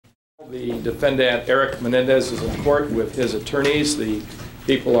The defendant, Eric Menendez, is in court with his attorneys. The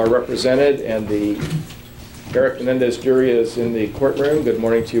people are represented, and the Eric Menendez jury is in the courtroom. Good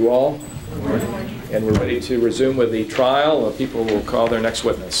morning to you all. Good morning. And we're ready to resume with the trial. People will call their next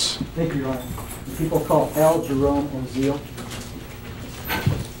witness. Thank you, Your Honor. The people call L. Jerome Oziel.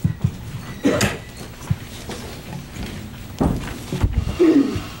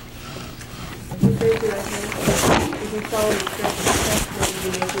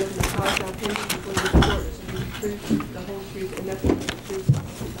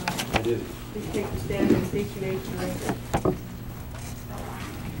 I did. Please take the stand and state your name for the record.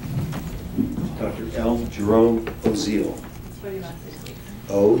 Dr. L. Jerome Oziel. Spell your last name.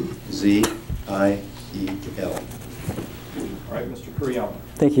 O-Z-I-E-L. All right, Mr. Kuriyama.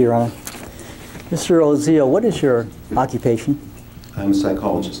 Thank you, Your Honor. Mr. Oziel, what is your occupation? I'm a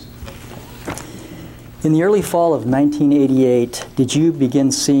psychologist. In the early fall of 1988, did you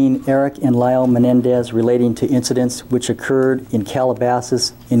begin seeing Eric and Lyle Menendez relating to incidents which occurred in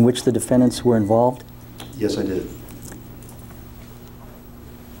Calabasas in which the defendants were involved? Yes, I did.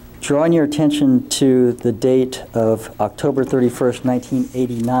 Drawing your attention to the date of October 31st,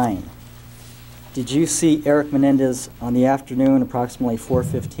 1989, did you see Eric Menendez on the afternoon approximately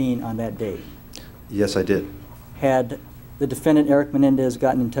 4:15 on that date? Yes, I did. Had the defendant, Eric Menendez,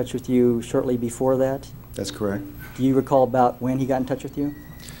 gotten in touch with you shortly before that? That's correct. Do you recall about when he got in touch with you?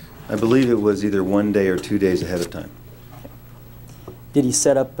 I believe it was either 1 day or 2 days ahead of time. Okay. Did he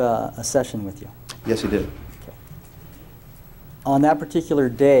set up a session with you? Yes, he did. Okay. On that particular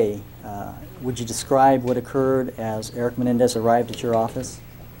day, would you describe what occurred as Eric Menendez arrived at your office?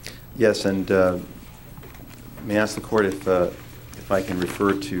 Yes, and may I ask the court if I can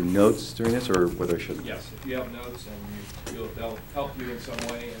refer to notes during this, or whether I should? Yes, if you have notes and you feel they'll help you in some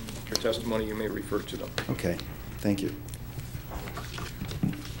way in your testimony, you may refer to them. Okay, thank you.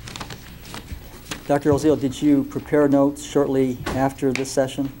 Dr. Oziel, did you prepare notes shortly after this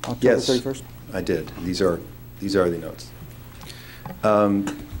session, October Yes, 31st? I did. These are the notes.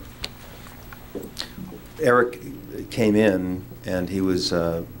 Eric came in, and he was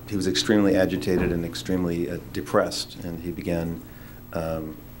extremely agitated and extremely depressed, and he began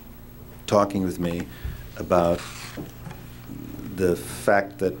talking with me about the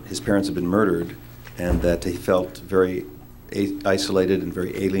fact that his parents had been murdered, and that he felt very isolated and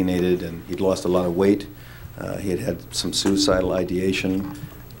very alienated, and he'd lost a lot of weight. He had had some suicidal ideation,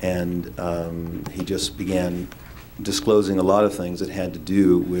 and he just began disclosing a lot of things that had to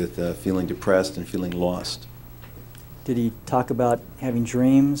do with feeling depressed and feeling lost. Did he talk about having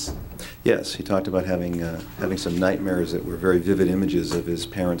dreams? Yes, he talked about having some nightmares that were very vivid images of his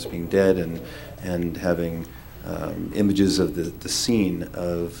parents being dead, and having images of the scene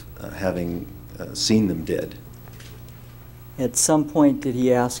of having seen them dead. At some point, did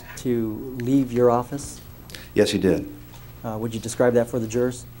he ask to leave your office? Yes, he did. Would you describe that for the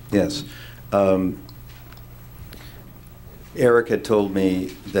jurors? Yes. Eric had told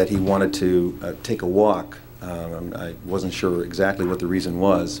me that he wanted to take a walk. I wasn't sure exactly what the reason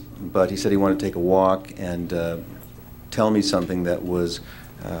was, but he said he wanted to take a walk and tell me something that was,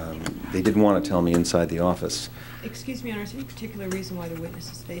 they didn't want to tell me inside the office. Excuse me, Your Honor, is there any particular reason why the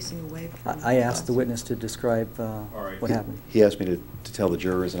witness is facing away from I asked the witness to describe what happened. He asked me to tell the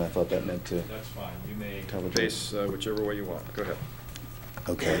jurors, and I thought that meant to... That's fine. You may tell the face whichever way you want. Go ahead.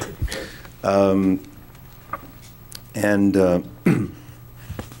 Okay.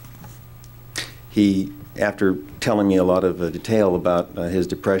 He, after telling me a lot of detail about his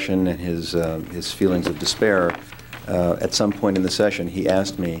depression and his feelings of despair, at some point in the session, he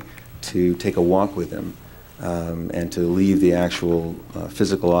asked me to take a walk with him and to leave the actual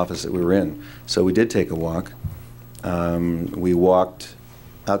physical office that we were in. So we did take a walk. We walked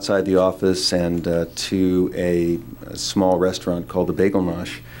outside the office and to a small restaurant called the Bagel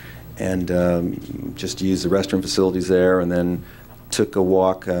Nosh, and just used the restroom facilities there, and then took a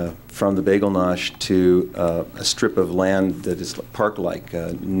walk from the Bagel Nosh to a strip of land that is park-like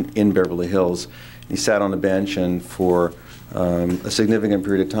in Beverly Hills. He sat on a bench, and for a significant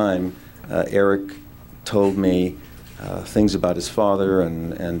period of time, Eric told me things about his father,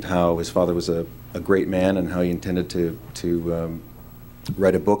 and how his father was a great man, and how he intended to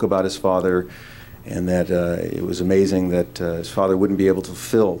write a book about his father, and that it was amazing that his father wouldn't be able to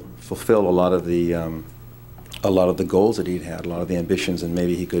fulfill a lot of the goals that he'd had, a lot of the ambitions, and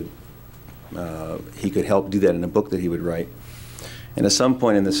maybe he could help do that in a book that he would write. And at some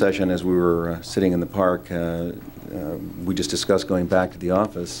point in the session, as we were sitting in the park, we just discussed going back to the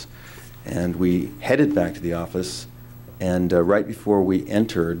office, and we headed back to the office, and right before we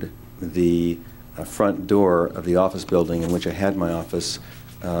entered the front door of the office building in which I had my office,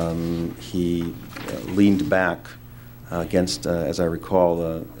 he leaned back against, as I recall,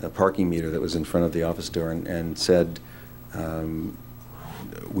 a parking meter that was in front of the office door and said,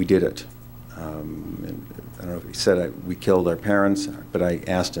 "We did it." And I don't know if he said we killed our parents, but I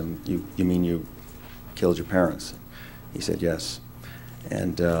asked him, you mean you killed your parents?" He said yes.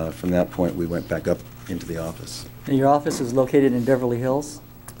 And from that point, we went back up into the office. And your office is located in Beverly Hills?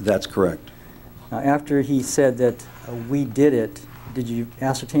 That's correct. Now, after he said that we did it, did you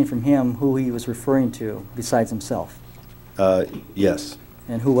ascertain from him who he was referring to besides himself? Yes.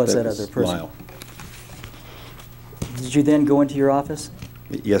 And who was that other person? Lyle. Did you then go into your office?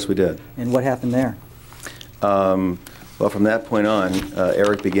 Yes, we did. And what happened there? Well, from that point on,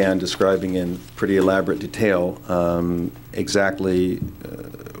 Eric began describing in pretty elaborate detail exactly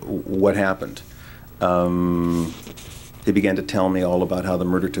what happened. He began to tell me all about how the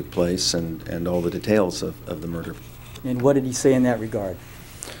murder took place and all the details of the murder. And what did he say in that regard?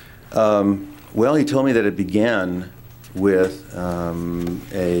 Well, he told me that it began with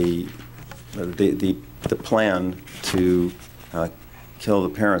the plan to kill the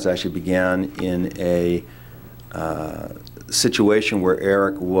parents actually began in a situation where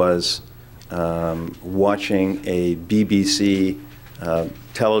Eric was watching a BBC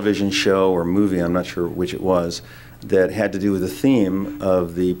television show or movie, I'm not sure which it was, that had to do with the theme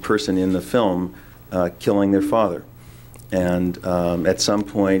of the person in the film killing their father. And at some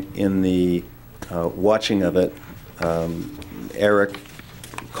point in the watching of it, Eric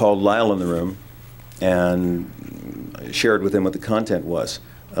called Lyle in the room and shared with him what the content was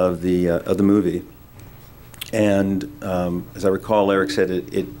of the movie. And as I recall, Eric said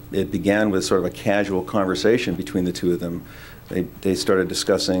it began with sort of a casual conversation between the two of them. They started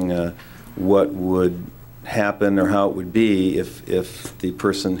discussing what would happen or how it would be if the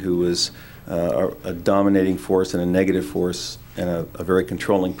person who was a dominating force and a negative force and a very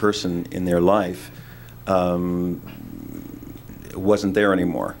controlling person in their life wasn't there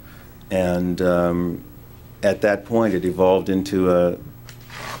anymore. And at that point, it evolved into a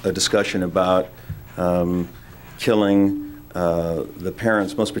discussion about killing the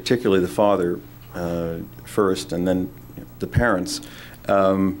parents, most particularly the father first, and then the parents.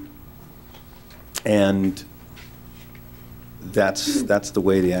 And that's the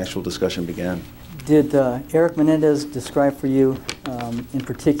way the actual discussion began. Did Eric Menendez describe for you in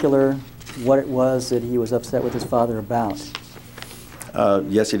particular what it was that he was upset with his father about?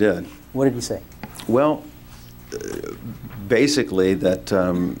 Yes, he did. What did he say? Well, basically that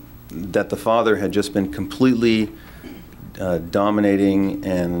the father had just been completely dominating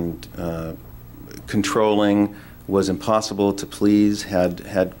and controlling, was impossible to please, had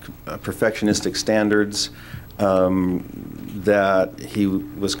perfectionistic standards, that he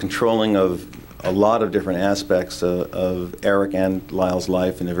was controlling of a lot of different aspects of Eric and Lyle's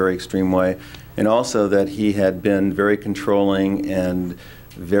life in a very extreme way, and also that he had been very controlling and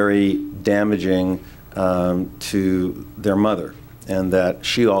very damaging to their mother, and that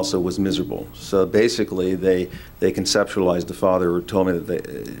she also was miserable. So basically, they conceptualized the father, or told me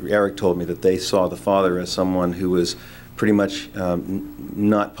that Eric told me that they saw the father as someone who was pretty much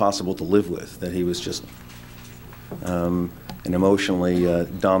not possible to live with, that he was just an emotionally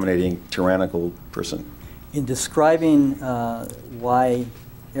dominating, tyrannical person. In describing why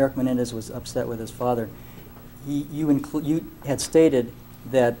Eric Menendez was upset with his father, you had stated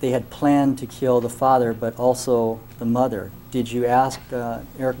that they had planned to kill the father, but also the mother. Did you ask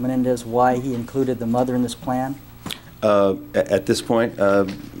Eric Menendez why he included the mother in this plan? At this point,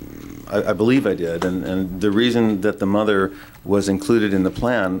 I believe I did. And the reason that the mother was included in the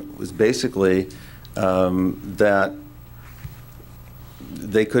plan was basically that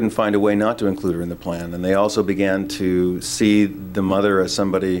they couldn't find a way not to include her in the plan. And they also began to see the mother as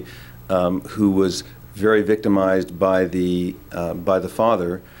somebody who was very victimized by the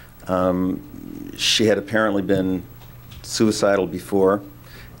father. She had apparently been suicidal before,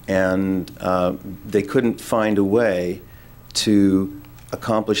 and they couldn't find a way to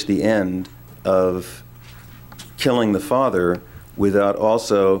accomplish the end of killing the father without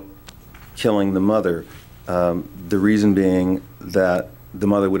also killing the mother. The reason being that the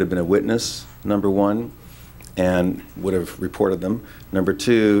mother would have been a witness, number one, and would have reported them. Number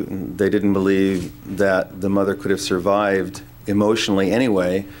two, they didn't believe that the mother could have survived emotionally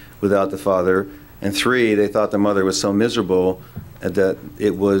anyway without the father. And three, they thought the mother was so miserable that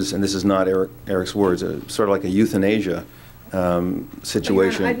it was, and this is not Eric's words, sort of like a euthanasia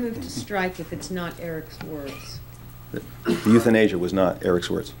situation. I'd move to strike if it's not Eric's words. The euthanasia was not Eric's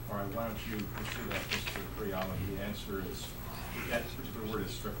words. All right, why don't you pursue that just for curiosity? The answer is, that particular word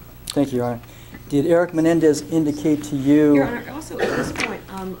is stricken. Thank you, Your Honor. Did Eric Menendez indicate to you... Your Honor, also at this point,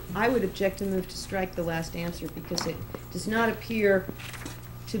 I would object and move to strike the last answer because it does not appear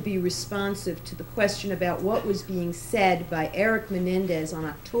to be responsive to the question about what was being said by Eric Menendez on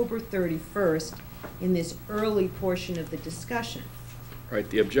October 31st in this early portion of the discussion. Right,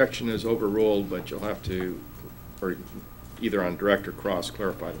 the objection is overruled, but you'll have to, or either on direct or cross,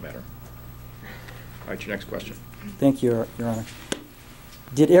 clarify the matter. All right, your next question. Thank you, Your Honor.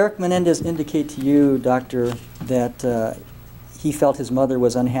 Did Eric Menendez indicate to you, Doctor, that he felt his mother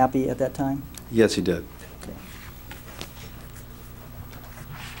was unhappy at that time? Yes, he did. Okay.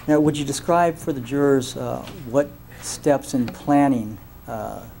 Now, would you describe for the jurors what steps in planning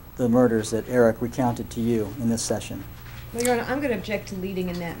the murders that Eric recounted to you in this session? Well, Your Honor, I'm going to object to leading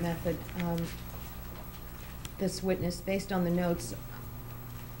in that method. This witness, based on the notes,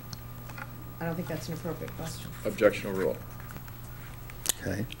 I don't think that's an appropriate question. Objection overruled.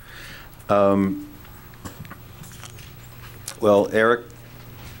 Okay. Well, Eric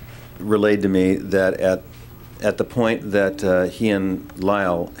relayed to me that at the point that he and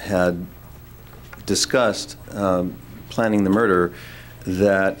Lyle had discussed planning the murder,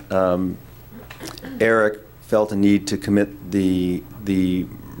 that Eric felt a need to commit the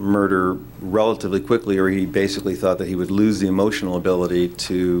murder relatively quickly, or he basically thought that he would lose the emotional ability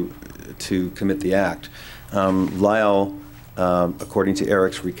to commit the act. Lyle, according to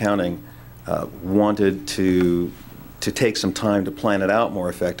Eric's recounting, wanted to take some time to plan it out more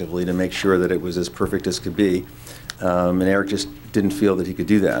effectively to make sure that it was as perfect as could be, and Eric just didn't feel that he could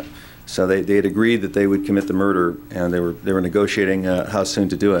do that. So they had agreed that they would commit the murder, and they were negotiating how soon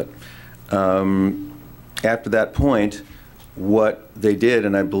to do it. After that point, what they did,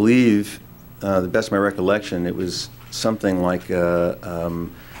 and I believe, the best of my recollection, it was something like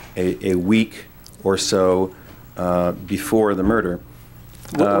a week or so before the murder.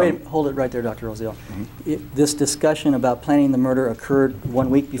 Wait, hold it right there, Dr. Oziel. This discussion about planning the murder occurred 1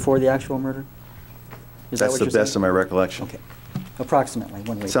 week before the actual murder? Is that That's what the you're best saying? of my recollection. Okay. Approximately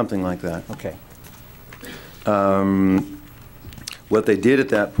 1 week. Something like that. Okay. What they did at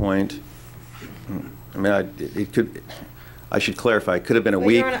that point, I mean, I should clarify, it could have been a Well,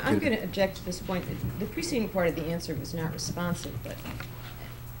 week. Your Honor, I'm going to object to this point. The preceding part of the answer was not responsive, but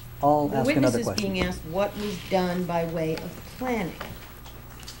I'll the ask witness another is question. being asked what was done by way of planning.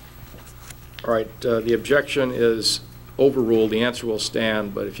 All right, the objection is overruled. The answer will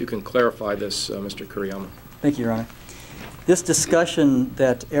stand, but if you can clarify this, Mr. Kuriyama. Thank you, Your Honor. This discussion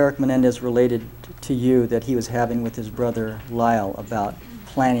that Eric Menendez related to you that he was having with his brother Lyle about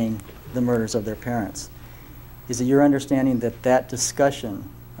planning the murders of their parents, is it your understanding that that discussion,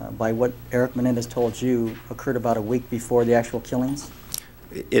 by what Eric Menendez told you, occurred about a week before the actual killings?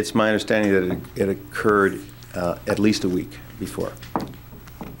 It's my understanding that it occurred at least a week before,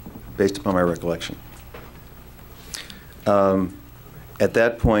 based upon my recollection. At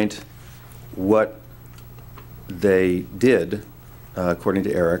that point, what they did, according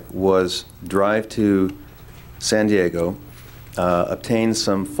to Eric, was drive to San Diego, obtain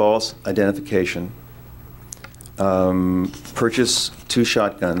some false identification, purchase 2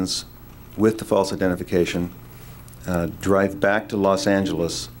 shotguns with the false identification, drive back to Los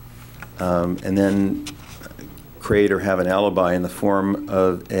Angeles, and then create or have an alibi in the form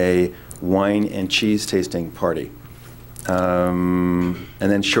of a wine and cheese tasting party. And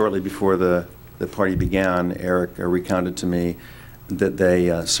then shortly before the party began, Eric recounted to me that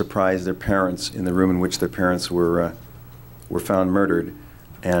they surprised their parents in the room in which their parents were found murdered.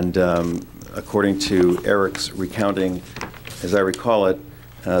 And according to Eric's recounting, as I recall it,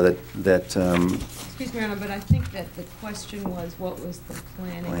 Excuse me, Your Honor, but I think that the question was what was the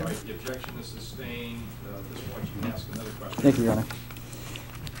planning? All right, the objection is sustained. At this point, you can ask another question. Thank you, Your Honor.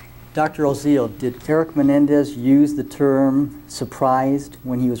 Dr. Oziel, did Eric Menendez use the term surprised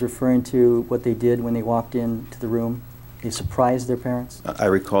when he was referring to what they did when they walked into the room? They surprised their parents? I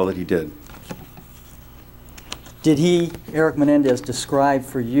recall that he did. Did he, Eric Menendez, describe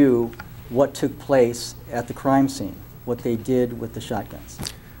for you what took place at the crime scene, what they did with the shotguns?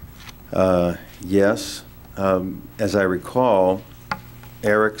 Yes. As I recall,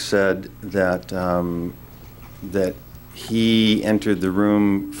 Eric said that that he entered the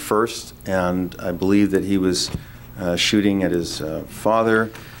room first, and I believe that he was shooting at his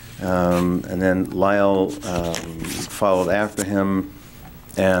father, and then Lyle followed after him,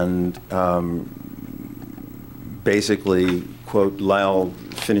 and basically, quote, Lyle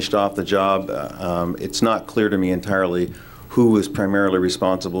finished off the job. It's not clear to me entirely who was primarily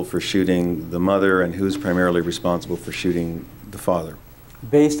responsible for shooting the mother and who's primarily responsible for shooting the father.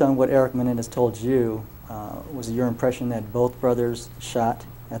 Based on what Eric Menendez told you, was it your impression that both brothers shot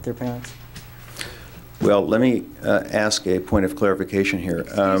at their parents? Well, let me ask a point of clarification here.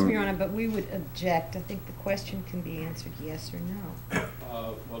 Excuse me, Your Honor, but we would object. I think the question can be answered yes or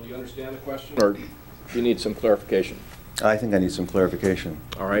no. Well, do you understand the question, or do you need some clarification? I think I need some clarification.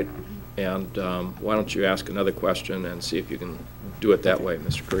 All right. And why don't you ask another question and see if you can do it that way,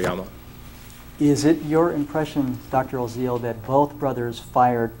 Mr. Kuriyama? Is it your impression, Dr. Oziel, that both brothers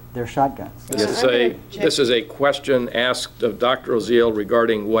fired their shotguns? This is a question asked of Dr. Oziel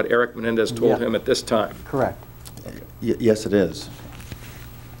regarding what Eric Menendez told him at this time. Correct. Yes, it is.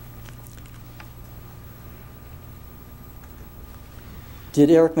 Did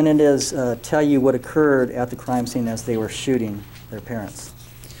Eric Menendez tell you what occurred at the crime scene as they were shooting their parents?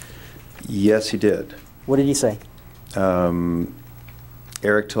 Yes, he did. What did he say?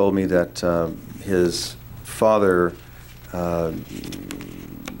 Eric told me that his father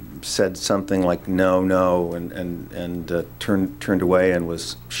said something like no, no, and turned away and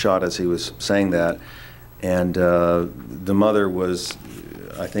was shot as he was saying that. And the mother was,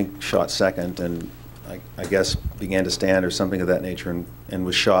 I think, shot second, and I guess began to stand or something of that nature, and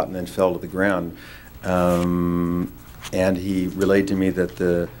was shot and then fell to the ground. And he relayed to me that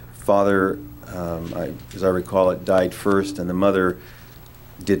the father, as I recall it, died first, and the mother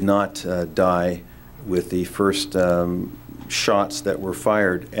did not die with the first shots that were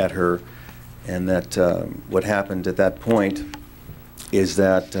fired at her, and that what happened at that point is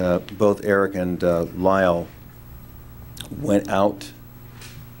that both Eric and Lyle went outside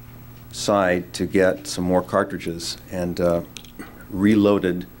to get some more cartridges and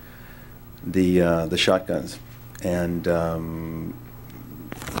reloaded the shotguns, and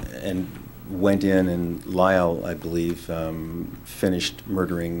went in, and Lyle, I believe, finished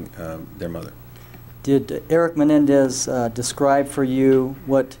murdering their mother. Did Eric Menendez describe for you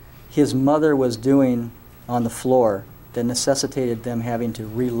what his mother was doing on the floor that necessitated them having to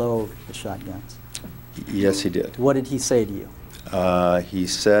reload the shotguns? Yes, he did. What did he say to you? He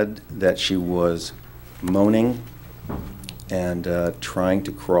said that she was moaning and trying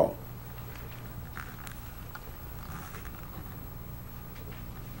to crawl.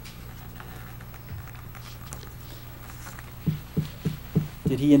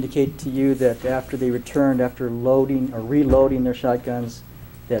 Did he indicate to you that after they returned, after loading or reloading their shotguns,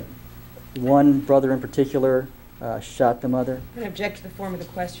 that one brother in particular shot the mother? I'm going to object to the form of the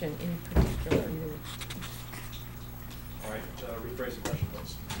question in particular. All right, rephrase the question,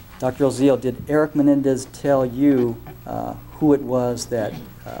 please. Dr. Oziel, did Eric Menendez tell you who it was that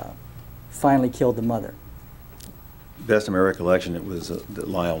finally killed the mother? Best of my recollection, it was that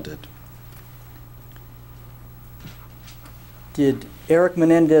Lyle did. Did Eric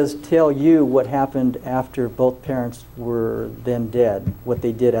Menendez tell you what happened after both parents were then dead, what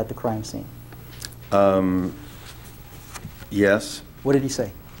they did at the crime scene? Yes. What did he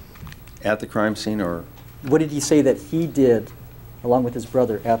say? At the crime scene, or? What did he say that he did along with his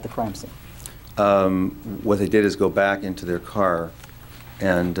brother at the crime scene? What they did is go back into their car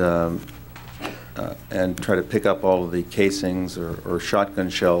and try to pick up all of the casings or shotgun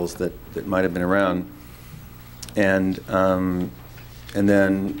shells that might have been around, and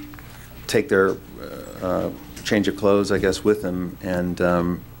then take their change of clothes, I guess, with them, and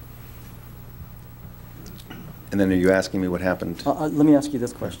then are you asking me what happened? Let me ask you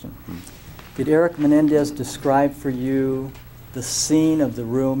this question. Did Eric Menendez describe for you the scene of the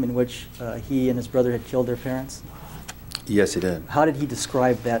room in which he and his brother had killed their parents? Yes, he did. How did he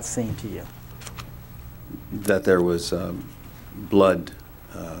describe that scene to you? That there was blood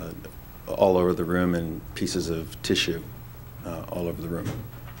all over the room and pieces of tissue all over the room.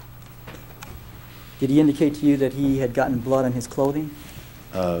 Did he indicate to you that he had gotten blood on his clothing?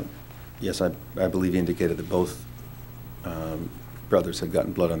 Yes, I believe he indicated that both brothers had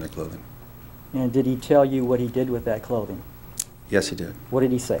gotten blood on their clothing. And did he tell you what he did with that clothing? Yes, he did. What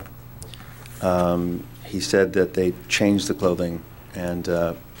did he say? He said that they changed the clothing and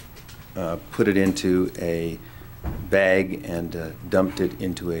put it into a bag and dumped it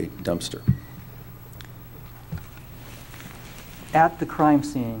into a dumpster. At the crime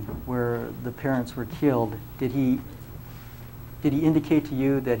scene where the parents were killed, did he indicate to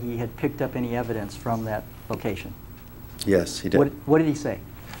you that he had picked up any evidence from that location? Yes, he did. What did he say?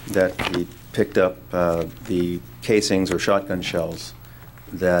 That he picked up the casings or shotgun shells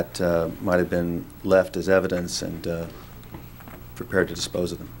that might have been left as evidence and prepared to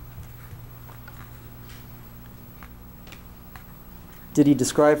dispose of them. Did he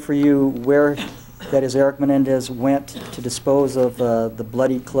describe for you where, that is, Eric Menendez went to dispose of the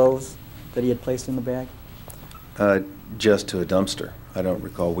bloodied clothes that he had placed in the bag? Just to a dumpster. I don't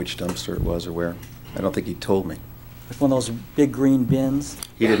recall which dumpster it was or where. I don't think he told me. with one of those big green bins?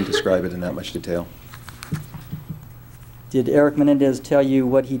 He didn't describe it in that much detail. Did Eric Menendez tell you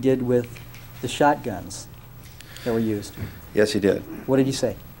what he did with the shotguns that were used? Yes, he did. What did he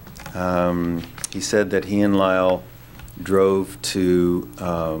say? He said that he and Lyle drove to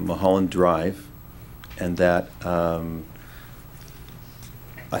Mulholland Drive, and that I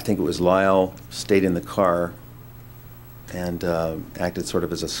think it was Lyle stayed in the car and acted sort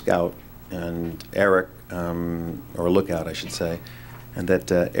of as a scout, and Eric, or a lookout, I should say, and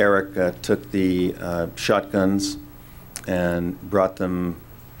that Eric took the shotguns and brought them,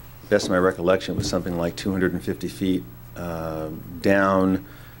 best of my recollection, it was something like 250 feet down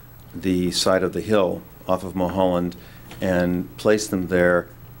the side of the hill off of Mulholland, and placed them there.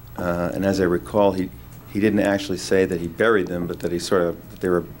 And as I recall, he didn't actually say that he buried them, but that they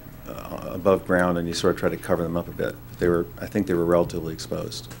were above ground, and he sort of tried to cover them up a bit. I think they were relatively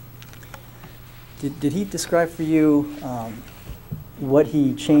exposed. Did he describe for you what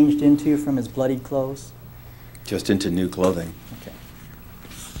he changed into from his bloodied clothes? Just into new clothing. Okay.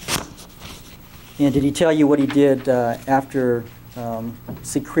 And did he tell you what he did after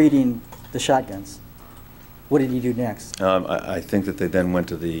secreting the shotguns? What did he do next? I think that they then went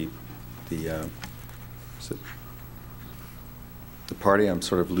to the party. I'm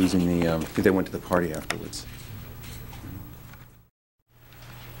sort of losing the. I think they went to the party afterwards.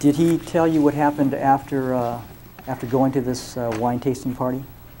 Did he tell you what happened after going to this wine tasting party?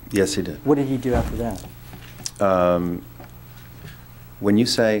 Yes, he did. What did he do after that? When you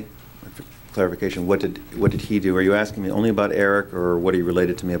say, for clarification, what did he do? Are you asking me only about Eric, or what he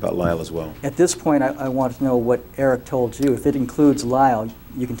related to me about Lyle as well? At this point, I want to know what Eric told you. If it includes Lyle,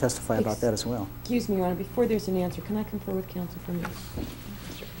 you can testify about that as well. Excuse me, Your Honor, before there's an answer, can I confer with counsel for a minute?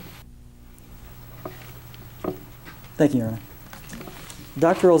 Thank you, Your Honor.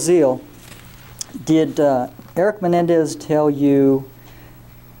 Dr. Oziel, did Eric Menendez tell you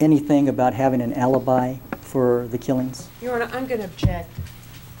anything about having an alibi for the killings? Your Honor, I'm going to object.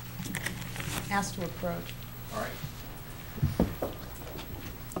 Ask to approach. All right.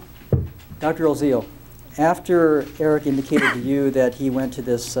 Dr. Oziel, after Eric indicated to you that he went to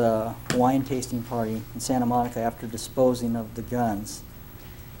this wine tasting party in Santa Monica after disposing of the guns,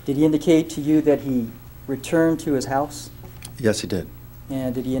 did he indicate to you that he returned to his house? Yes, he did.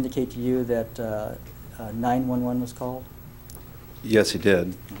 And did he indicate to you that 911 was called? Yes, he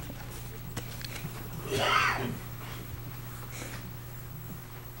did.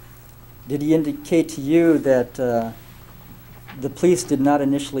 Did he indicate to you that the police did not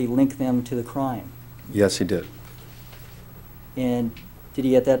initially link them to the crime? Yes, he did. And did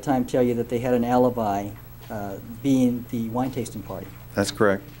he at that time tell you that they had an alibi being the wine tasting party? That's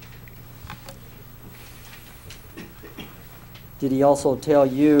correct. Did he also tell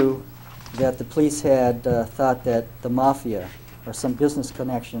you that the police had thought that the mafia or some business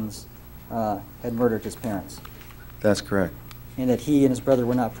connections had murdered his parents? That's correct. And that he and his brother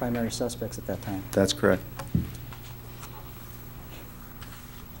were not primary suspects at that time? That's correct.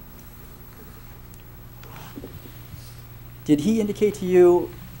 Did he indicate to you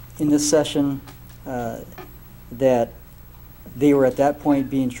in this session that they were at that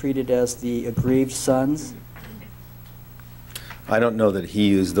point being treated as the aggrieved sons? I don't know that he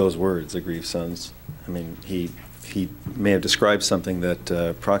used those words, aggrieved sons. I mean, he may have described something that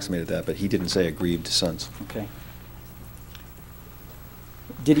approximated that, but he didn't say aggrieved sons. Okay.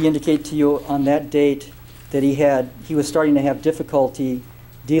 Did he indicate to you on that date that he was starting to have difficulty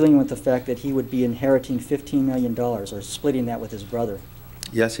dealing with the fact that he would be inheriting $15 million or splitting that with his brother?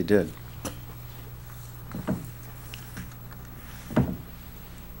 Yes, he did.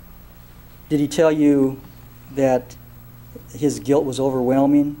 Did he tell you that his guilt was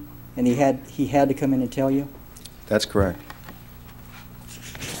overwhelming and he had to come in and tell you? That's correct.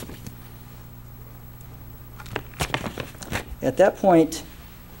 At that point,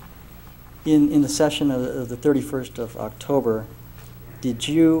 in the session of the 31st of October, did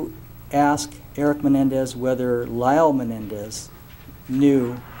you ask Eric Menendez whether Lyle Menendez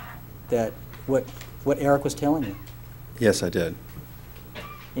knew that what Eric was telling you? Yes, I did.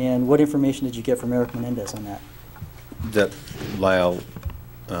 And what information did you get from Eric Menendez on that? That Lyle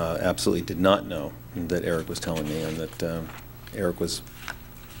absolutely did not know that Eric was telling me, and that Eric was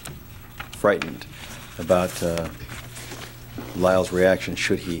frightened about Lyle's reaction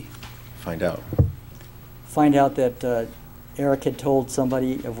should he find out. Find out that Eric had told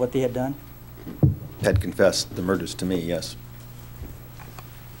somebody of what they had done? Had confessed the murders to me, yes.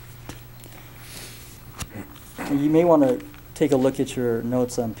 You may want to take a look at your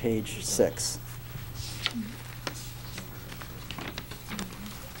notes on page 6.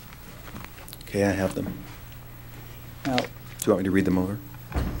 Okay, I have them. Now, Do you want me to read them over?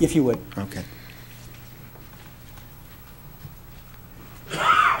 if you would. Okay.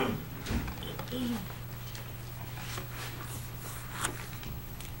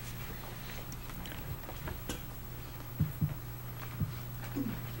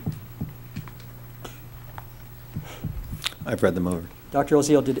 I've read them over. Dr.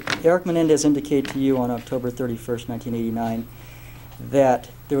 Oziel, did Eric Menendez indicate to you on October 31st, 1989, that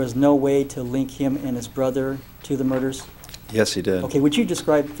there was no way to link him and his brother to the murders? Yes, he did. Okay, would you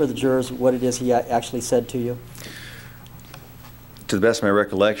describe for the jurors what it is he actually said to you? To the best of my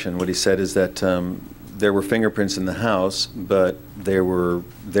recollection, what he said is that there were fingerprints in the house, but they were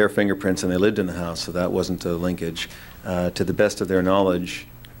their fingerprints and they lived in the house, so that wasn't a linkage. To the best of their knowledge,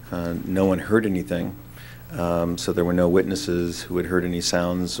 no one heard anything. So there were no witnesses who had heard any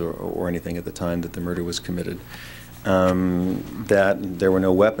sounds or anything at the time that the murder was committed. That there were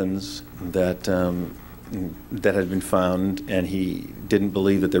no weapons that had been found, and he didn't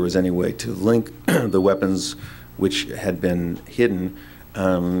believe that there was any way to link the weapons which had been hidden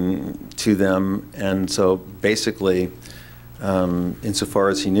to them. And so basically, insofar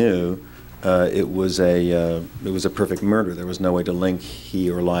as he knew, it was a perfect murder. There was no way to link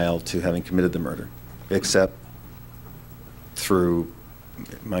he or Lyle to having committed the murder, except through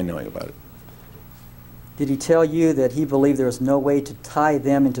my knowing about it. Did he tell you that he believed there was no way to tie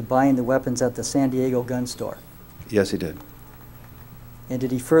them into buying the weapons at the San Diego gun store? Yes, he did. And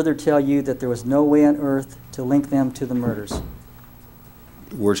did he further tell you that there was no way on earth to link them to the murders?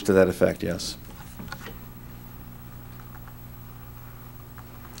 Words to that effect, yes.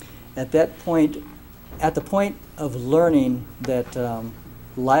 At that point, at the point of learning that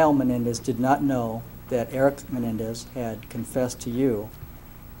Lyle Menendez did not know that Eric Menendez had confessed to you,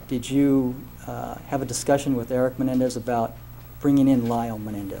 did you have a discussion with Eric Menendez about bringing in Lyle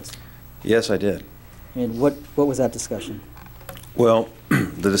Menendez? Yes, I did. And what was that discussion? Well,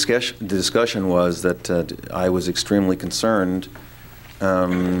 the discussion was that I was extremely concerned.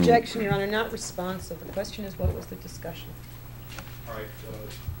 Objection, Your Honor, not responsive. The question is, what was the discussion? All right.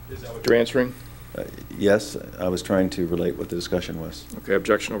 Is that what you're answering? Yes, I was trying to relate what the discussion was. Okay,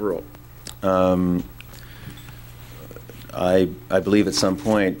 objection overruled. I believe at some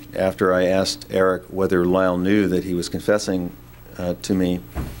point after I asked Eric whether Lyle knew that he was confessing to me,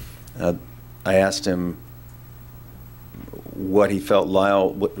 I asked him what he felt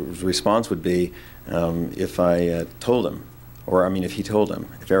what his response would be if I told him, or I mean if he told him,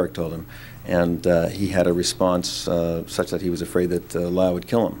 if Eric told him. And he had a response such that he was afraid that Lyle would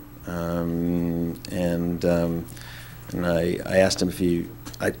kill him. And I asked him if he,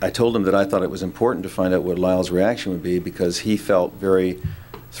 I told him that I thought it was important to find out what Lyle's reaction would be, because he felt very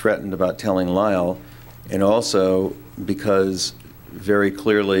threatened about telling Lyle, and also because very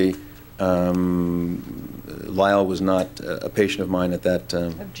clearly Lyle was not a patient of mine at that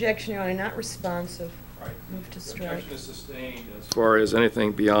time. Objection, Your Honor, not responsive. Right. Move to strike. Objection is sustained as far as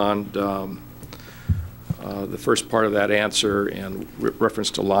anything beyond the first part of that answer and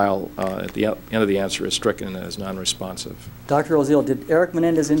reference to Lyle at the end of the answer is stricken as non-responsive. Dr. Oziel, did Eric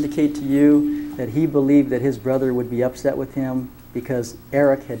Menendez indicate to you that he believed that his brother would be upset with him because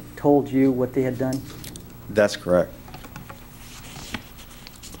Eric had told you what they had done? That's correct.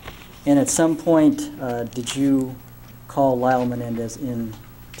 And at some point, did you call Lyle Menendez in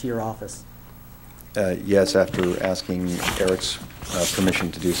to your office? Yes, after asking Eric's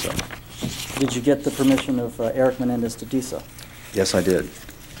permission to do so. Did you get the permission of Eric Menendez to do so? Yes, I did.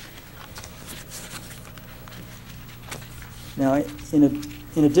 Now,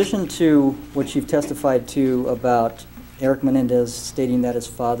 in addition to what you've testified to about Eric Menendez stating that his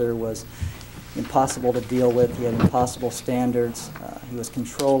father was impossible to deal with, he had impossible standards, he was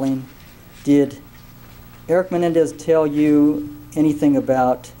controlling, did Eric Menendez tell you anything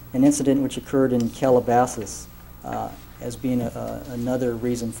about an incident which occurred in Calabasas as being another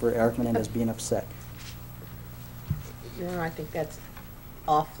reason for Eric Menendez being upset? Your Honor, I think that's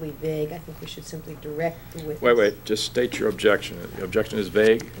awfully vague. I think we should simply direct the witness. Wait, just state your objection. The objection is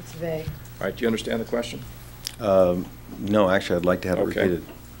vague? It's vague. All right, do you understand the question? No, actually, I'd like to have it repeated.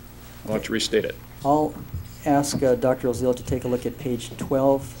 Why don't you restate it? I'll ask Dr. Oziel to take a look at page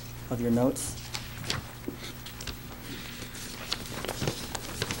 12 of your notes.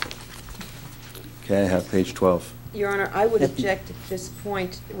 Okay, I have page 12. Your Honor, I would object at this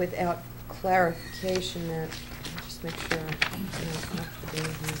point without clarification that, just make sure.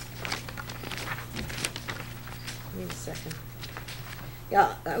 Wait a second.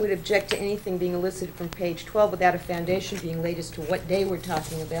 Yeah, I would object to anything being elicited from page 12 without a foundation being laid as to what day we're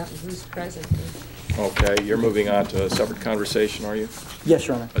talking about and who's present. Okay, you're moving on to a separate conversation, are you? Yes,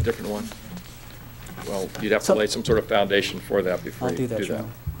 Your Honor. A different one? Well, you'd have to lay some sort of foundation for that before I'll you do that, do Your that.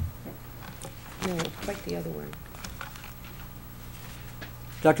 Honor. No, quite the other way.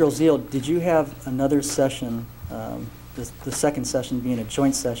 Dr. Oziel, did you have another session, the second session being a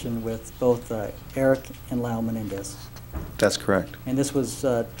joint session with both Eric and Lyle Menendez? That's correct. And this was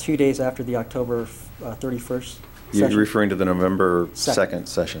 2 days after the October 31st You're session? referring to the November Second. 2nd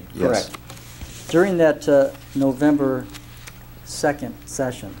session? Yes. Correct. During that November 2nd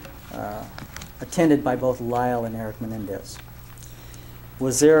session, attended by both Lyle and Eric Menendez,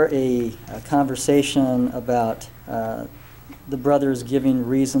 was there a conversation about the brothers giving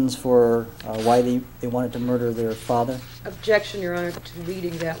reasons for why they wanted to murder their father? Objection, Your Honor, to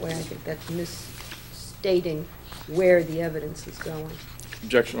reading that way. I think that's misstating where the evidence is going.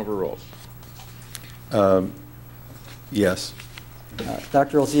 Objection overruled. Yes.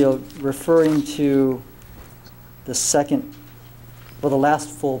 Dr. Oziel, referring to the second, well, the last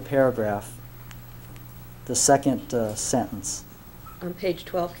full paragraph, the second sentence. On page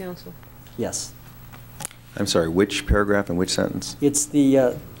 12, counsel. Yes. I'm sorry, which paragraph and which sentence? It's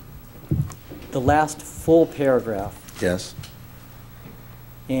the last full paragraph, Yes.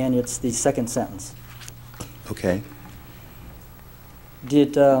 and it's the second sentence. Okay.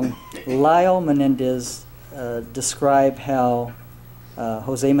 Did Lyle Menendez describe how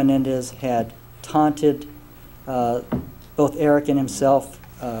Jose Menendez had taunted both Eric and himself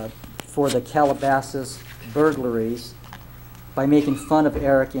for the Calabasas burglaries by making fun of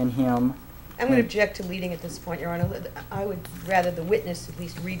Eric and him? I'm going to object to leading at this point, Your Honor. I would rather the witness at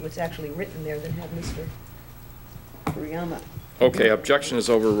least read what's actually written there than have Mr. Kuriyama. Okay, objection is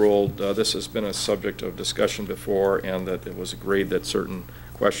overruled. This has been a subject of discussion before, and that it was agreed that certain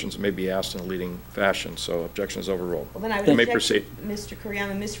questions may be asked in a leading fashion, so objection is overruled. Well, then I would You may object proceed. to Mr.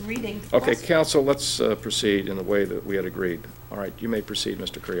 Kuriyama misreading the Okay, question. counsel, let's proceed in the way that we had agreed. All right, you may proceed,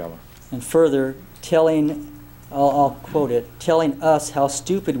 Mr. Kuriyama. And further, I'll quote it, telling us how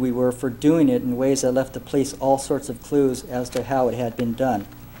stupid we were for doing it in ways that left the police all sorts of clues as to how it had been done.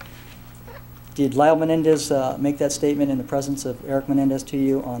 Did Lyle Menendez make that statement in the presence of Eric Menendez to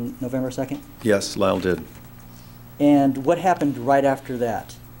you on November 2nd? Yes, Lyle did. And what happened right after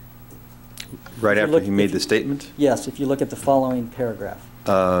that? Right If you after look- he made if the you- statement? Yes, if you look at the following paragraph.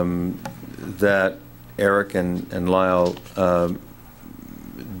 That Eric and Lyle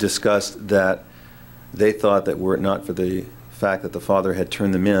discussed that they thought that were it not for the fact that the father had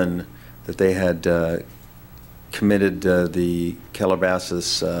turned them in, that they had committed the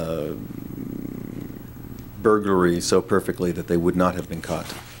Calabasas burglary so perfectly that they would not have been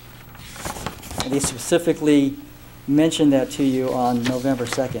caught. And they specifically mentioned that to you on November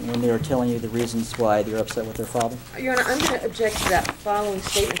 2nd when they were telling you the reasons why they're upset with their father? Your Honor, I'm going to object to that following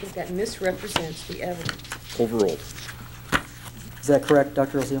statement. I think that misrepresents the evidence. Overruled. Is that correct,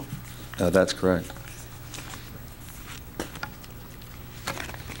 Dr. Oziel? That's correct.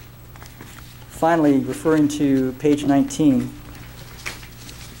 Finally, referring to page 19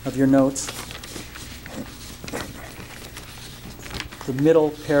 of your notes, the middle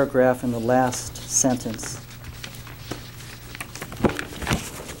paragraph in the last sentence.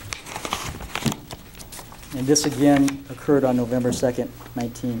 And this again occurred on November 2nd,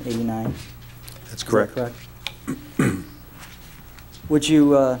 1989. That's correct. Is that correct? Would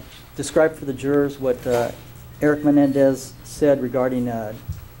you describe for the jurors what Eric Menendez said regarding an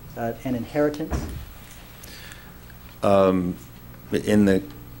inheritance? In the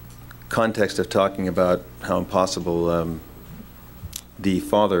context of talking about how impossible the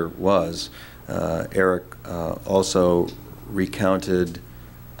father was, Eric also recounted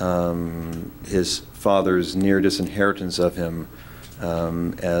his father's near disinheritance of him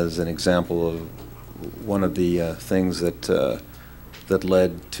as an example of one of the things that that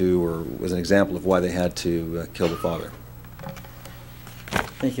led to, or was an example of why they had to kill the father.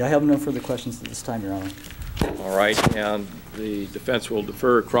 Thank you. I have no further questions at this time, Your Honor. All right, and the defense will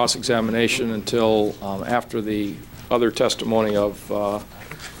defer cross-examination until after the other testimony of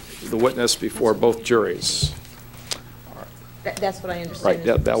the witness before both juries. That's what I understand.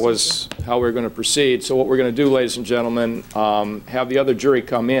 Right, that was how we're going to proceed. So what we're going to do, ladies and gentlemen, have the other jury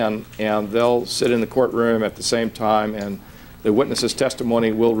come in, and they'll sit in the courtroom at the same time, and the witness's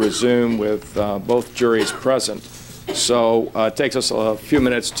testimony will resume with both juries present. So it takes us a few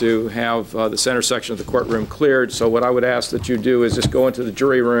minutes to have the center section of the courtroom cleared. So what I would ask that you do is just go into the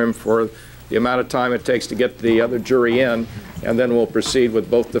jury room for the amount of time it takes to get the other jury in, and then we'll proceed with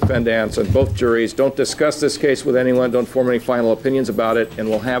both defendants and both juries. Don't discuss this case with anyone. Don't form any final opinions about it, and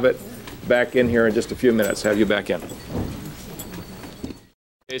we'll have it back in here in just a few minutes. Have you back in.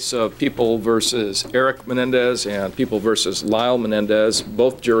 Case of People versus Eric Menendez and People versus Lyle Menendez.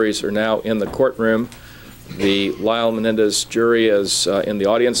 Both juries are now in the courtroom. The Lyle Menendez jury is in the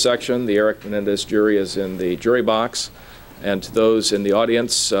audience section. The Eric Menendez jury is in the jury box. And to those in the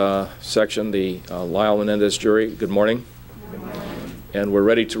audience section, the Lyle Menendez jury, good morning. Good morning. And we're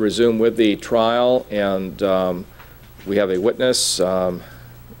ready to resume with the trial. And we have a witness.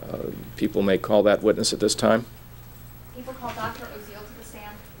 People may call that witness at this time. People call Dr. Oziel to the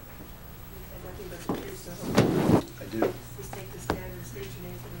stand. I do. Please take the stand and state your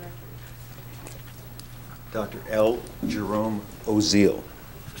name for the record. Dr. L. Jerome Oziel.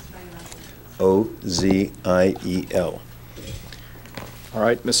 O-Z-I-E-L. All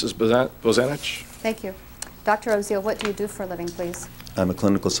right, Mrs. Bozanich. Thank you. Dr. Oziel, what do you do for a living, please? I'm a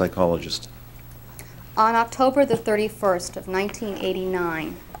clinical psychologist. On October the 31st of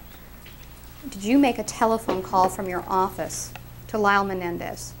 1989, did you make a telephone call from your office to Lyle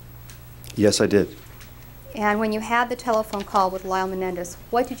Menendez? Yes, I did. And when you had the telephone call with Lyle Menendez,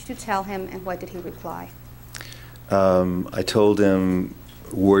 what did you tell him and what did he reply? I told him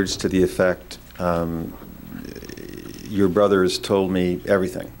words to the effect, your brothers told me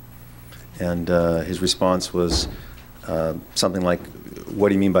everything. And his response was something like, what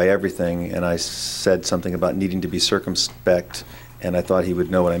do you mean by everything? And I said something about needing to be circumspect, and I thought he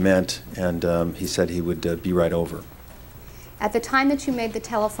would know what I meant, and he said he would be right over. At the time that you made the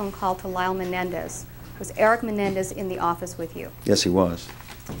telephone call to Lyle Menendez, was Eric Menendez in the office with you? Yes, he was.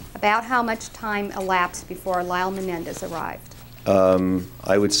 About how much time elapsed before Lyle Menendez arrived?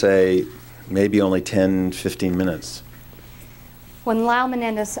 I would say maybe only 10, 15 minutes. When Lyle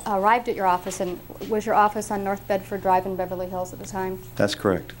Menendez arrived at your office, and was your office on North Bedford Drive in Beverly Hills at the time? That's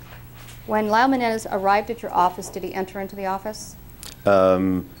correct. When Lyle Menendez arrived at your office, did he enter into the office?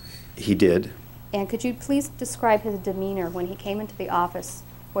 He did. And could you please describe his demeanor when he came into the office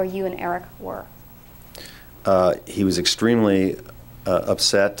where you and Eric were? He was extremely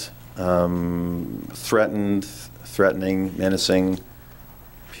upset, threatening, menacing.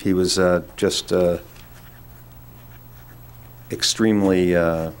 He was just extremely,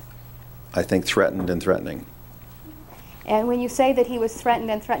 I think, threatened and threatening. And when you say that he was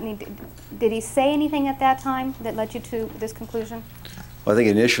threatened and threatening, did he say anything at that time that led you to this conclusion? Well, I think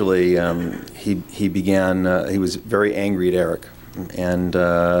initially he began, he was very angry at Eric, and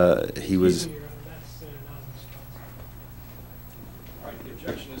he was... The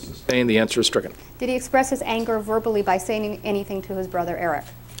objection is sustained. The answer is stricken. Did he express his anger verbally by saying anything to his brother Eric?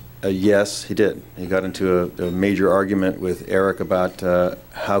 Yes, he did. He got into a major argument with Eric about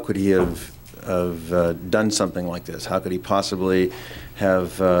how could he have done something like this? How could he possibly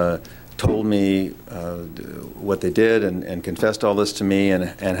have told me what they did and confessed all this to me,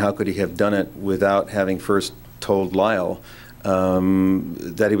 and how could he have done it without having first told Lyle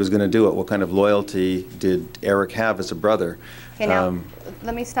that he was going to do it? What kind of loyalty did Eric have as a brother? Okay, now,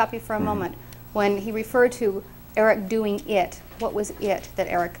 let me stop you for a moment. When he referred to Eric doing it, what was it that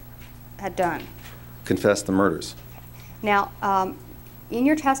Eric had done? Confessed the murders. Now, in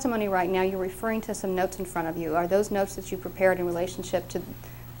your testimony right now, you're referring to some notes in front of you. Are those notes that you prepared in relationship to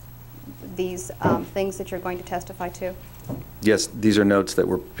these things that you're going to testify to? Yes, these are notes that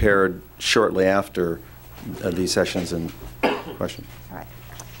were prepared shortly after these sessions in question. All right.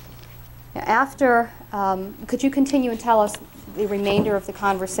 Now, after, could you continue and tell us the remainder of the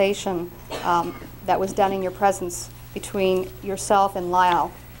conversation that was done in your presence between yourself and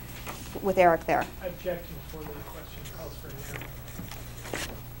Lyle with Eric there? Objection before the question calls for an hearing.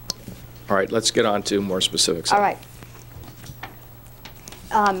 All right, let's get on to more specifics. All right.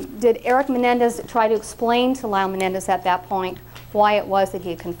 Did Eric Menendez try to explain to Lyle Menendez at that point why it was that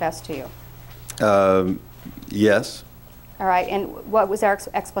he had confessed to you? Yes. All right, and what was Eric's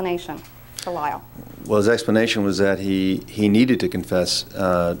explanation to Lyle? Well, his explanation was that he needed to confess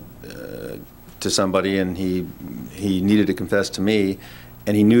to somebody, and he needed to confess to me,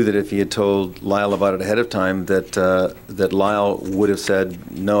 and he knew that if he had told Lyle about it ahead of time, that Lyle would have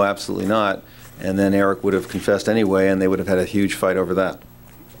said, no, absolutely not, and then Eric would have confessed anyway, and they would have had a huge fight over that.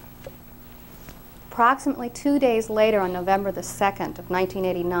 Approximately 2 days later, on November the 2nd of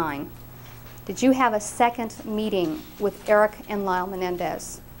 1989, did you have a second meeting with Eric and Lyle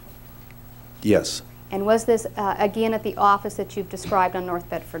Menendez? Yes, And was this, again, at the office that you've described on North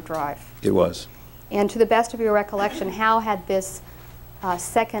Bedford Drive? it was. And to the best of your recollection, how had this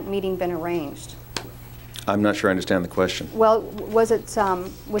second meeting been arranged? I'm not sure I understand the question. Well, was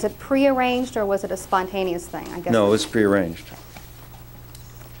it prearranged or was it a spontaneous thing? I guess No, it was prearranged.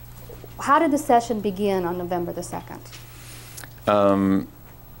 How did the session begin on November the 2nd?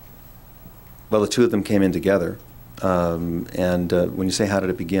 Well, the two of them came in together, and when you say how did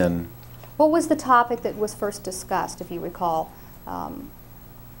it begin, What was the topic that was first discussed, if you recall?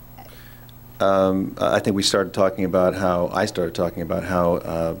 I think we started talking about how, I started talking about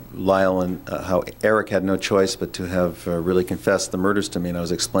how Lyle and how Eric had no choice but to have really confessed the murders to me, and I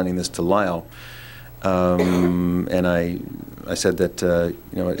was explaining this to Lyle. And I said that,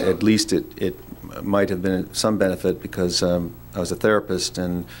 you know, at least it might have been some benefit because I was a therapist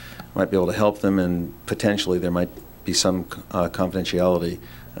and might be able to help them, and potentially there might be some confidentiality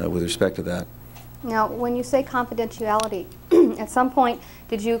with respect to that. Now, when you say confidentiality, at some point,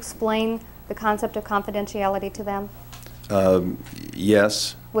 did you explain the concept of confidentiality to them?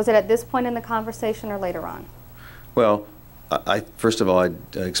 Yes. Was it at this point in the conversation or later on? Well, first of all, I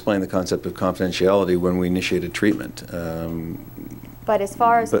explained the concept of confidentiality when we initiated treatment. But as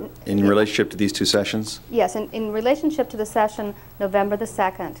far as... But in relationship to these two sessions? Yes, in relationship to the session November the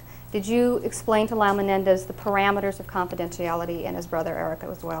 2nd, did you explain to Lyle Menendez the parameters of confidentiality and his brother Eric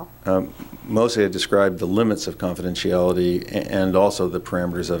as well? Mostly I described the limits of confidentiality and also the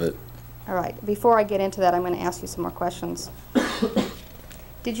parameters of it. All right. Before I get into that, I'm going to ask you some more questions.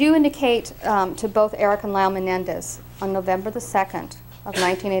 Did you indicate to both Eric and Lyle Menendez on November the 2nd of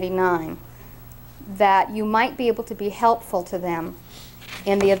 1989 that you might be able to be helpful to them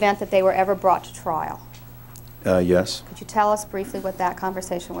in the event that they were ever brought to trial? Yes. Could you tell us briefly what that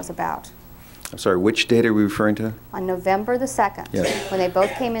conversation was about? I'm sorry, which date are we referring to? On November the 2nd, yes, when they both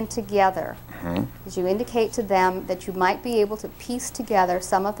came in together, did you indicate to them that you might be able to piece together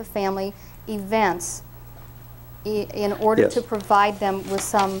some of the family events in order yes, to provide them with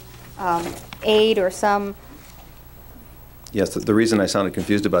some aid or some... Yes, the reason I sounded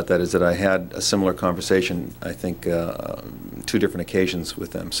confused about that is that I had a similar conversation, I think, 2 different occasions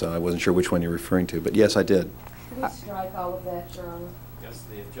with them, so I wasn't sure which one you're referring to, but yes, I did. Can we strike all of that, Your Honor? Yes,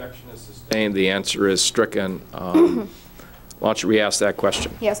 the objection is sustained. The answer is stricken. Why don't you re-ask that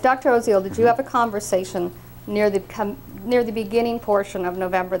question? Yes, Dr. Oziel, did you have a conversation near the beginning portion of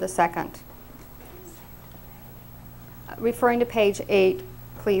November the 2nd? Referring to page 8,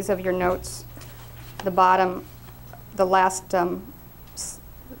 please, of your notes, the bottom, the last 2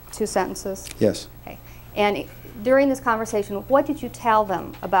 sentences. Yes. Okay. And during this conversation, what did you tell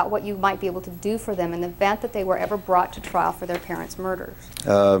them about what you might be able to do for them in the event that they were ever brought to trial for their parents' murders?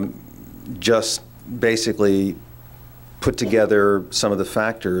 Just basically put together some of the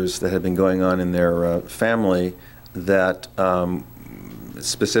factors that had been going on in their family, that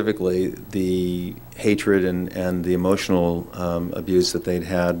specifically the hatred and the emotional abuse that they'd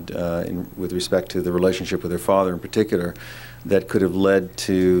had with respect to the relationship with their father in particular, that could have led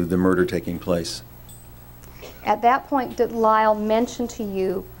to the murder taking place. At that point, did Lyle mention to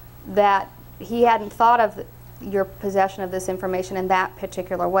you that he hadn't thought of your possession of this information in that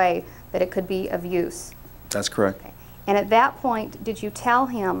particular way, that it could be of use? That's correct. Okay. And at that point, did you tell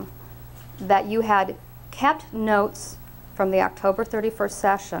him that you had kept notes from the October 31st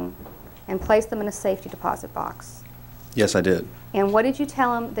session and placed them in a safety deposit box? Yes, I did. And what did you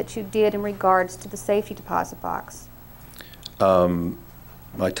tell him that you did in regards to the safety deposit box?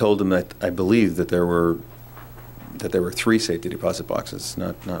 I told him that I believed that there were 3 safety deposit boxes,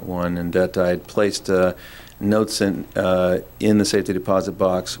 not one, and that I had placed notes in the safety deposit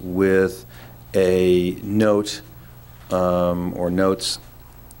box with a note or notes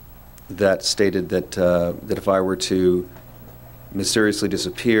that stated that that if I were to mysteriously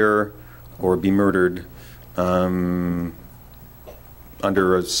disappear or be murdered under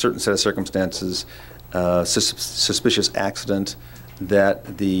a certain set of circumstances, suspicious accident,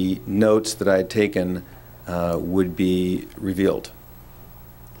 that the notes that I had taken would be revealed.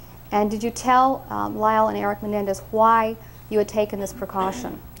 And did you tell Lyle and Eric Menendez why you had taken this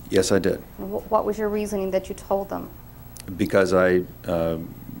precaution? Yes, I did. And what was your reasoning that you told them? Because I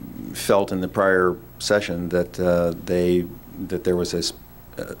felt in the prior session that that there was a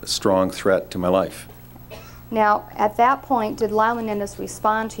strong threat to my life. Now, at that point, did Lyle Menendez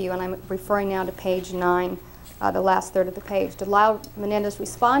respond to you? And I'm referring now to page 9, the last third of the page. Did Lyle Menendez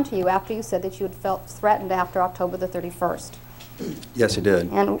respond to you after you said that you had felt threatened after October the 31st? Yes, he did.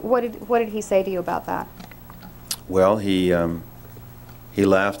 And what did he say to you about that? Well, he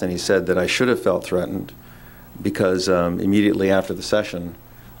laughed and he said that I should have felt threatened because immediately after the session,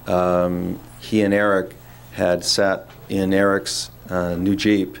 he and Eric had sat in Eric's new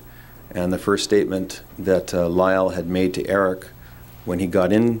Jeep, and the first statement that Lyle had made to Eric when he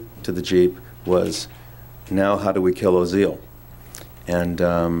got into the Jeep was, "Now how do we kill Oziel?"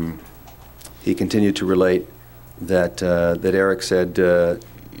 And he continued to relate that that Eric said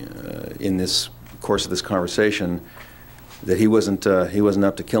in this course of this conversation that he wasn't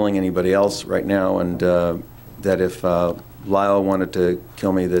up to killing anybody else right now, and that if Lyle wanted to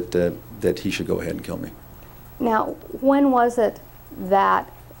kill me, that he should go ahead and kill me. Now, when was it that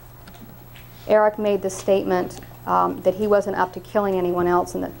Eric made the statement that he wasn't up to killing anyone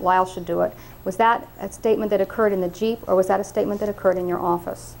else and that Lyle should do it. Was that a statement that occurred in the Jeep, or was that a statement that occurred in your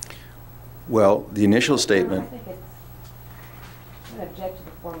office? Well, the initial statement, I'm going to object to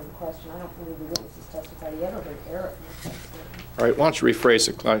the form of the question. I don't believe the witnesses testified. You ever heard Eric make that statement? All right, why don't you rephrase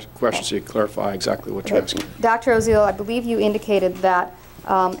the question so you clarify exactly what you're asking. Dr. Oziel, I believe you indicated that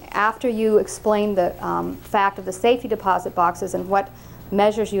after you explained the fact of the safety deposit boxes and what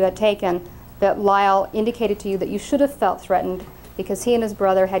measures you had taken, that Lyle indicated to you that you should have felt threatened because he and his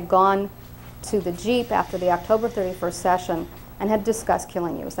brother had gone to the Jeep after the October 31st session and had discussed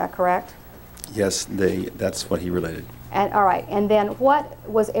killing you. Is that correct? yes, that's what he related. And, all right. And then what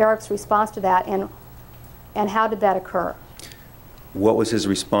was Eric's response to that, and how did that occur? What was his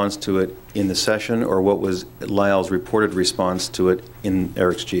response to it in the session, or what was Lyle's reported response to it in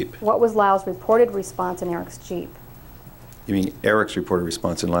Eric's Jeep? What was Lyle's reported response in Eric's Jeep? You mean Eric's reported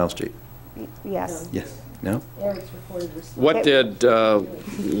response in Lyle's Jeep? Yes. Yes. No? Eric's reported response. What did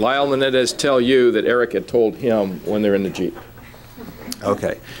Lyle Menendez tell you that Eric had told him when they're in the Jeep?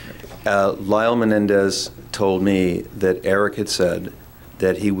 Okay. Lyle Menendez told me that Eric had said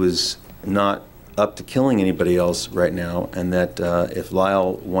that he was not up to killing anybody else right now, and that if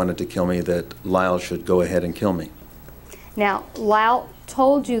Lyle wanted to kill me, that Lyle should go ahead and kill me. Now, Lyle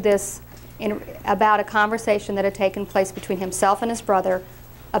told you this about a conversation that had taken place between himself and his brother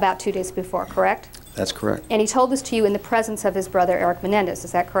about 2 days before, correct? That's correct. And he told this to you in the presence of his brother, Eric Menendez.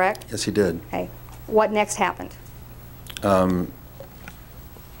 Is that correct? Yes, he did. Okay. What next happened?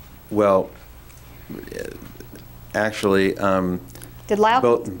 Well, actually, Did Lyle...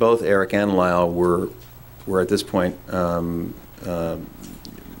 both Eric and Lyle were at this point laughing.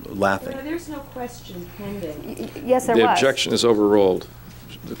 No, there's no question pending. Yes, there The was. objection is overruled.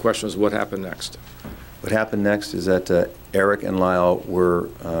 The question is what happened next. What happened next is that Eric and Lyle were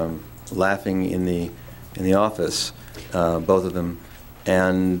laughing in the office, both of them,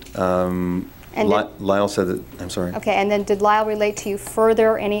 and Lyle said that, I'm sorry. Okay, and then did Lyle relate to you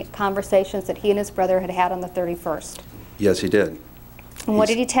further any conversations that he and his brother had had on the 31st? Yes, he did. And what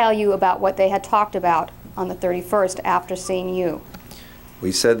did he tell you about what they had talked about on the 31st after seeing you?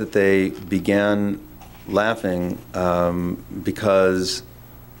 We said that they began laughing because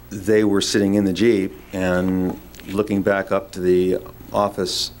they were sitting in the Jeep and looking back up to the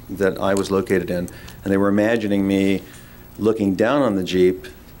office that I was located in, and they were imagining me looking down on the Jeep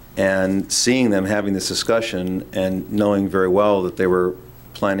and seeing them having this discussion and knowing very well that they were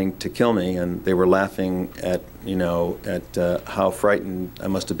planning to kill me, and they were laughing at, you know, at how frightened I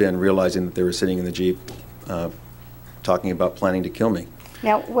must have been, realizing that they were sitting in the Jeep talking about planning to kill me.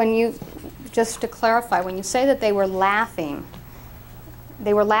 Now, when you, just to clarify, when you say that they were laughing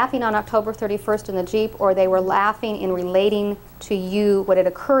on October 31st in the Jeep, or they were laughing in relating to you what had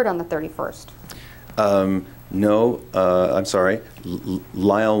occurred on the 31st? No, I'm sorry.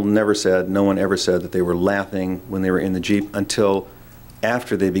 Lyle never said, no one ever said that they were laughing when they were in the Jeep until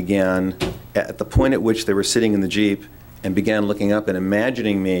after they began, at the point at which they were sitting in the Jeep and began looking up and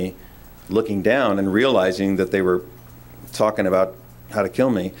imagining me looking down and realizing that they were talking about how to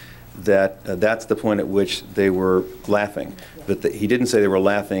kill me, that's the point at which they were laughing. But he didn't say they were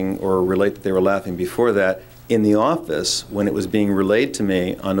laughing or relate that they were laughing before that. In the office, when it was being relayed to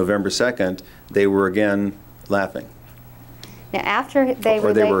me on November 2nd, they were again laughing. Now, after they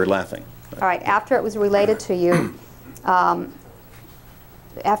or they were laughing. All right, after it was related to you,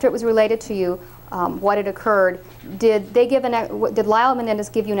 what had occurred, did Lyle Menendez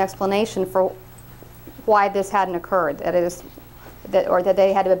give you an explanation for why this hadn't occurred, or that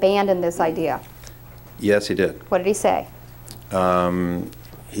they had abandoned this idea? Yes, he did. What did he say?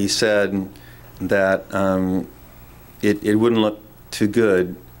 He said that it wouldn't look too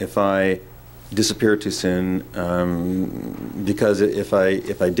good if I disappeared too soon, because if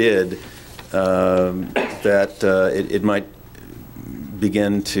I did, that it might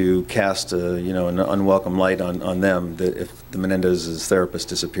begin to cast an unwelcome light on them, that if the Menendez's therapist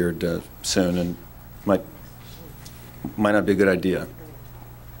disappeared soon, and might not be a good idea.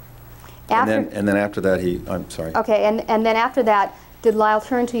 And then after that, I'm sorry. Okay, and then after that, did Lyle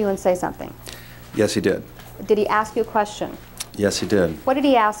turn to you and say something? Yes, he did. Did he ask you a question? Yes, he did. What did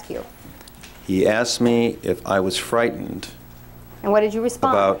he ask you? He asked me if I was frightened. And what did you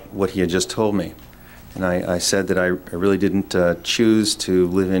respond? About what he had just told me. And I said that I really didn't choose to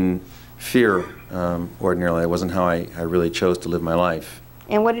live in fear ordinarily. It wasn't how I really chose to live my life.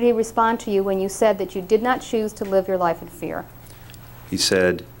 And what did he respond to you when you said that you did not choose to live your life in fear? He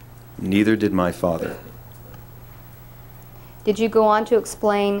said, neither did my father. Did you go on to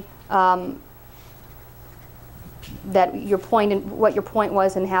explain that what your point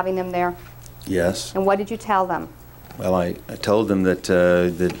was in having them there? Yes. And what did you tell them? Well, I told them that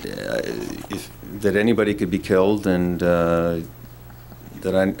that anybody could be killed, and that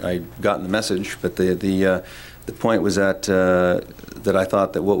I'd gotten the message. But the point was that that I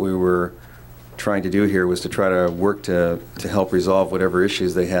thought that what we were trying to do here was to try to work to help resolve whatever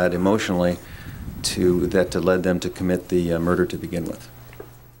issues they had emotionally that led them to commit the murder to begin with.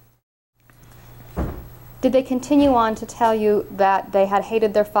 Did they continue on to tell you that they had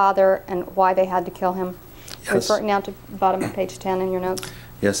hated their father and why they had to kill him? Yes. Referring now to the bottom of page 10 in your notes.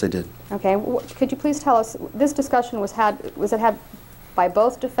 Yes, I did. Okay. Could you please tell us, this discussion was it had by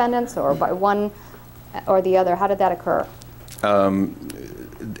both defendants or by one or the other? How did that occur?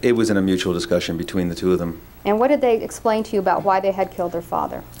 It was in a mutual discussion between the two of them. And what did they explain to you about why they had killed their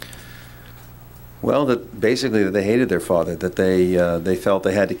father? Well, basically that they hated their father, that they felt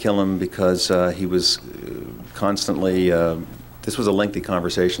they had to kill him because he was constantly, this was a lengthy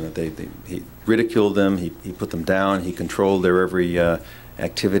conversation, that he ridiculed them, he put them down, he controlled their every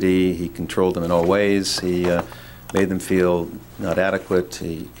activity, he controlled them in all ways, he made them feel not adequate,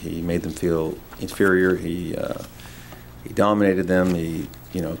 he made them feel inferior, he dominated them, he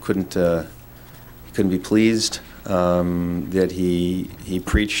couldn't be pleased. That he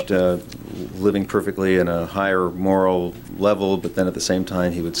preached living perfectly in a higher moral level, but then at the same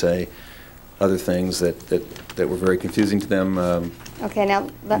time he would say other things that were very confusing to them. Okay, now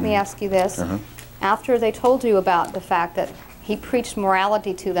let me ask you this. After they told you about the fact that he preached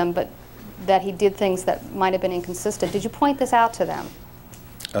morality to them, but that he did things that might have been inconsistent, did you point this out to them?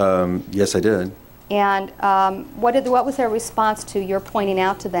 Yes, I did. And what was their response to your pointing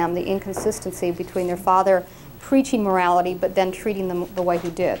out to them the inconsistency between their father preaching morality but then treating them the way he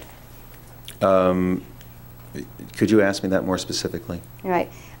did? Could you ask me that more specifically? All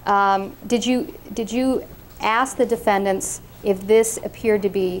right. Did you ask the defendants if this appeared to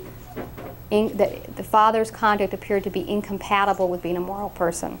be the father's conduct appeared to be incompatible with being a moral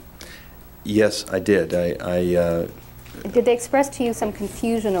person? Yes, I did. Did they express to you some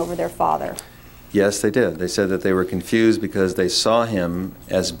confusion over their father? Yes, they did. They said that they were confused because they saw him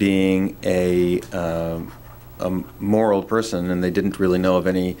as being a moral person, and they didn't really know of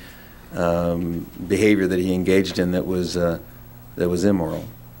any behavior that he engaged in that was immoral.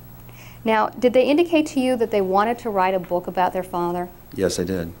 Now, did they indicate to you that they wanted to write a book about their father? Yes, I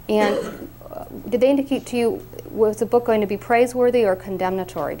did. And did they indicate to you, was the book going to be praiseworthy or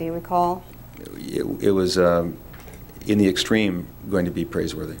condemnatory? Do you recall? It was, in the extreme, going to be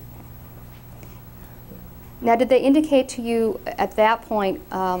praiseworthy. Now, did they indicate to you at that point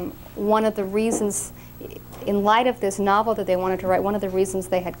one of the reasons, in light of this novel that they wanted to write, one of the reasons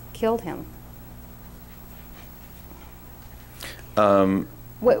they had killed him? I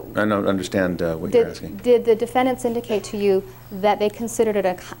don't understand what you're asking. Did the defendants indicate to you that they considered it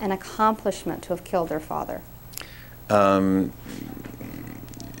an accomplishment to have killed their father?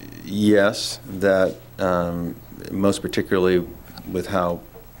 Yes, that most particularly with how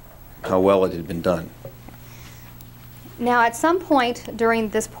well it had been done. Now, at some point during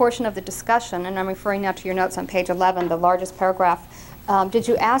this portion of the discussion, and I'm referring now to your notes on page 11, the largest paragraph, did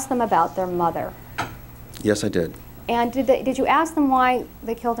you ask them about their mother? Yes, I did. And did you ask them why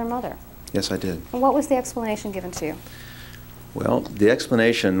they killed their mother? Yes, I did. And what was the explanation given to you? Well, the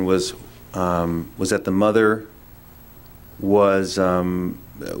explanation was that the mother was,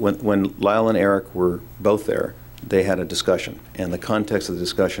 when Lyle and Eric were both there, they had a discussion. And the context of the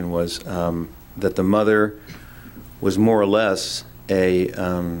discussion was that the mother was more or less a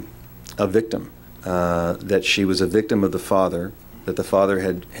victim, that she was a victim of the father, that the father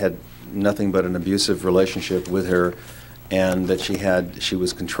had nothing but an abusive relationship with her, and that she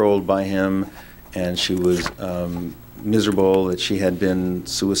was controlled by him, and she was miserable, that she had been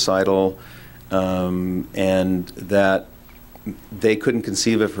suicidal, and that they couldn't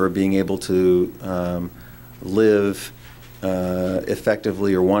conceive of her being able to live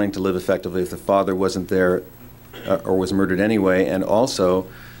effectively or wanting to live effectively if the father wasn't there or was murdered anyway, and also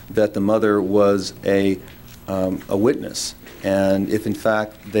that the mother was a witness. And if, in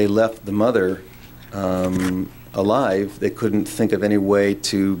fact, they left the mother alive, they couldn't think of any way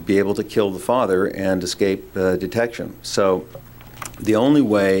to be able to kill the father and escape detection. So the only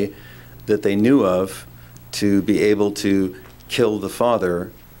way that they knew of to be able to kill the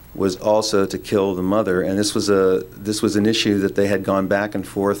father was also to kill the mother. And this was an issue that they had gone back and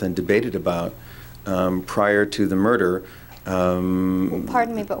forth and debated about prior to the murder.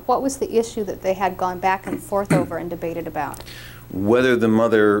 Pardon me, but what was the issue that they had gone back and forth over and debated about? Whether the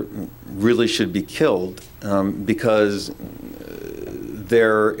mother really should be killed, because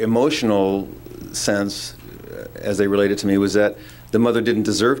their emotional sense, as they related to me, was that the mother didn't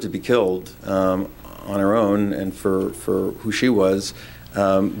deserve to be killed on her own and for who she was,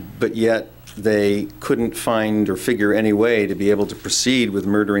 but yet they couldn't find or figure any way to be able to proceed with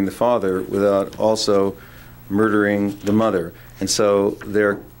murdering the father without also murdering the mother. And so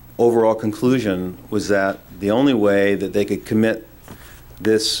their overall conclusion was that the only way that they could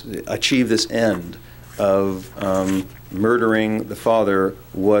achieve this end of murdering the father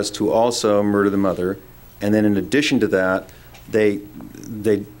was to also murder the mother. And then in addition to that,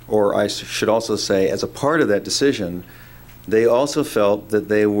 or I should also say, as a part of that decision, they also felt that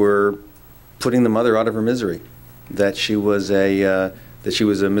they were putting the mother out of her misery, that she was a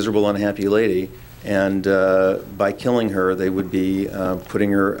miserable, unhappy lady, and by killing her, they would be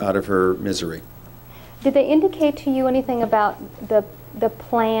putting her out of her misery. Did they indicate to you anything about the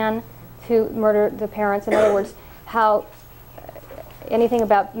plan to murder the parents? In other words, anything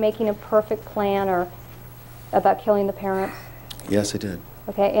about making a perfect plan or about killing the parents? Yes, I did.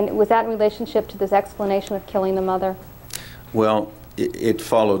 Okay, and was that in relationship to this explanation of killing the mother? Well, it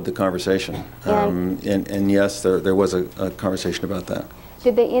followed the conversation. And yes, there was a conversation about that.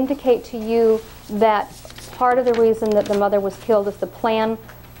 Did they indicate to you that part of the reason that the mother was killed is the plan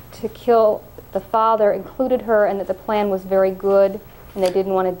to kill the father included her, and that the plan was very good and they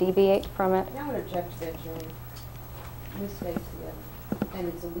didn't want to deviate from it? I would object to that, Jerome. Mistakes again, and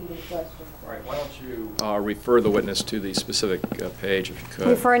it's a leading question. All right, why don't you refer the witness to the specific page, if you could.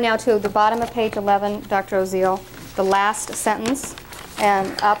 Refer now to the bottom of page 11, Dr. Oziel, the last sentence,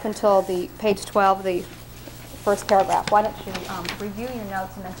 and up until the page 12, the first paragraph. Why don't you review your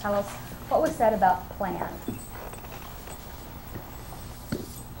notes and then tell us what was said about plan?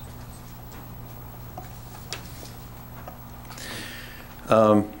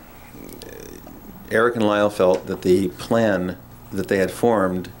 Eric and Lyle felt that the plan that they had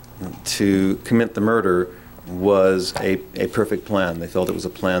formed to commit the murder was a perfect plan. They felt it was a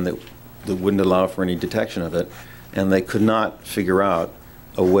plan that wouldn't allow for any detection of it, and they could not figure out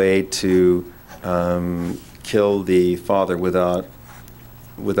a way to kill the father without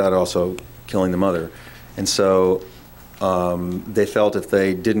also killing the mother. And so they felt if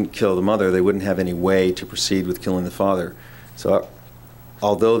they didn't kill the mother, they wouldn't have any way to proceed with killing the father. So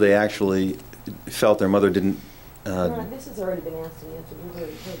although they actually felt their mother didn't... this has already been asked and answered. We've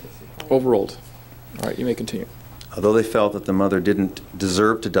already heard this. Overruled. All right, you may continue. Although they felt that the mother didn't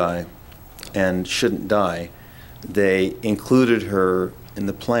deserve to die and shouldn't die, they included her in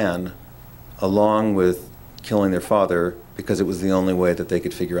the plan along with killing their father because it was the only way that they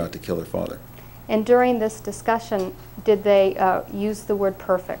could figure out to kill their father. And during this discussion, did they use the word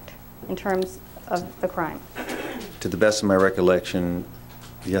perfect in terms of the crime? To the best of my recollection,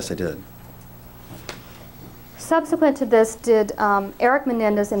 yes, I did. Subsequent to this, did Eric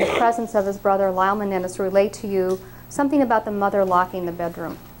Menendez, in the presence of his brother Lyle Menendez, relate to you something about the mother locking the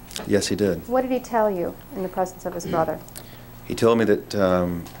bedroom? Yes, he did. What did he tell you in the presence of his brother? He told me that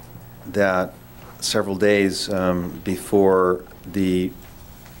that several days before the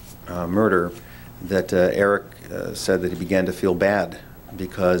murder, that Eric said that he began to feel bad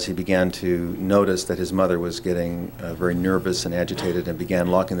because he began to notice that his mother was getting very nervous and agitated and began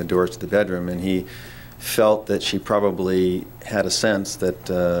locking the doors to the bedroom, and he felt that she probably had a sense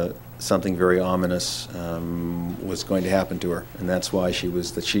that something very ominous was going to happen to her, and that's why she,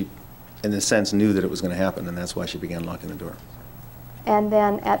 in a sense, knew that it was going to happen, and that's why she began locking the door. And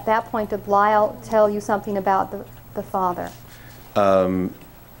then at that point, did Lyle tell you something about the father?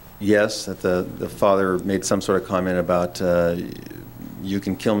 Yes, that the father made some sort of comment about you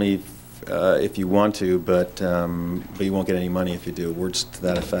can kill me if you want to, but you won't get any money if you do, words to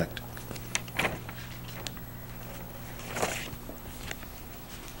that effect.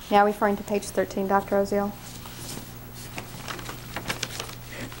 Now referring to page 13, Dr. Oziel.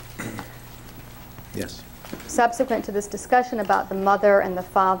 Yes. Subsequent to this discussion about the mother and the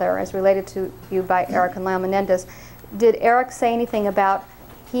father as related to you by Eric and Lyle Menendez, did Eric say anything about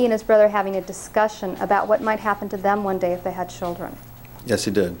he and his brother having a discussion about what might happen to them one day if they had children? Yes,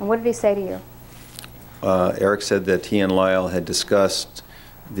 he did. And what did he say to you? Eric said that he and Lyle had discussed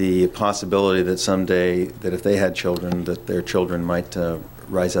the possibility that someday, that if they had children, that their children might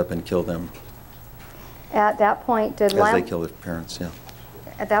rise up and kill them. At that point, did As they kill their parents, yeah.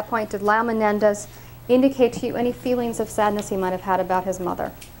 At that point, did Lyle Menendez indicate to you any feelings of sadness he might have had about his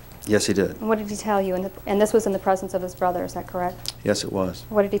mother? Yes, he did. And what did he tell you? And this was in the presence of his brother, is that correct? Yes, it was.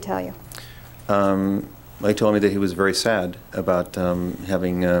 What did he tell you? He told me that he was very sad about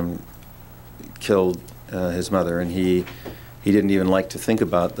having killed his mother, and he didn't even like to think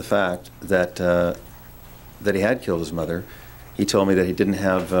about the fact that that he had killed his mother, he told me that he didn't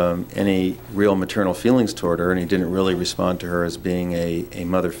have any real maternal feelings toward her, and he didn't really respond to her as being a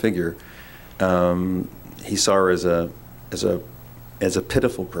mother figure. He saw her as a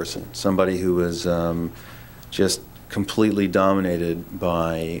pitiful person, somebody who was just completely dominated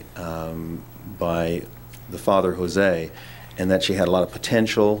by the father, Jose, and that she had a lot of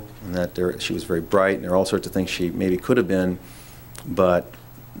potential, and that she was very bright, and there are all sorts of things she maybe could have been, but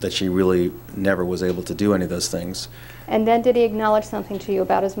that she really never was able to do any of those things. And then did he acknowledge something to you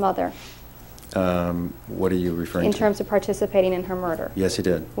about his mother? What are you referring to? In terms of participating in her murder? Yes, he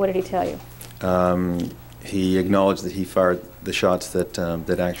did. What did he tell you? He acknowledged that he fired the shots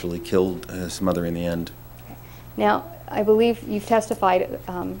that actually killed his mother in the end. Okay. Now, I believe you've testified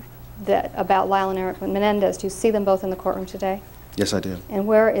that about Lyle and Eric Menendez. Do you see them both in the courtroom today? Yes, I do. And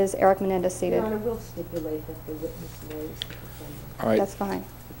where is Eric Menendez seated? Your Honor, we'll stipulate that the witness knows the defendant. All right. That's fine.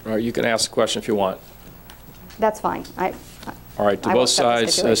 All right, you can ask the question if you want. That's fine. All right, do I will both accept the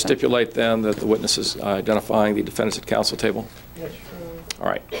sides stipulation. stipulate then that the witness is identifying the defendants at counsel table? Yes, Your Honor. All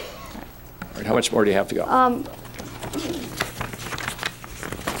right. All right, how much more do you have to go?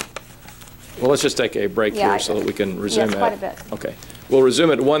 Well, let's just take a break Yeah, here so that we can resume yes, at... quite a bit. Okay. We'll resume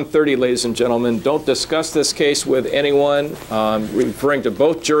at 1:30, ladies and gentlemen. Don't discuss this case with anyone. Referring to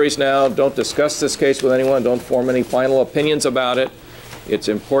both juries now, don't discuss this case with anyone. Don't form any final opinions about it. It's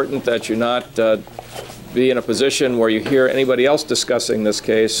important that you not be in a position where you hear anybody else discussing this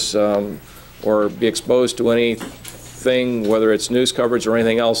case or be exposed to anything, whether it's news coverage or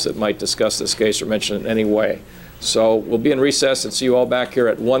anything else that might discuss this case or mention it in any way. So we'll be in recess and see you all back here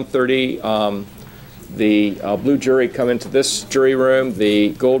at 1:30. The blue jury come into this jury room.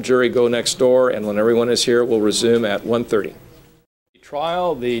 The gold jury go next door. And when everyone is here, we'll resume at 1:30.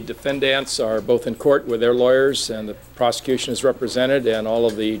 Trial, the defendants are both in court with their lawyers, and the prosecution is represented, and all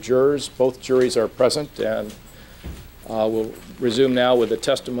of the jurors, both juries are present, and we'll resume now with the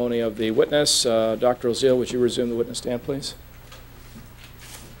testimony of the witness. Dr. Oziel, would you resume the witness stand, please?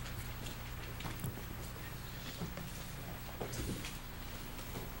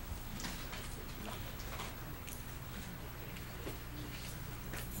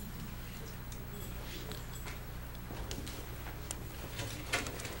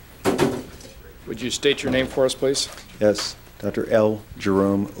 Would you state your name for us, please? Yes, Dr. L.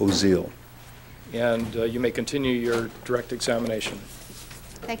 Jerome Oziel. And you may continue your direct examination.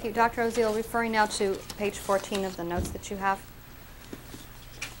 Thank you. Dr. Oziel, referring now to page 14 of the notes that you have.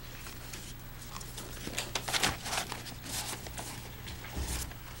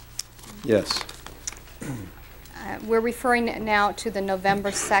 Yes. We're referring now to the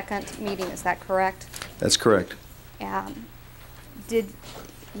November 2nd meeting. Is that correct? That's correct. Did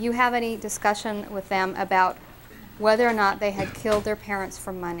you have any discussion with them about whether or not they had killed their parents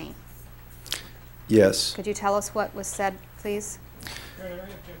for money? Yes. Could you tell us what was said, please? Your Honor, I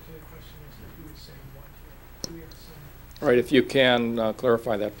object to the question as to who is saying what here. Do we have some... All right, if you can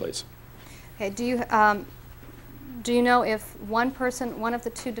clarify that, please. Okay. Do you know if one of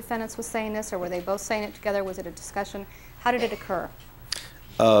the two defendants was saying this, or were they both saying it together? Was it a discussion? How did it occur?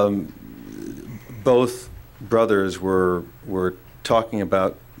 Both brothers were talking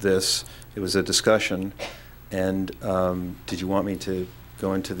about this. It was a discussion, and did you want me to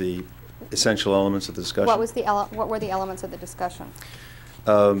go into the essential elements of the discussion? What were the elements of the discussion?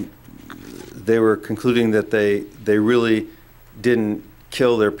 They were concluding that they really didn't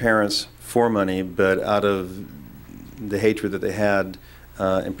kill their parents for money, but out of the hatred that they had,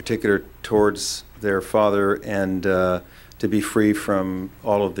 in particular towards their father, and to be free from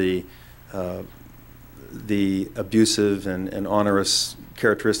all of the abusive and onerous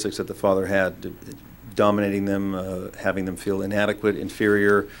characteristics that the father had, dominating them, having them feel inadequate,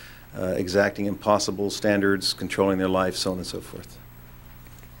 inferior, exacting impossible standards, controlling their life, so on and so forth.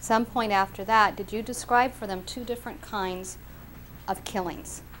 Some point after that, did you describe for them two different kinds of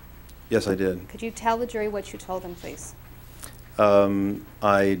killings? Yes, I did. Could you tell the jury what you told them, please?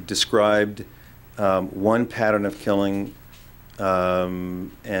 I described one pattern of killing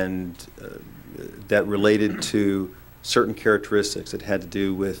and that related to certain characteristics. It had to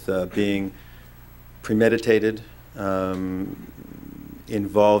do with being premeditated,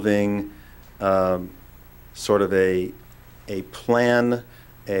 involving sort of a plan,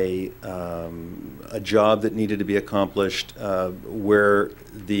 a job that needed to be accomplished, where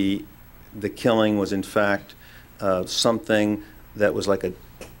the killing was in fact something that was like a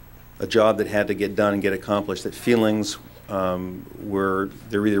job that had to get done and get accomplished, that feelings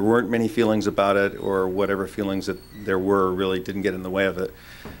there either weren't many feelings about it, or whatever feelings that there were really didn't get in the way of it.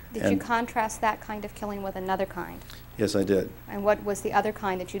 Did you contrast that kind of killing with another kind? Yes, I did. And what was the other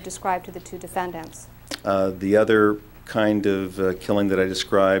kind that you described to the two defendants? The other kind of killing that I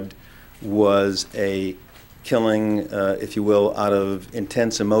described was a killing, if you will, out of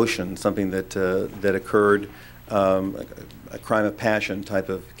intense emotion, something that that occurred, a crime of passion type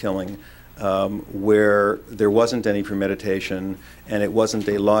of killing, where there wasn't any premeditation and it wasn't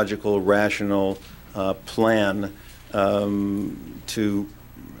a logical, rational plan to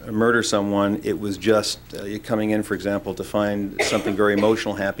murder someone. It was just coming in, for example, to find something very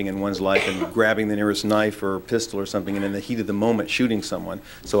emotional happening in one's life and grabbing the nearest knife or pistol or something, and in the heat of the moment shooting someone.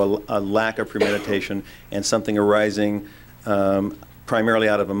 So a lack of premeditation and something arising primarily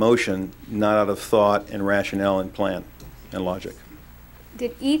out of emotion, not out of thought and rationale and plan and logic.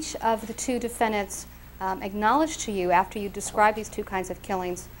 Did each of the two defendants acknowledge to you, after you described these two kinds of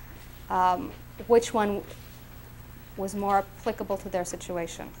killings, which one was more applicable to their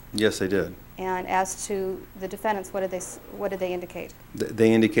situation? Yes, they did. And as to the defendants, what did they indicate?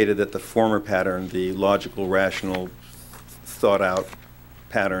 They indicated that the former pattern, the logical, rational, thought-out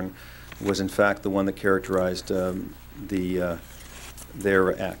pattern, was in fact the one that characterized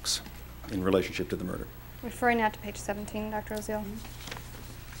their acts in relationship to the murder. Referring now to page 17, Dr. Oziel.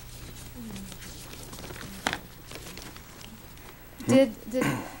 Did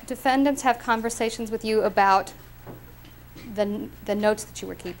defendants have conversations with you about the notes that you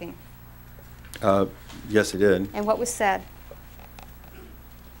were keeping? Yes, they did. And what was said?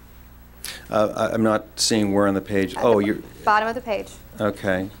 I'm not seeing where on the page. Oh, you're... Bottom of the page.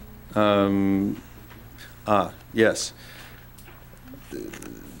 Okay. Yes.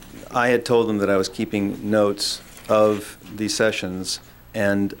 I had told them that I was keeping notes of these sessions,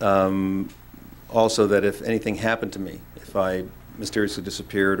 and also that if anything happened to me, if I mysteriously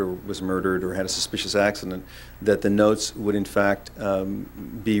disappeared or was murdered or had a suspicious accident, that the notes would in fact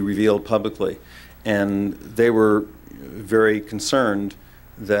be revealed publicly. And they were very concerned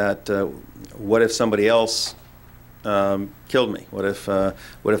that what if somebody else killed me? What if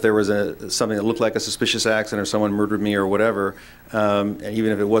there was something that looked like a suspicious accident or someone murdered me or whatever, and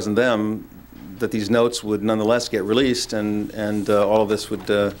even if it wasn't them, that these notes would nonetheless get released, and all of this would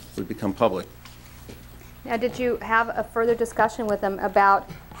become public. Now, did you have a further discussion with them about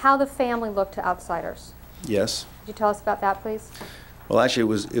how the family looked to outsiders? Yes. Could you tell us about that, please? Well,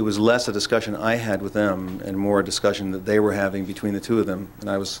 actually, it was less a discussion I had with them and more a discussion that they were having between the two of them, and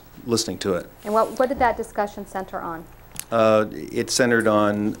I was listening to it. And what did that discussion center on? It centered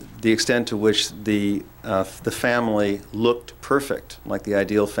on the extent to which the family looked perfect, like the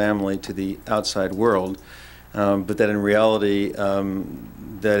ideal family to the outside world, but that in reality,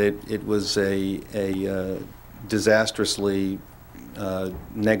 that it was a disastrously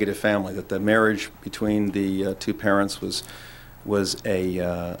negative family. That the marriage between the two parents was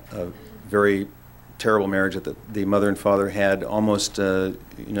a very terrible marriage. That the mother and father had almost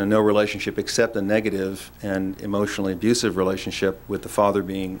no relationship except a negative and emotionally abusive relationship, with the father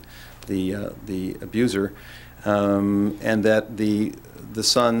being the abuser, and that the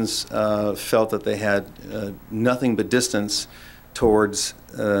sons felt that they had nothing but distance towards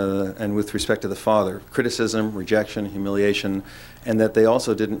and with respect to the father, criticism, rejection, humiliation, and that they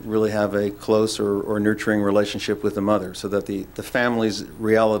also didn't really have a close or nurturing relationship with the mother, so that the family's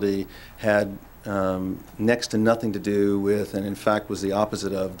reality had next to nothing to do with, and in fact was the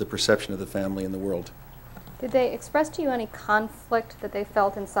opposite of, the perception of the family in the world. Did they express to you any conflict that they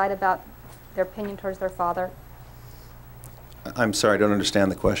felt inside about their opinion towards their father? I'm sorry, I don't understand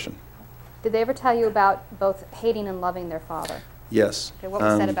the question. Did they ever tell you about both hating and loving their father? Yes. Okay, what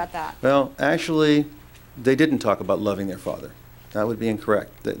was said about that? Well, actually, they didn't talk about loving their father. That would be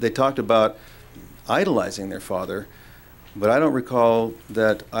incorrect. They talked about idolizing their father, but I don't recall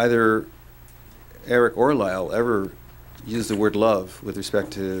that either Eric or Lyle ever used the word love with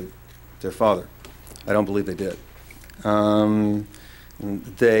respect to their father. I don't believe they did.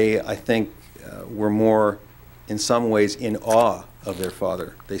 They, I think, were more, in some ways, in awe of their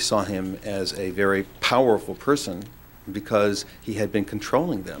father. They saw him as a very powerful person because he had been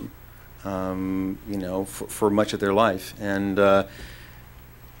controlling them, for much of their life. And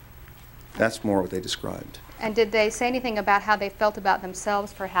that's more what they described. And did they say anything about how they felt about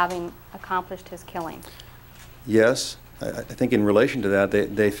themselves for having accomplished his killing? Yes. I think in relation to that,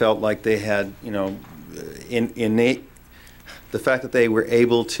 they felt like they had, innate, the fact that they were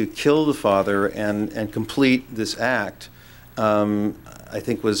able to kill the father and complete this act, I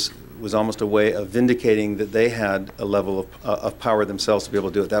think was almost a way of vindicating that they had a level of power themselves to be able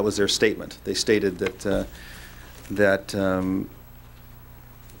to do it. That was their statement. They stated that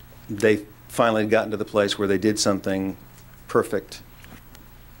they finally had gotten to the place where they did something perfect.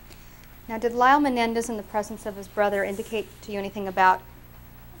 Now, did Lyle Menendez, in the presence of his brother, indicate to you anything about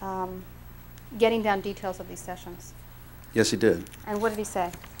getting down details of these sessions? Yes, he did. And what did he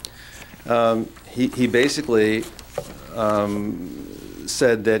say? He basically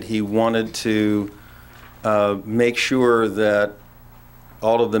said that he wanted to make sure that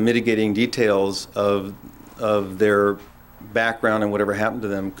all of the mitigating details of their background and whatever happened to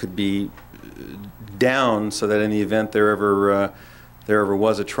them could be down, so that in the event there ever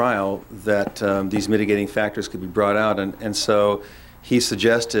was a trial, that these mitigating factors could be brought out. And so he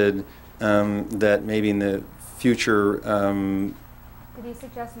suggested that maybe in the future. Did he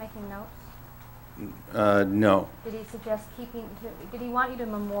suggest making notes? No. Did he suggest keeping? Did he want you to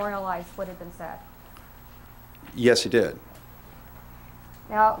memorialize what had been said? Yes, he did.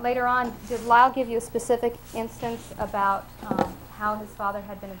 Now, later on, did Lyle give you a specific instance about how his father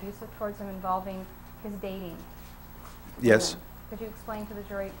had been abusive towards him involving his dating? Yes. Could you explain to the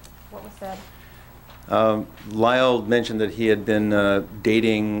jury what was said? Lyle mentioned that he had been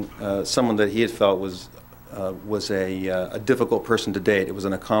dating someone that he had felt was a difficult person to date. It was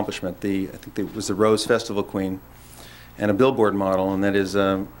an accomplishment. I think it was the Rose Festival Queen and a Billboard model, and that is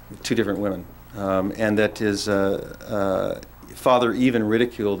two different women. And that his father even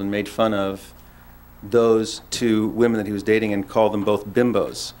ridiculed and made fun of those two women that he was dating and called them both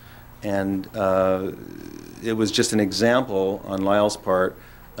bimbos. And it was just an example on Lyle's part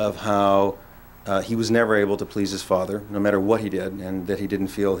of how he was never able to please his father, no matter what he did, and that he didn't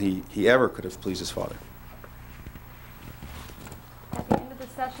feel he ever could have pleased his father. At the end of the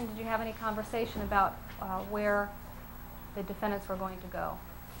session, did you have any conversation about where the defendants were going to go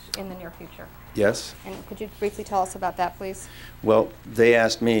in the near future? Yes. And could you briefly tell us about that, please? Well, they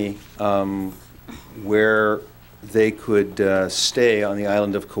asked me where they could stay on the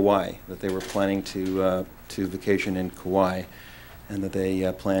island of Kauai, that they were planning to vacation in Kauai, and that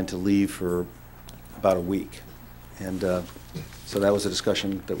they planned to leave for about a week. And so that was a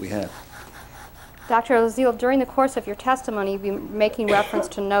discussion that we had. Dr. Oziel, during the course of your testimony, you've been making reference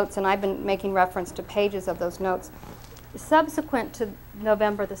to notes, and I've been making reference to pages of those notes. Subsequent to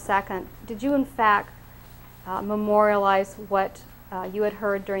November the 2nd, did you in fact memorialize what you had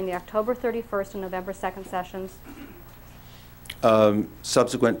heard during the October 31st and November 2nd sessions?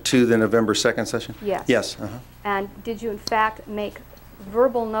 Subsequent to the November 2nd session? Yes. Yes. And did you in fact make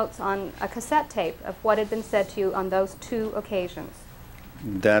verbal notes on a cassette tape of what had been said to you on those two occasions?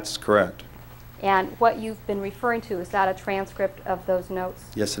 That's correct. And what you've been referring to, is that a transcript of those notes?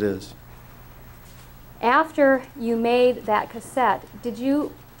 Yes, it is. After you made that cassette, did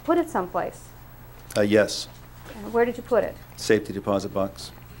you put it someplace? Yes. And where did you put it? Safety deposit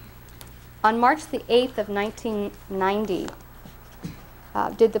box. On March the 8th of 1990,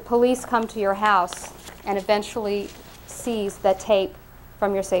 did the police come to your house and eventually seize the tape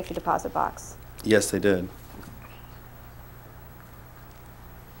from your safety deposit box? Yes, they did.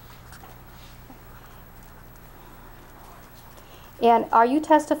 And are you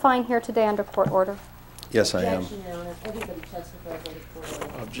testifying here today under court order? Yes, I am.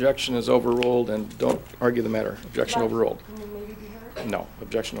 Objection is overruled, and don't argue the matter. Objection overruled. No,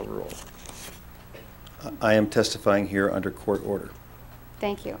 objection overruled. I am testifying here under court order.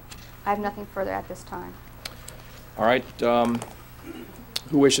 Thank you. I have nothing further at this time. All right.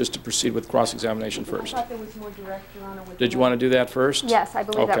 Who wishes to proceed with cross-examination first? I thought there was more direct, Your Honor. Did you want to do that first? Yes, I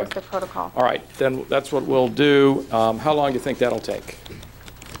believe that Okay. was the protocol. All right, then that's what we'll do. How long do you think that'll take?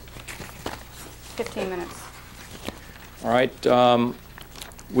 15 minutes. All right.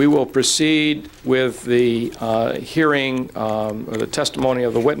 We will proceed with the hearing, or the testimony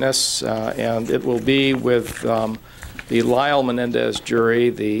of the witness, and it will be with the Lyle Menendez jury.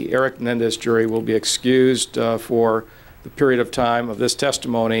 The Eric Menendez jury will be excused for the period of time of this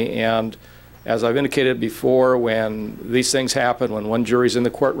testimony. And as I've indicated before, when these things happen, when one jury is in the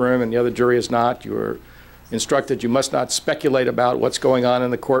courtroom and the other jury is not, you're instructed you must not speculate about what's going on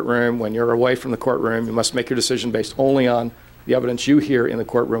in the courtroom. When you're away from the courtroom, you must make your decision based only on the evidence you hear in the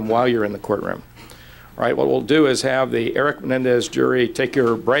courtroom while you're in the courtroom. All right, what we'll do is have the Eric Menendez jury take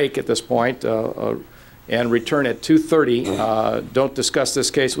your break at this point and return at 2:30. Don't discuss this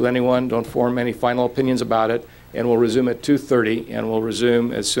case with anyone. Don't form any final opinions about it. And we'll resume at 2:30, and we'll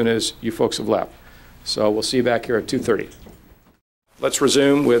resume as soon as you folks have left. So we'll see you back here at 2:30. Let's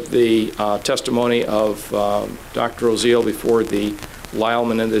resume with the testimony of Dr. Oziel before the Lyle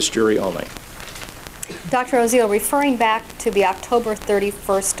Menendez jury only. Dr. Oziel, referring back to the October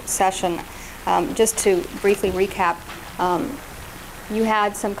 31st session, just to briefly recap, you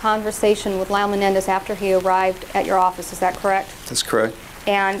had some conversation with Lyle Menendez after he arrived at your office, is that correct? That's correct.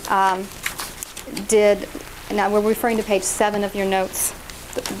 And now we're referring to page 7 of your notes,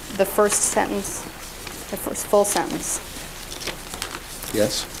 the first sentence, the first full sentence.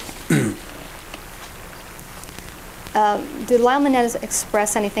 Yes. Did Lyle Menendez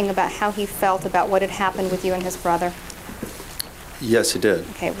express anything about how he felt about what had happened with you and his brother? Yes, he did.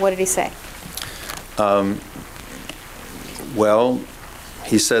 Okay, what did he say? Well,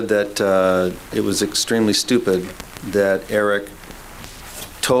 he said that it was extremely stupid that Eric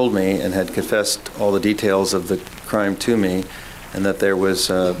told me and had confessed all the details of the crime to me, and that there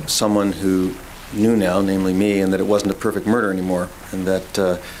was someone who knew now, namely me, and that it wasn't a perfect murder anymore, and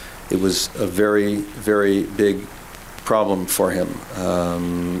that it was a very, very big problem for him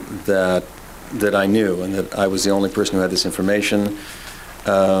that I knew, and that I was the only person who had this information.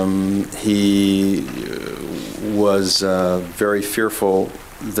 He was very fearful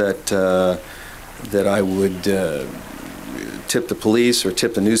that I would tip the police or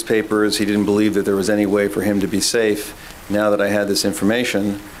tip the newspapers. He didn't believe that there was any way for him to be safe now that I had this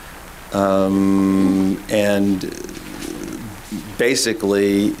information, and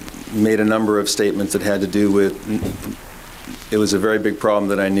basically made a number of statements that had to do with it was a very big problem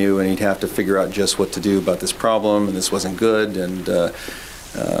that I knew, and he'd have to figure out just what to do about this problem, and this wasn't good, and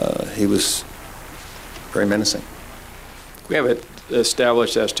he was very menacing. We have it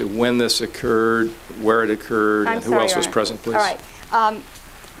established as to when this occurred, where it occurred, and who else was present, please. All right.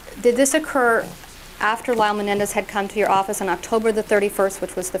 Did this occur after Lyle Menendez had come to your office on October the 31st,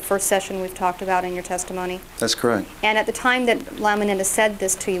 which was the first session we've talked about in your testimony? That's correct. And at the time that Lyle Menendez said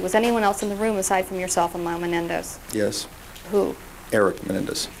this to you, was anyone else in the room aside from yourself and Lyle Menendez? Yes. Who? Eric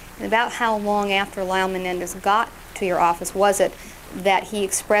Menendez. And about how long after Lyle Menendez got to your office was it that he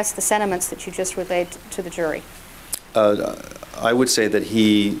expressed the sentiments that you just relayed to the jury? I would say that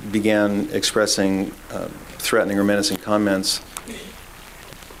he began expressing threatening or menacing comments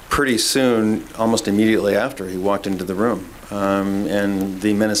pretty soon, almost immediately after he walked into the room. And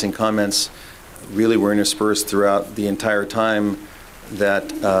the menacing comments really were interspersed throughout the entire time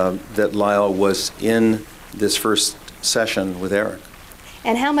that Lyle was in this first session with Eric.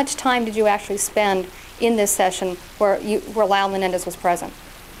 And how much time did you actually spend in this session where Lyle Menendez was present?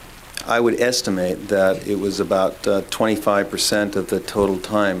 I would estimate that it was about 25% of the total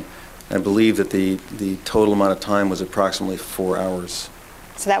time. I believe that the total amount of time was approximately 4 hours.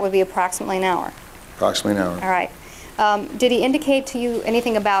 So that would be approximately an hour? Approximately an hour. All right. Did he indicate to you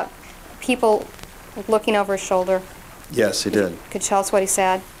anything about people looking over his shoulder? Yes, he did. Could you tell us what he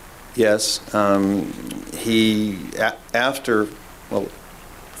said? Yes.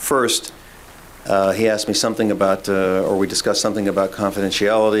 First, he asked me something about, or we discussed something about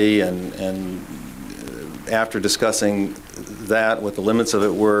confidentiality, and after discussing that, what the limits of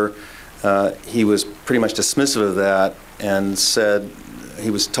it were, he was pretty much dismissive of that and said he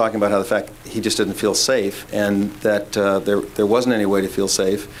was talking about how the fact he just didn't feel safe, and that there wasn't any way to feel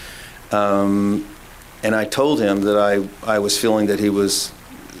safe. And I told him that I was feeling that he was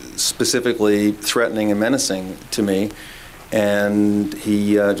specifically threatening and menacing to me, and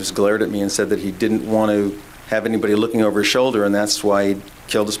he just glared at me and said that he didn't want to have anybody looking over his shoulder, and that's why he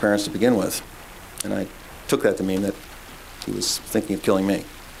killed his parents to begin with. And I took that to mean that he was thinking of killing me.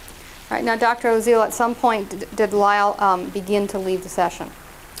 All right. Now, Dr. Oziel, at some point, did Lyle begin to leave the session?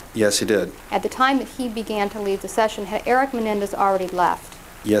 Yes, he did. At the time that he began to leave the session, had Eric Menendez already left?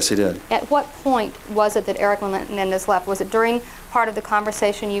 Yes, he did. At what point was it that Eric Menendez left? Was it during part of the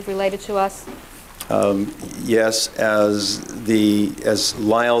conversation you've related to us? Yes, as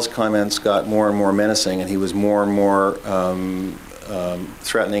Lyle's comments got more and more menacing, and he was more and more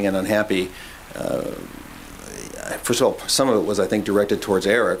threatening and unhappy. First of all, some of it was, I think, directed towards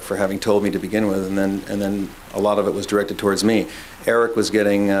Eric for having told me to begin with, and then a lot of it was directed towards me. Eric was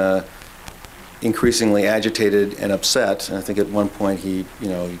getting increasingly agitated and upset, and I think at one point he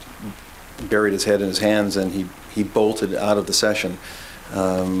buried his head in his hands and he bolted out of the session,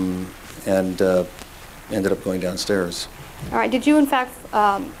 and ended up going downstairs. All right. Did you, in fact,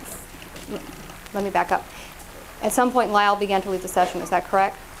 let me back up. At some point, Lyle began to leave the session. Is that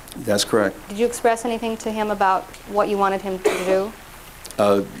correct? That's correct. Did you express anything to him about what you wanted him to do?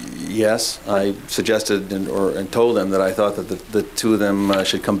 Yes, I suggested and told them that I thought that the two of them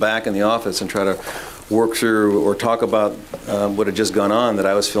should come back in the office and try to work through or talk about what had just gone on, that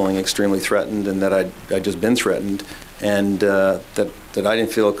I was feeling extremely threatened and that I'd just been threatened, and that I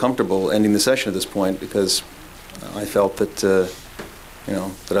didn't feel comfortable ending the session at this point because I felt that, that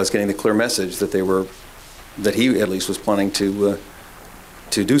I was getting the clear message that that he at least was planning to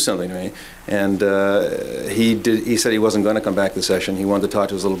do something to me, and he said he wasn't going to come back to the session. He wanted to talk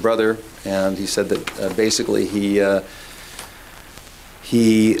to his little brother, and he said that basically he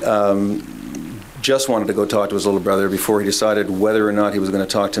just wanted to go talk to his little brother before he decided whether or not he was going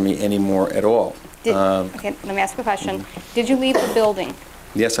to talk to me anymore at all. Okay, let me ask a question. Did you leave the building?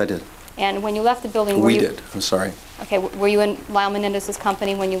 Yes, I did. And when you left the building, were We you... did. I'm sorry. Okay, were you in Lyle Menendez's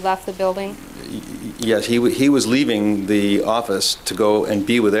company when you left the building? Yes, he was leaving the office to go and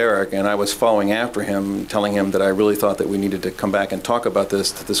be with Eric, and I was following after him, telling him that I really thought that we needed to come back and talk about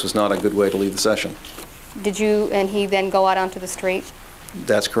this, that this was not a good way to leave the session. Did you and he then go out onto the street?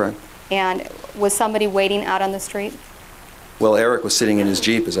 That's correct. And was somebody waiting out on the street? Well, Eric was sitting in his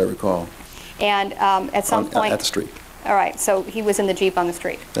Jeep, as I recall. And at some point... At the street. All right, so he was in the Jeep on the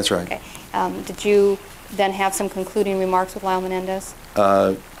street. That's right. Okay. Did you then have some concluding remarks with Lyle Menendez?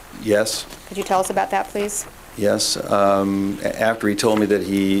 Yes. Could you tell us about that, please? Yes. After he told me that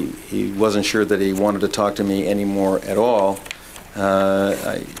he wasn't sure that he wanted to talk to me anymore at all,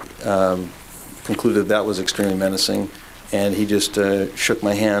 I concluded that was extremely menacing, and he just shook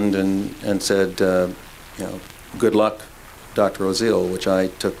my hand and said, you know, good luck, Dr. Oziel, which I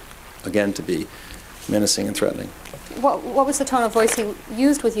took again to be menacing and threatening. What was the tone of voice he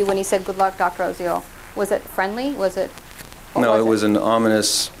used with you when he said, good luck, Dr. Oziel? Was it friendly? Was it... No, it was an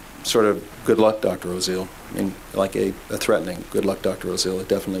ominous sort of good luck, Dr. Oziel. I mean, like a threatening good luck, Dr. Oziel. It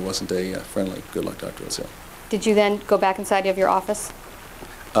definitely wasn't a friendly good luck, Dr. Oziel. Did you then go back inside of your office?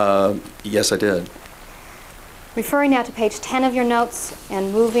 Yes, I did. Referring now to page 10 of your notes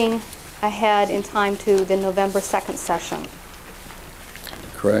and moving ahead in time to the November 2nd session.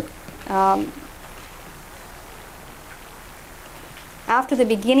 Correct. After the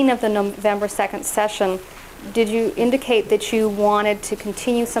beginning of the November 2nd session, did you indicate that you wanted to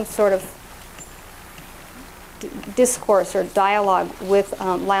continue some sort of discourse or dialogue with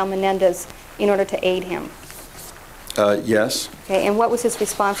Lyle Menendez in order to aid him? Yes. Okay, and what was his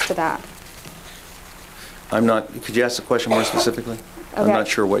response to that? I'm not, could you ask the question more specifically? I'm Okay. not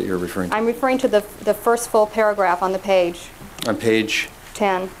sure what you're referring to. I'm referring to the first full paragraph on the page. On page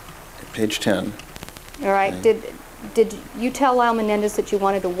 10. Page 10. All right. Okay. Did you tell Lyle Menendez that you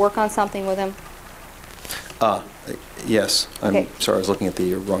wanted to work on something with him? Yes. Okay. I'm sorry, I was looking at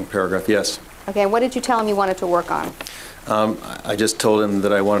the wrong paragraph. Yes. Okay, what did you tell him you wanted to work on? I just told him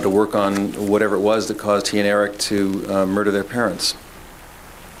that I wanted to work on whatever it was that caused he and Eric to murder their parents.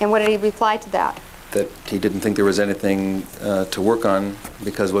 And what did he reply to that? That he didn't think there was anything to work on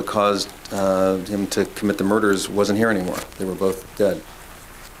because what caused him to commit the murders wasn't here anymore. They were both dead.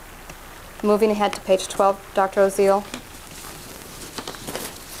 Moving ahead to page 12, Dr. Oziel.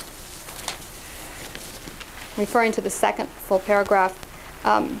 Referring to the second full paragraph,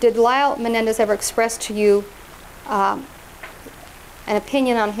 did Lyle Menendez ever express to you an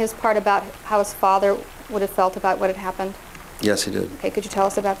opinion on his part about how his father would have felt about what had happened? Yes, he did. Okay, could you tell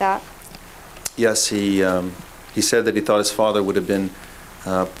us about that? Yes, he said that he thought his father would have been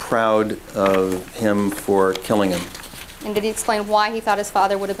proud of him for killing him. And did he explain why he thought his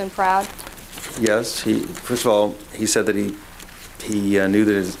father would have been proud? Yes, first of all, he said that he knew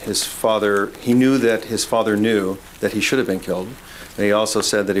that his father knew that he should have been killed. And he also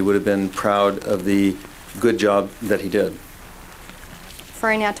said that he would have been proud of the good job that he did.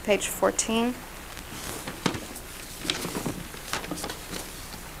 Referring now to page 14.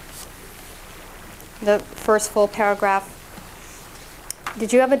 The first full paragraph.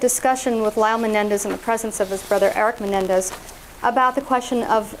 Did you have a discussion with Lyle Menendez in the presence of his brother Eric Menendez about the question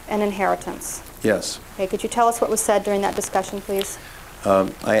of an inheritance? Yes. Okay, could you tell us what was said during that discussion, please?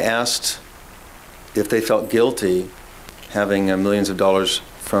 I asked if they felt guilty having millions of dollars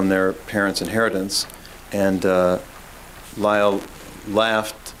from their parents' inheritance, and Lyle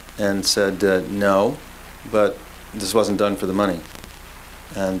laughed and said no, but this wasn't done for the money.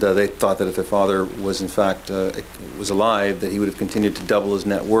 And they thought that if their father was in fact was alive, that he would have continued to double his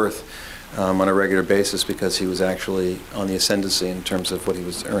net worth on a regular basis because he was actually on the ascendancy in terms of what he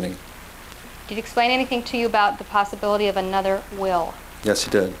was earning. Did he explain anything to you about the possibility of another will? Yes,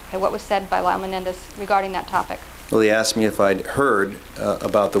 he did. Okay, what was said by Lyle Menendez regarding that topic? Well, he asked me if I'd heard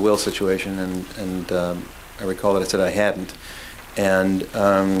about the will situation, and I recall that I said I hadn't. And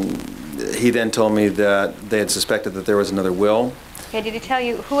he then told me that they had suspected that there was another will. Okay, did he tell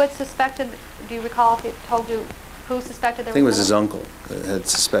you who had suspected? Do you recall if he told you who suspected there was? I think it was his uncle that had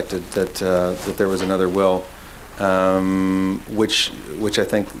suspected that that there was another will, which I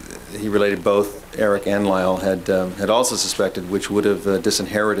think he related both Eric and Lyle had also suspected, which would have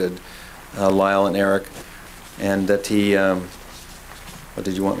disinherited Lyle and Eric, and that he. What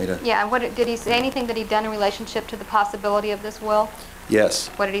did you want me to? Yeah, and what did he say? Anything that he'd done in relationship to the possibility of this will? Yes.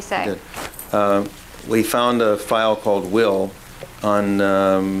 What did he say? He did. Well, he found a file called Will on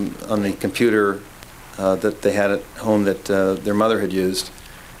the computer that they had at home that their mother had used,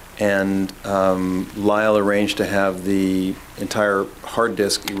 and Lyle arranged to have the entire hard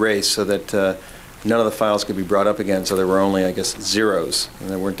disk erased so that none of the files could be brought up again, so there were only, I guess, zeros, and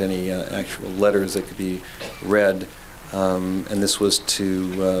there weren't any actual letters that could be read. And this was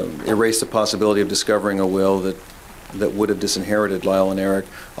to erase the possibility of discovering a will that would have disinherited Lyle and Eric,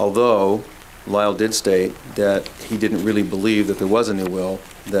 although Lyle did state that he didn't really believe that there was a new will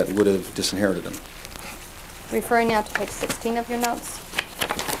that would have disinherited him. Referring now to page 16 of your notes.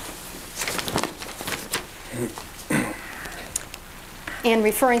 And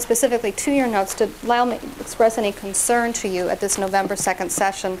referring specifically to your notes, did Lyle express any concern to you at this November 2nd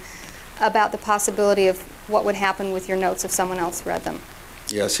session about the possibility of what would happen with your notes if someone else read them?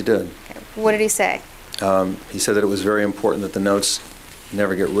 Yes, he did. Okay. What did he say? He said that it was very important that the notes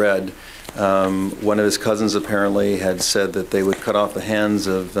never get read. One of his cousins apparently had said that they would cut off the hands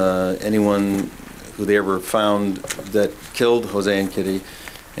of anyone who they ever found that killed Jose and Kitty,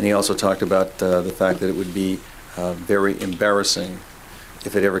 and he also talked about the fact that it would be very embarrassing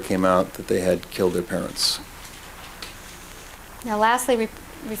if it ever came out that they had killed their parents. Now lastly,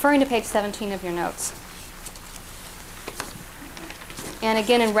 referring to page 17 of your notes, and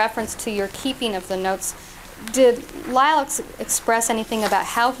again in reference to your keeping of the notes, did Lyle express anything about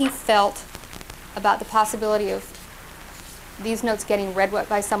how he felt about the possibility of these notes getting read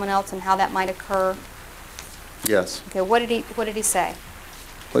by someone else and how that might occur? Yes. Okay, what did he say?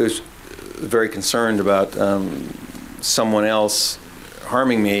 Well, he was very concerned about someone else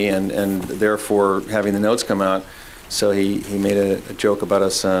harming me and therefore having the notes come out. So he made a joke about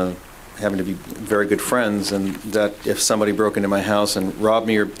us having to be very good friends, and that if somebody broke into my house and robbed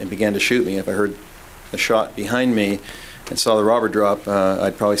me and began to shoot me, if I heard a shot behind me and saw the robber drop,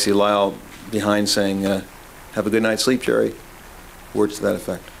 I'd probably see Lyle behind saying, "Have a good night's sleep, Jerry." Words to that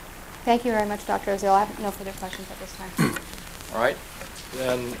effect. Thank you very much, Dr. Oziel. I have no further questions at this time. All right.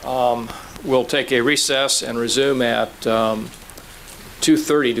 Then we'll take a recess and resume at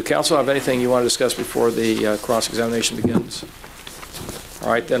 2:30. Do counsel have anything you want to discuss before the cross-examination begins? All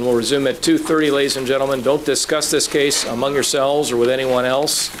right, then we'll resume at 2:30, ladies and gentlemen. Don't discuss this case among yourselves or with anyone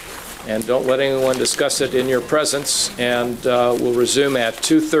else, and don't let anyone discuss it in your presence. And we'll resume at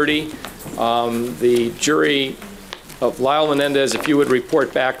 2:30. The jury of Lyle Menendez, if you would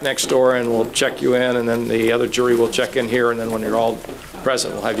report back next door, and we'll check you in, and then the other jury will check in here, and then when you're all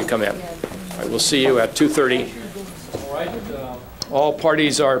present, we'll have you come in. All right, we'll see you at 2:30. All right, all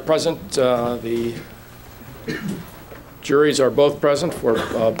parties are present. The juries are both present for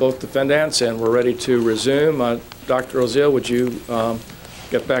both defendants, and we're ready to resume. Dr. Oziel, would you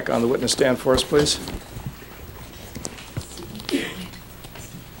get back on the witness stand for us, please?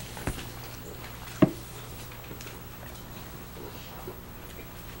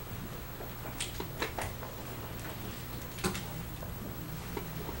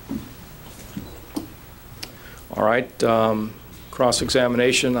 All right,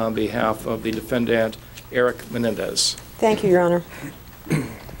 cross-examination on behalf of the defendant, Eric Menendez. Thank you, Your Honor.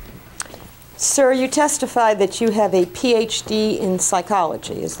 Sir, you testified that you have a Ph.D. in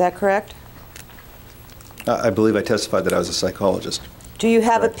psychology. Is that correct? I believe I testified that I was a psychologist. Do you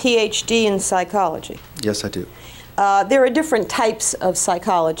have Correct. a Ph.D. in psychology? Yes, I do. There are different types of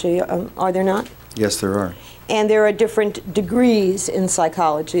psychology, are there not? Yes, there are. And there are different degrees in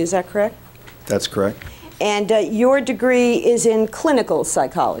psychology. Is that correct? That's correct. And your degree is in clinical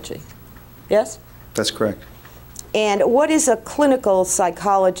psychology. Yes? That's correct. And what is a clinical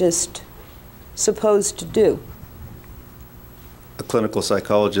psychologist supposed to do? A clinical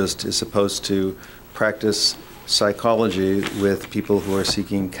psychologist is supposed to practice psychology with people who are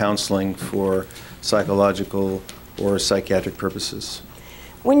seeking counseling for psychological or psychiatric purposes.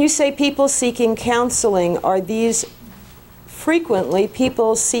 When you say people seeking counseling, are these frequently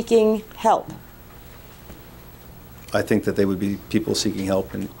people seeking help? I think that they would be people seeking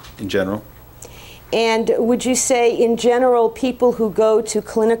help in general. And would you say, in general, people who go to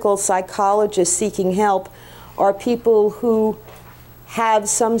clinical psychologists seeking help are people who have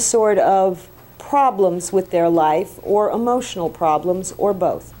some sort of problems with their life, or emotional problems, or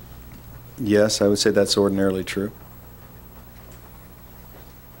both? Yes, I would say that's ordinarily true.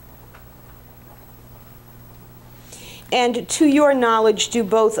 And to your knowledge, do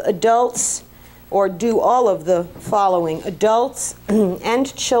both adults, or do all of the following, adults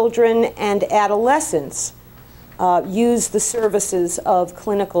and children and adolescents, use the services of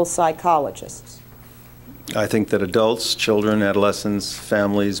clinical psychologists? I think that adults, children, adolescents,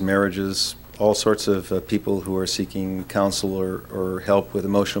 families, marriages, all sorts of people who are seeking counsel or help with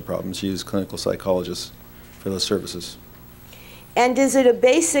emotional problems use clinical psychologists for those services. And is it a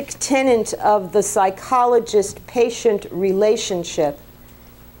basic tenet of the psychologist-patient relationship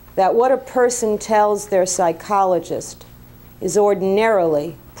that what a person tells their psychologist is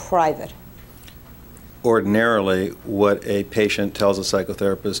ordinarily private? ordinarily, what a patient tells a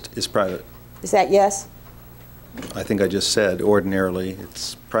psychotherapist is private. Is that yes? I think I just said ordinarily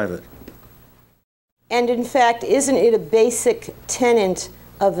it's private. And in fact, isn't it a basic tenet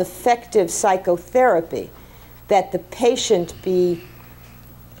of effective psychotherapy that the patient be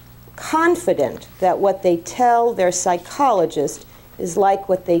confident that what they tell their psychologist is like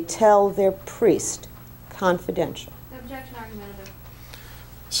what they tell their priest, confidential? Objection, argumentative.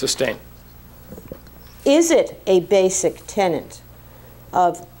 Sustain. Is it a basic tenet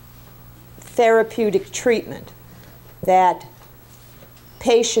of therapeutic treatment that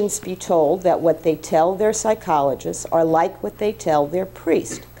patients be told that what they tell their psychologists are like what they tell their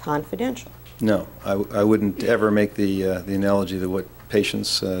priest, confidential? No, I wouldn't ever make the analogy that what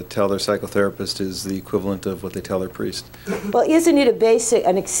patients tell their psychotherapist is the equivalent of what they tell their priest. Well, isn't it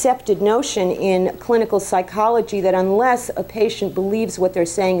an accepted notion in clinical psychology that unless a patient believes what they're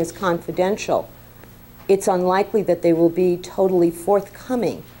saying is confidential, it's unlikely that they will be totally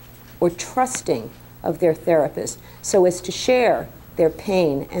forthcoming or trusting of their therapist so as to share their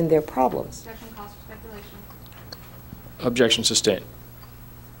pain and their problems? Objection, calls for speculation. Objection sustained.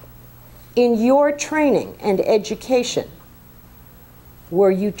 In your training and education,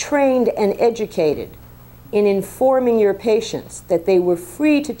 were you trained and educated in informing your patients that they were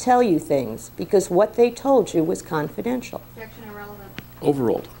free to tell you things because what they told you was confidential? Objection, irrelevant.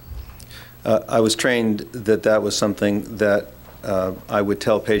 Overruled. I was trained that that was something that I would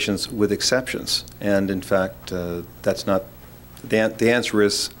tell patients with exceptions, and in fact, that's not, the answer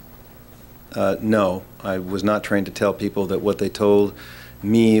is no. I was not trained to tell people that what they told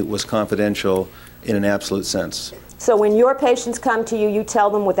me was confidential in an absolute sense. So when your patients come to you, you tell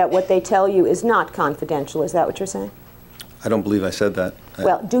them that what they tell you is not confidential. Is that what you're saying? I don't believe I said that.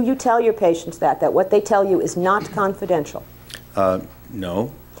 Well, do you tell your patients that what they tell you is not confidential?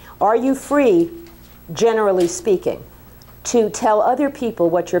 No. Are you free, generally speaking, to tell other people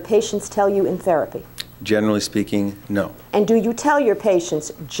what your patients tell you in therapy? Generally speaking, no. And do you tell your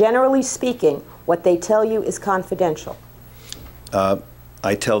patients, generally speaking, what they tell you is confidential?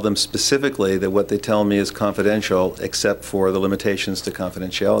 I tell them specifically that what they tell me is confidential, except for the limitations to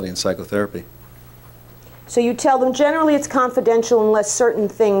confidentiality in psychotherapy. So you tell them generally it's confidential unless certain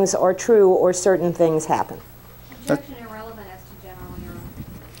things are true or certain things happen. Objection, irrelevant as to general and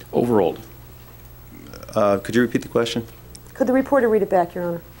irrelevant. Overruled. Could you repeat the question? Could the reporter read it back, Your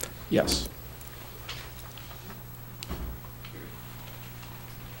Honor? Yes.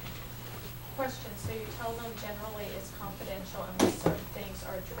 Question, so you tell them generally it's confidential unless certain things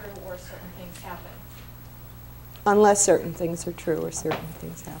are true or certain things happen? Unless certain things are true or certain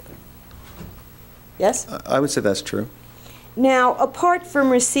things happen. Yes? I would say that's true. Now, apart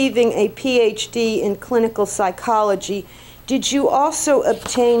from receiving a PhD in clinical psychology, did you also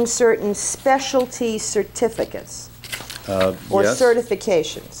obtain certain specialty certificates or yes.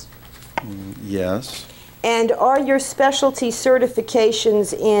 certifications? Yes. And are your specialty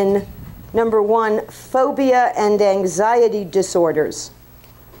certifications in, number one, phobia and anxiety disorders?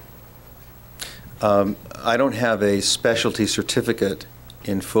 I don't have a specialty certificate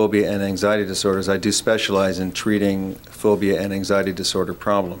in phobia and anxiety disorders. I do specialize in treating phobia and anxiety disorder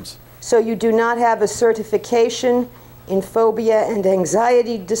problems. So you do not have a certification in phobia and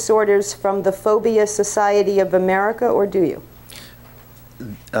anxiety disorders from the Phobia Society of America, or do you?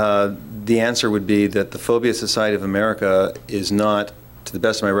 The answer would be that the Phobia Society of America is not, to the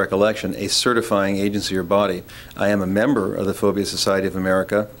best of my recollection, a certifying agency or body. I am a member of the Phobia Society of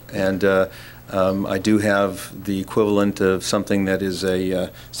America, and I do have the equivalent of something that is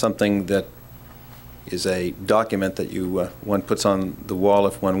a document that one puts on the wall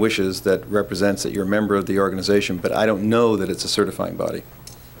if one wishes that represents that you're a member of the organization, but I don't know that it's a certifying body.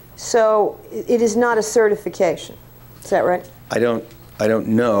 So it is not a certification. Is that right? I don't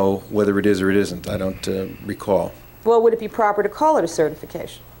know whether it is or it isn't. I don't recall. Well, would it be proper to call it a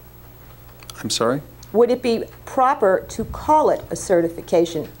certification? I'm sorry? Would it be proper to call it a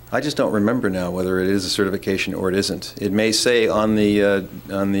certification? I just don't remember now whether it is a certification or it isn't. It may say on the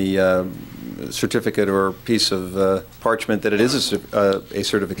certificate or piece of parchment that it is a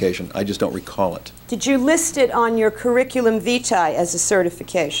certification. I just don't recall it. Did you list it on your curriculum vitae as a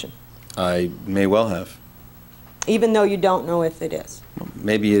certification? I may well have. Even though you don't know if it is?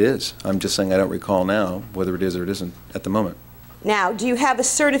 Maybe it is. I'm just saying I don't recall now whether it is or it isn't at the moment. Now, do you have a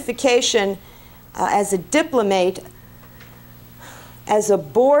certification as a diplomate as a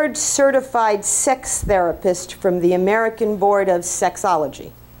board-certified sex therapist from the American Board of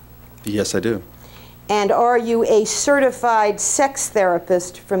Sexology? Yes, I do. And are you a certified sex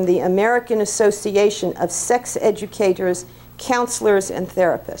therapist from the American Association of Sex Educators, Counselors, and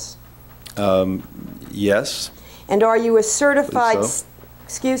Therapists? Yes. And are you a certified... Believe so.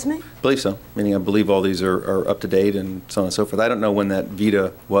 Excuse me? I believe so, meaning I believe all these are up to date and so on and so forth. I don't know when that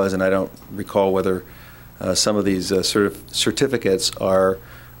vita was, and I don't recall whether some of these certificates are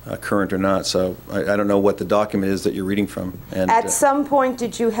current or not, so I don't know what the document is that you're reading from. And, At some point,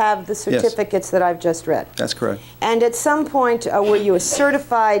 did you have the certificates that I've just read? That's correct. And at some point, were you a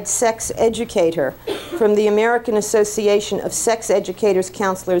certified sex educator from the American Association of Sex Educators,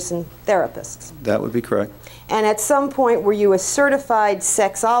 Counselors, and Therapists? That would be correct. And at some point, were you a certified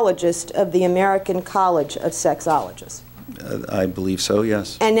sexologist of the American College of Sexologists? I believe so,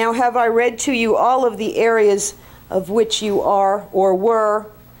 yes. And now, have I read to you all of the areas of which you are or were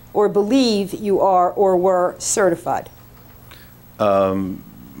or believe you are or were certified?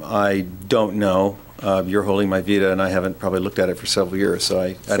 I don't know. You're holding my vita, and I haven't probably looked at it for several years, so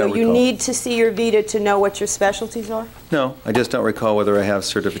I don't recall. So you need to see your vita to know what your specialties are? No, I just don't recall whether I have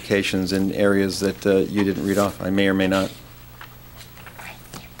certifications in areas that you didn't read off. I may or may not.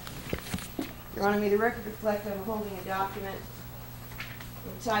 Your Honor, may the record reflect I'm holding a document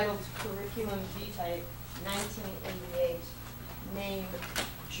entitled Curriculum Vitae 1988, name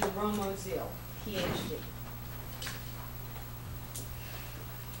Jerome Oziel, Ph.D.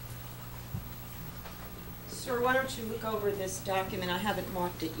 Sir, why don't you look over this document, I haven't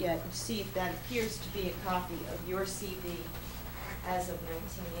marked it yet, and see if that appears to be a copy of your CV as of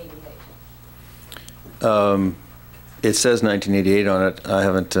 1988. It says 1988 on it. I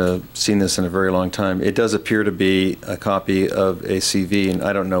haven't seen this in a very long time. It does appear to be a copy of a CV, and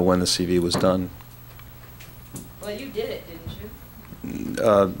I don't know when the CV was done. Well, you did it, didn't you?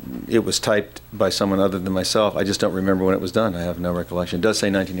 It was typed by someone other than myself. I just don't remember when it was done. I have no recollection. It does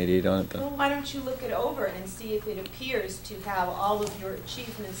say 1988 on it, though. Well, why don't you look it over and see if it appears to have all of your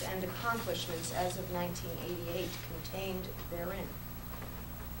achievements and accomplishments as of 1988 contained therein.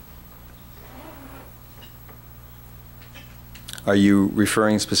 Are you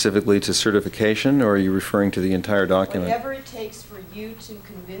referring specifically to certification, or are you referring to the entire document? Whatever it takes for you to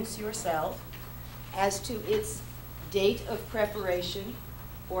convince yourself as to its date of preparation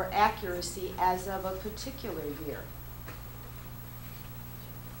or accuracy as of a particular year.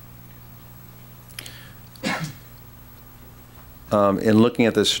 In looking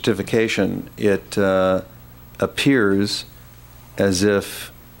at the certification, it appears as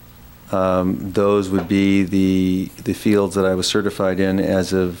if those would be the fields that I was certified in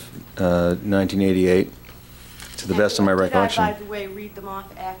as of 1988, to the best of my recollection. Did I, by the way, read them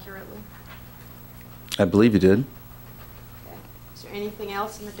off accurately? I believe you did. Okay. Is there anything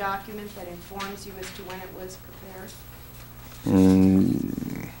else in the document that informs you as to when it was prepared?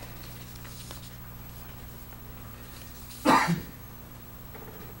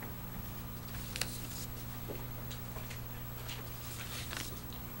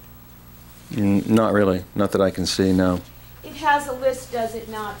 Not really. Not that I can see, no. It has a list, does it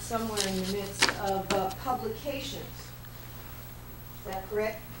not, somewhere in the midst of publications. Is that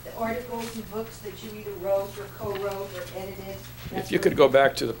correct? The articles and books that you either wrote or co-wrote or edited. If you could go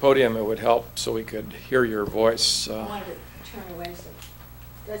back to the podium, it would help so we could hear your voice. I wanted to turn away so.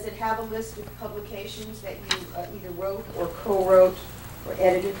 Does it have a list of publications that you either wrote or co-wrote or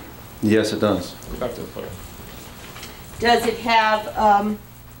edited? Yes, it does. Back to the podium. Does it have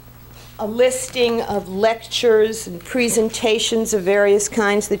a listing of lectures and presentations of various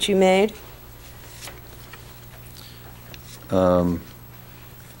kinds that you made?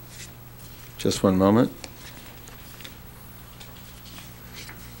 Just one moment.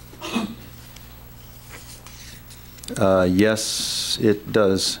 Yes, it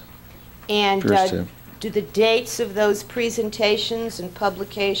does. And Appears to. do the dates of those presentations and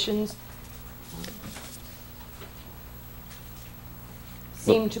publications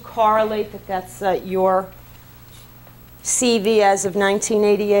seem to correlate that that's your CV as of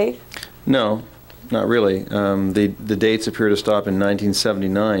 1988? No, not really. The dates appear to stop in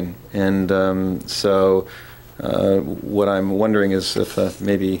 1979, and so what I'm wondering is if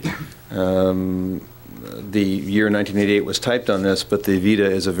maybe the year 1988 was typed on this, but the Vita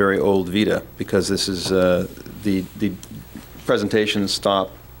is a very old Vita, because this is the presentations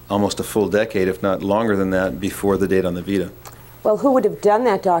stop almost a full decade, if not longer than that, before the date on the Vita. Well, who would have done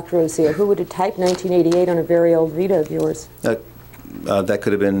that, Dr. Oziel? Who would have typed 1988 on a very old Vita of yours? That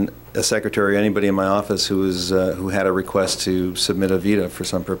could have been a secretary, anybody in my office who was who had a request to submit a Vita for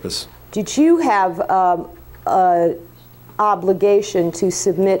some purpose. Did you have an obligation to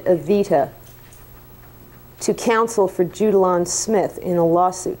submit a Vita to counsel for Judalon Smyth in a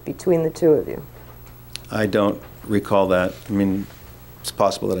lawsuit between the two of you? I don't recall that. I mean, it's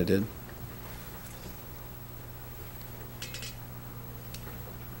possible that I did.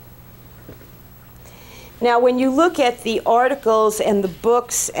 Now, when you look at the articles and the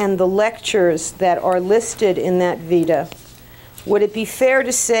books and the lectures that are listed in that vita, would it be fair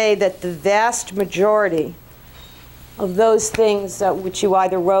to say that the vast majority of those things which you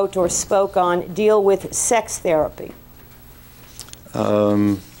either wrote or spoke on deal with sex therapy?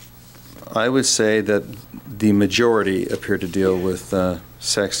 I would say that the majority appear to deal with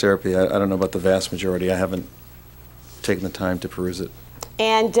sex therapy. I don't know about the vast majority. I haven't taken the time to peruse it.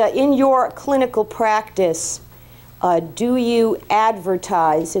 And in your clinical practice, do you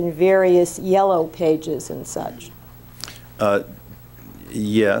advertise in various yellow pages and such?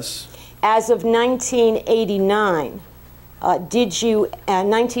 Yes. As of 1989,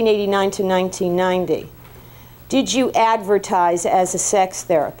 1989 to 1990, did you advertise as a sex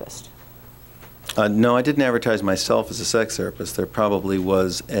therapist? No, I didn't advertise myself as a sex therapist. There probably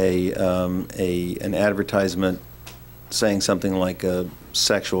was an advertisement saying something like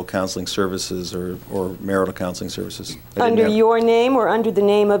sexual counseling services or marital counseling services. Under your name or under the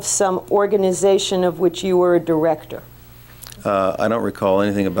name of some organization of which you were a director? I don't recall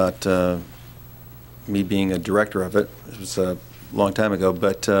anything about me being a director of it. It was a long time ago,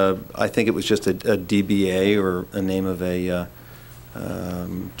 but I think it was just a DBA or a name of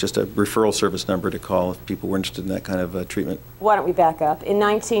just a referral service number to call if people were interested in that kind of treatment. Why don't we back up? In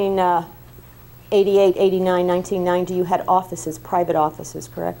 1988, 89, 1990, you had offices, private offices,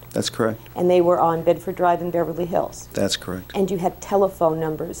 correct? That's correct. And they were on Bedford Drive in Beverly Hills? That's correct. And you had telephone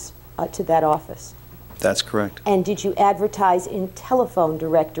numbers to that office? That's correct. And did you advertise in telephone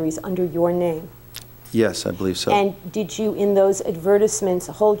directories under your name? Yes, I believe so. And did you, in those advertisements,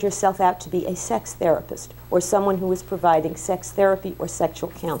 hold yourself out to be a sex therapist or someone who was providing sex therapy or sexual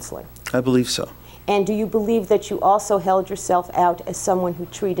counseling? I believe so. And do you believe that you also held yourself out as someone who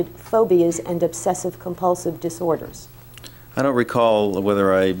treated phobias and obsessive-compulsive disorders? I don't recall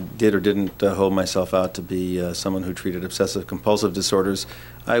whether I did or didn't hold myself out to be someone who treated obsessive-compulsive disorders.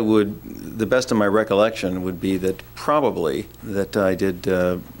 The best of my recollection would be that probably that I did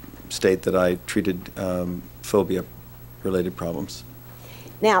state that I treated phobia-related problems.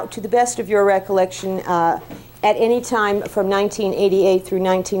 Now, to the best of your recollection, at any time from 1988 through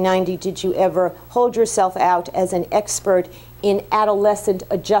 1990, did you ever hold yourself out as an expert in adolescent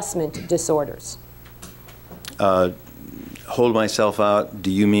adjustment disorders? Hold myself out?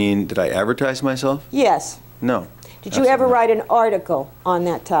 Do you mean, did I advertise myself? Yes. No. Did you ever write an article on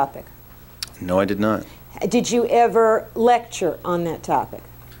that topic? No, I did not. Did you ever lecture on that topic?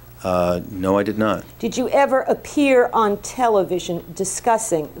 No, I did not. Did you ever appear on television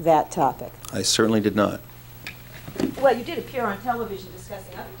discussing that topic? I certainly did not. Well, you did appear on television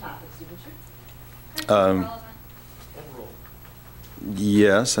discussing other topics, didn't you?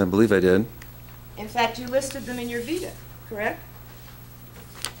 Yes, I believe I did. In fact, you listed them in your vita, correct?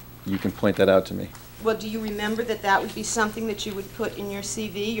 You can point that out to me. Well, do you remember that that would be something that you would put in your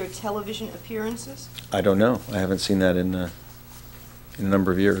CV, your television appearances? I don't know. I haven't seen that in a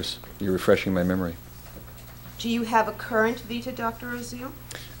number of years. You're refreshing my memory. Do you have a current vita, Dr. Oziel?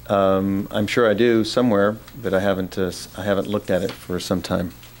 I'm sure I do somewhere, but I haven't looked at it for some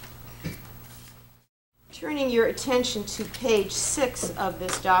time. Turning your attention to page 6 of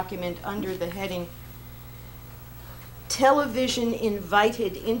this document under the heading Television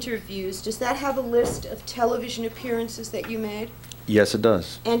Invited Interviews, does that have a list of television appearances that you made? Yes, it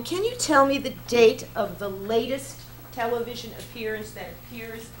does. And can you tell me the date of the latest television appearance that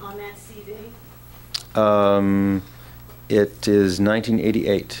appears on that CV? It is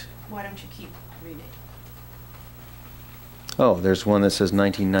 1988. Why don't you keep reading? Oh, there's one that says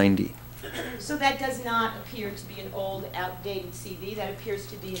 1990. So that does not appear to be an old, outdated CV. That appears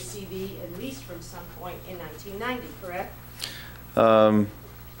to be a CV at least from some point in 1990, correct?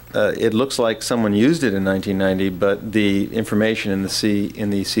 It looks like someone used it in 1990, but the information in the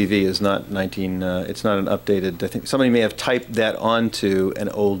CV is not it's not an updated. I think somebody may have typed that onto an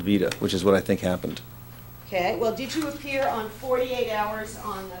old Vita, which is what I think happened. Okay. Well, did you appear on 48 Hours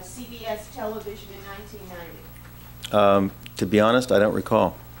on CBS television in 1990? To be honest, I don't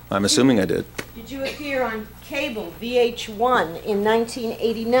recall. I'm assuming I did. Did you appear on cable VH1 in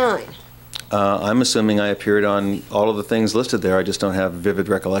 1989? I'm assuming I appeared on all of the things listed there. I just don't have vivid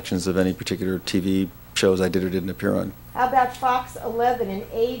recollections of any particular TV shows I did or didn't appear on. How about Fox 11, an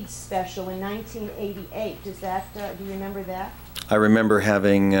AIDS special in 1988? Does that, do you remember that? I remember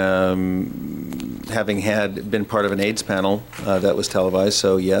having been part of an AIDS panel that was televised,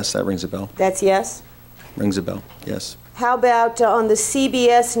 so yes, that rings a bell. That's yes? Rings a bell, yes. How about on the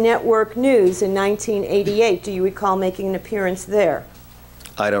CBS Network News in 1988? Do you recall making an appearance there?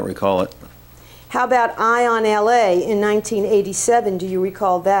 I don't recall it. How about Eye on LA in 1987? Do you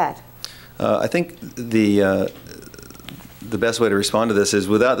recall that? I think the best way to respond to this is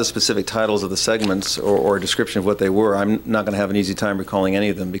without the specific titles of the segments or a description of what they were, I'm not going to have an easy time recalling any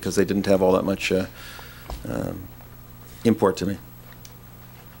of them because they didn't have all that much import to me.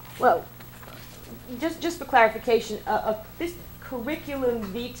 Well, just for clarification, this curriculum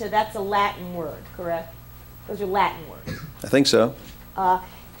vitae, that's a Latin word, correct? Those are Latin words. I think so. An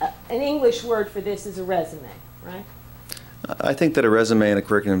English word for this is a resume, right? I think that a resume and a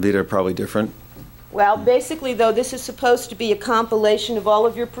curriculum vitae are probably different. Well, basically, though, this is supposed to be a compilation of all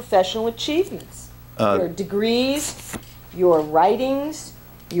of your professional achievements. Your degrees, your writings,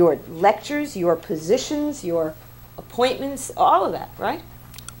 your lectures, your positions, your appointments, all of that, right?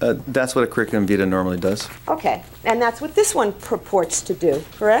 That's what a curriculum vitae normally does. Okay, and that's what this one purports to do,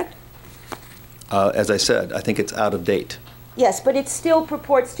 correct? As I said, I think it's out of date. Yes, but it still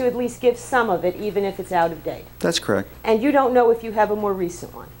purports to at least give some of it, even if it's out of date. That's correct. And you don't know if you have a more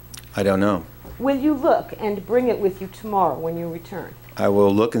recent one. I don't know. Will you look and bring it with you tomorrow when you return? I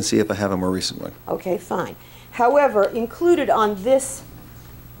will look and see if I have a more recent one. Okay, fine. However, included on this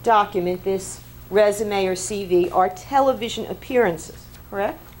document, this resume or CV, are television appearances,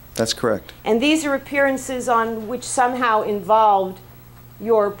 correct? That's correct. And these are appearances on which somehow involved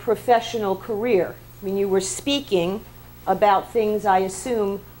your professional career. I mean, you were speaking about things, I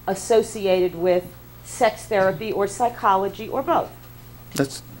assume, associated with sex therapy or psychology or both.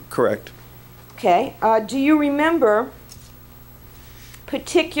 That's correct. Okay. Do you remember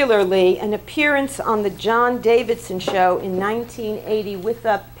particularly an appearance on the John Davidson show in 1980 with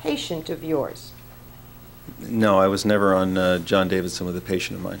a patient of yours? No, I was never on John Davidson with a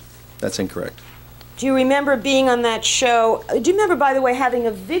patient of mine. That's incorrect. Do you remember being on that show? Do you remember, by the way, having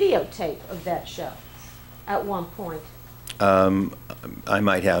a videotape of that show at one point? I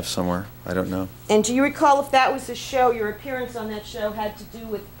might have somewhere. I don't know. And do you recall if that was a show, your appearance on that show had to do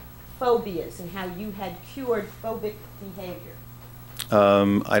with phobias and how you had cured phobic behavior?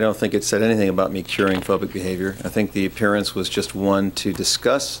 I don't think it said anything about me curing phobic behavior. I think the appearance was just one to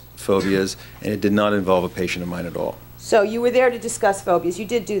discuss phobias, and it did not involve a patient of mine at all. So you were there to discuss phobias. You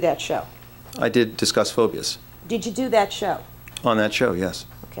did do that show. I did discuss phobias. Did you do that show? On that show, yes.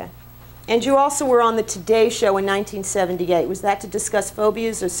 Okay. And you also were on the Today Show in 1978. Was that to discuss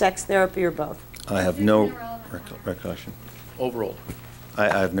phobias or sex therapy or both? I have no recollection. Overall. I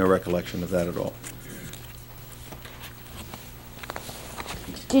have no recollection of that at all.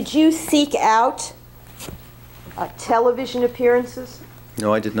 Did you seek out television appearances?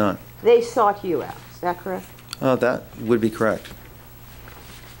 No, I did not. They sought you out. Is that correct? That would be correct.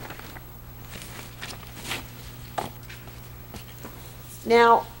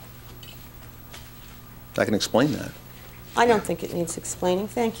 Now, I can explain that. I don't think it needs explaining.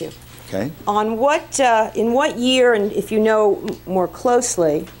 Thank you. Okay. On what, in what year, and if you know more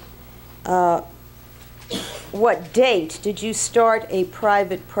closely, what date did you start a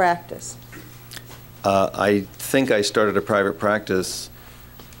private practice? I think I started a private practice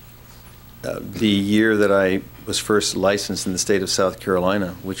the year that I was first licensed in the state of South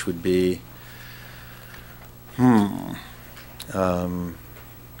Carolina, which would be, give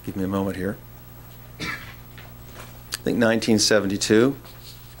me a moment here. I think 1972.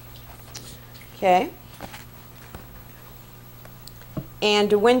 Okay.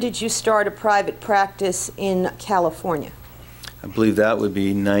 And when did you start a private practice in California? I believe that would be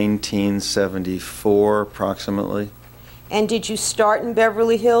 1974, approximately. And did you start in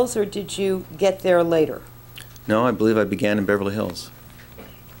Beverly Hills, or did you get there later? No, I believe I began in Beverly Hills.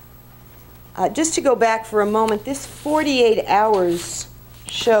 Just to go back for a moment, this 48 Hours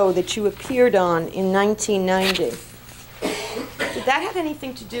show that you appeared on in 1990, did that have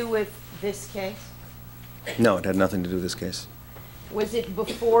anything to do with this case? No, it had nothing to do with this case. Was it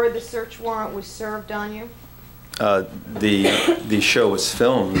before the search warrant was served on you? The show was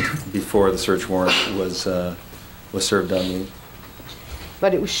filmed before the search warrant was served on me.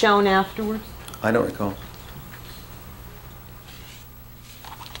 But it was shown afterwards? I don't recall.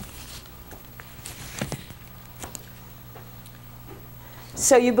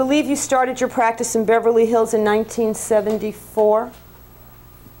 So you believe you started your practice in Beverly Hills in 1974?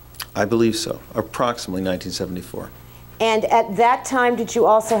 I believe so, approximately 1974. And at that time, did you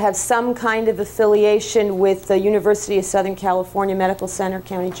also have some kind of affiliation with the University of Southern California Medical Center,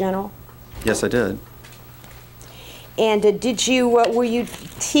 County General? Yes, I did. And did you, were you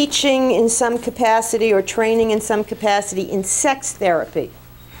teaching in some capacity or training in some capacity in sex therapy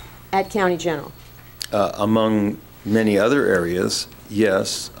at County General? Among many other areas,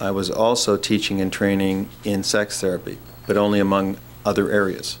 yes. I was also teaching and training in sex therapy, but only among other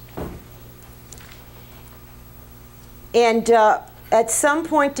areas. And At some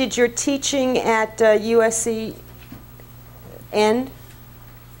point, did your teaching at USC end,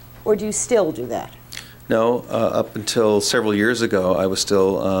 or do you still do that? No, up until several years ago, I was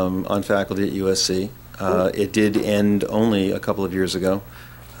still on faculty at USC. It did end only a couple of years ago.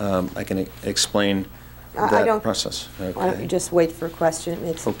 I can explain that process. Okay. Why don't you just wait for a question? It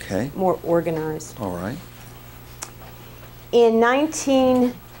makes it more organized. All right. In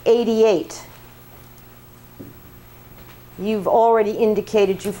 1988, you've already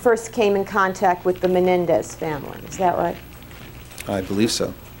indicated you first came in contact with the Menendez family. Is that right? I believe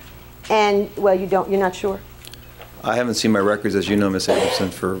so. And, well, you're not sure? I haven't seen my records, as you know, Ms. Anderson,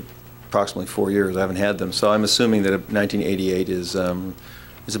 for approximately 4 years. I haven't had them. So I'm assuming that 1988 is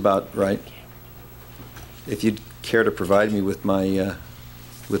about right. If you'd care to provide me with my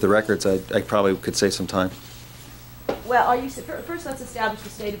with the records, I probably could save some time. Well, first let's establish the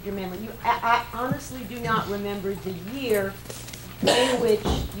state of your memory. I honestly do not remember the year in which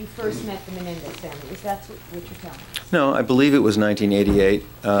you first met the Menendez family. Is that what you're telling me? No, I believe it was 1988,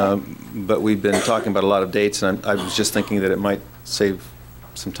 but we've been talking about a lot of dates, and I was just thinking that it might save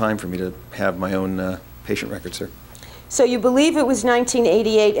some time for me to have my own patient records here. So you believe it was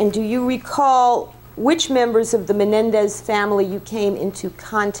 1988, and do you recall which members of the Menendez family you came into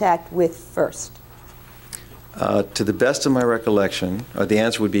contact with first? To the best of my recollection, the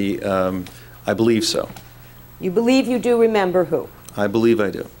answer would be, I believe so. You believe you do remember who? I believe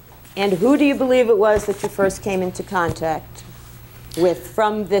I do. And who do you believe it was that you first came into contact with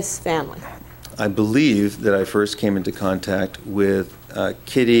from this family? I believe that I first came into contact with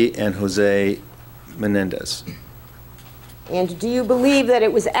Kitty and Jose Menendez. And do you believe that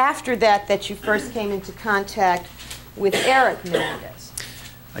it was after that that you first came into contact with Eric Menendez?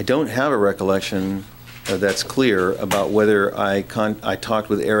 I don't have a recollection that's clear about whether I talked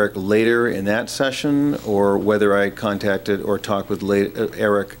with Eric later in that session, or whether I contacted or talked with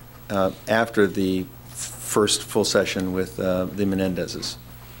Eric after the first full session with the Menendezes.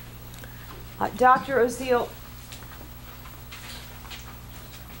 Dr. Oziel,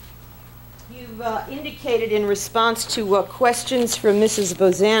 you've indicated in response to questions from Mrs.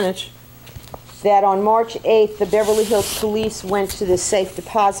 Bozanich that on March 8th, the Beverly Hills Police went to the safe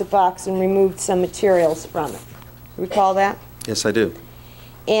deposit box and removed some materials from it. Recall that? Yes, I do.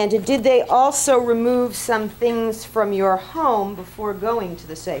 And did they also remove some things from your home before going to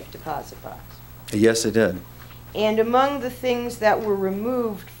the safe deposit box? Yes, they did. And among the things that were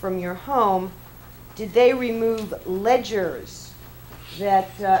removed from your home, did they remove ledgers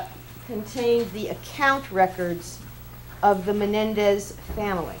that contained the account records of the Menendez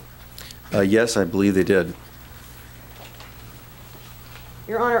family? Yes, I believe they did.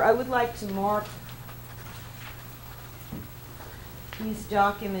 Your Honor, I would like to mark these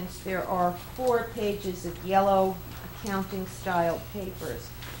documents. There are 4 pages of yellow accounting-style papers.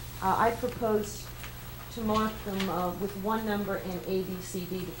 I propose to mark them with one number and A, B, C,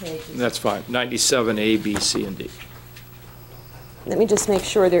 D, the pages. That's fine. 97 A, B, C, and D. Let me just make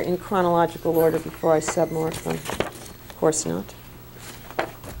sure they're in chronological order before I submark them. Of course not.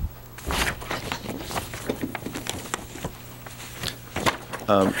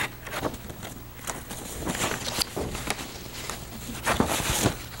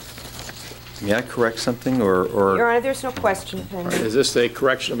 May I correct something, or Your Honor, there's no question pending. Is this a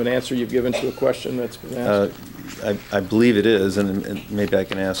correction of an answer you've given to a question that's been asked? I believe it is, and maybe I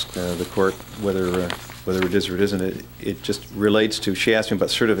can ask the court whether it is or it isn't. It just relates to, she asked me about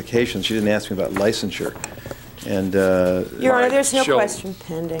certification. She didn't ask me about licensure. And Your Honor, there's no Show- question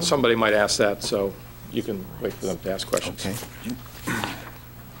pending. Somebody might ask that, so you can wait for them to ask questions. okay.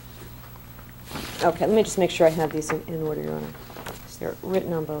 Okay, let me just make sure I have these in order, Your Honor. They're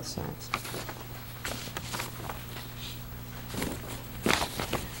written on both sides.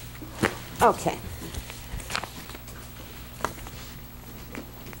 Okay.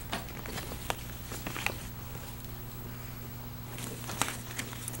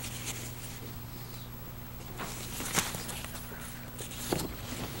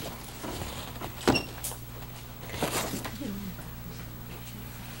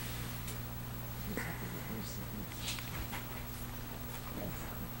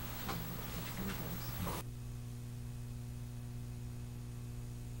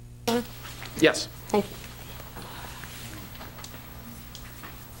 Yes. Thank you.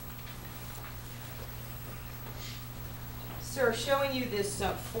 Sir, showing you this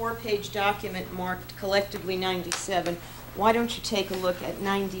 4-page document marked collectively 97, why don't you take a look at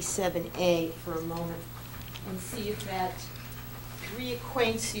 97A for a moment and see if that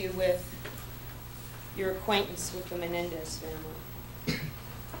reacquaints you with your acquaintance with the Menendez family.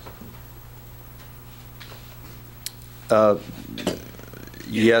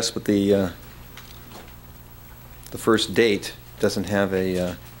 Yes, but the first date doesn't have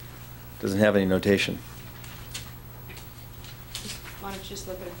a doesn't have any notation. Why don't you just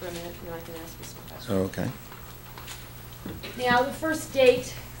look at it for a minute, and then I can ask you some questions. Oh, okay. Now, the first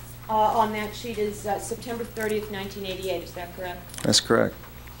date on that sheet is September 30th, 1988. Is that correct? That's correct.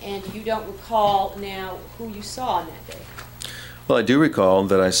 And you don't recall now who you saw on that day? Well, I do recall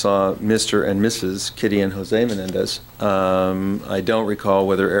that I saw Mr. and Mrs. Kitty and Jose Menendez. I don't recall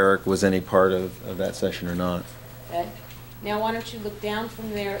whether Eric was any part of that session or not. Okay. Now, why don't you look down from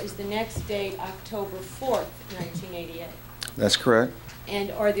there? Is the next date October 4th, 1988? That's correct.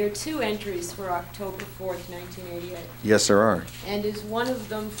 And are there two entries for October 4th, 1988? Yes, there are. And is one of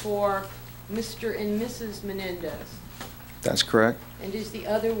them for Mr. and Mrs. Menendez? That's correct. And is the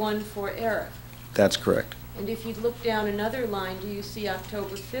other one for Eric? That's correct. And if you look down another line, do you see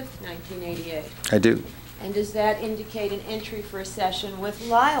October 5th, 1988? I do. And does that indicate an entry for a session with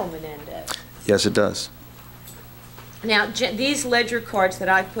Lyle Menendez? Yes, it does. Now, these ledger cards that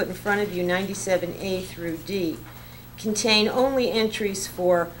I've put in front of you, 97A through D, contain only entries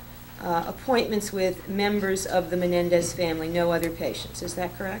for appointments with members of the Menendez family, no other patients. Is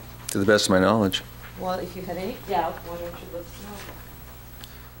that correct? To the best of my knowledge. Well, if you have any doubt, why don't you look them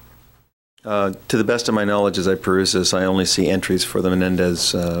over? To the best of my knowledge, as I peruse this, I only see entries for the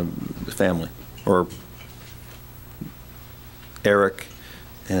Menendez family, or Eric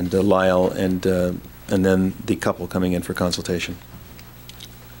and Lyle, and then the couple coming in for consultation.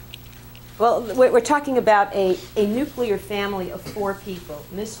 Well, we're talking about a nuclear family of 4 people,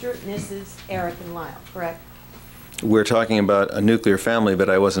 Mr., Mrs., Eric, and Lyle, correct? We're talking about a nuclear family, but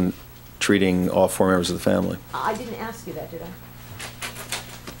I wasn't treating all 4 members of the family. I didn't ask you that, did I?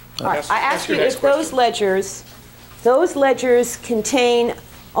 All All right, I asked you if those ledgers contain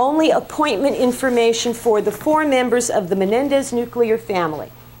only appointment information for the 4 members of the Menendez nuclear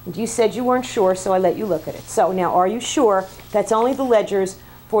family. And you said you weren't sure, so I let you look at it. So now, are you sure that's only the ledgers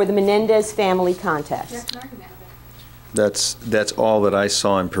for the Menendez family contacts? That's all that I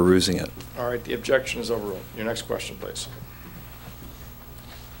saw in perusing it. All right, the objection is overruled. Your next question, please.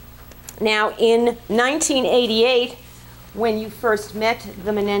 Now, in 1988, when you first met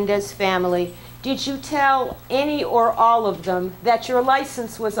the Menendez family, did you tell any or all of them that your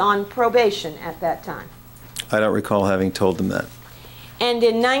license was on probation at that time? I don't recall having told them that. And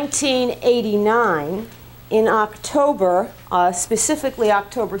in 1989, in October, specifically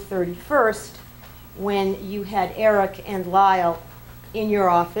October 31st, when you had Eric and Lyle in your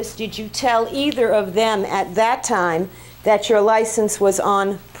office, did you tell either of them at that time that your license was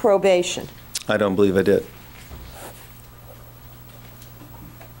on probation? I don't believe I did.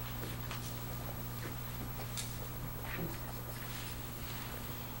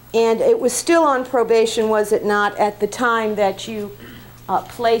 And it was still on probation, was it not, at the time that you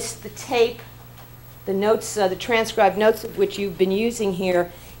placed the tape, the notes, the transcribed notes of which you've been using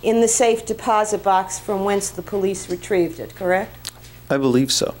here, in the safe deposit box from whence the police retrieved it, correct? I believe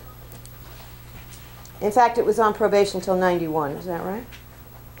so. In fact, it was on probation until 91, is that right?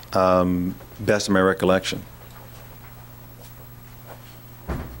 Best of my recollection.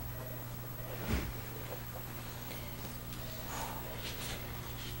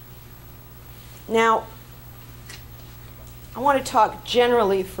 Now, I want to talk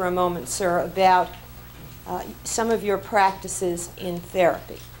generally for a moment, sir, about some of your practices in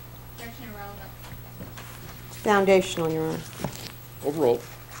therapy. Foundational, Your Honor. Overruled.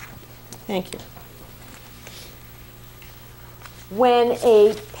 Thank you. When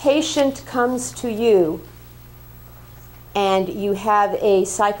a patient comes to you and you have a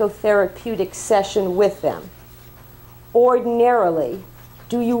psychotherapeutic session with them, ordinarily,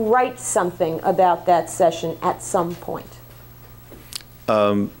 do you write something about that session at some point?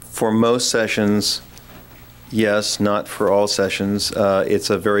 For most sessions, yes, not for all sessions. It's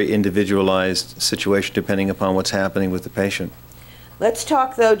a very individualized situation depending upon what's happening with the patient. Let's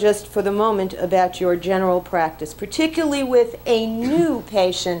talk, though, just for the moment about your general practice. Particularly with a new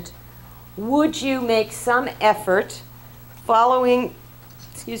patient, would you make some effort following,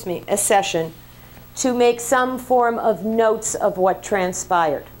 a session to make some form of notes of what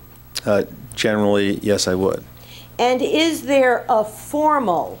transpired? Generally, yes, I would. And is there a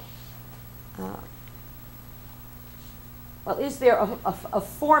formal, is there a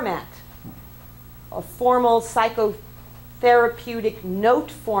format, a formal psychotherapeutic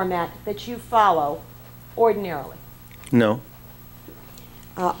note format that you follow ordinarily? No.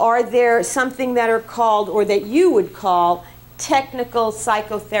 Are there something that are called, or that you would call, technical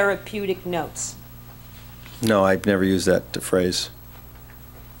psychotherapeutic notes? No, I've never used that phrase.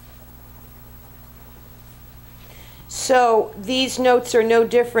 So So these notes are no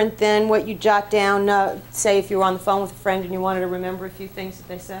different than what you jot down, say if you were on the phone with a friend and you wanted to remember a few things that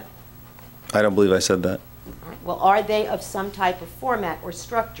they said? I don't believe I said that. All right. Well, are they of some type of format or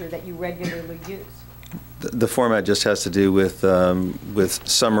structure that you regularly use? The format just has to do with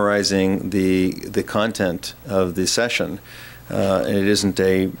summarizing the content of the session. And it isn't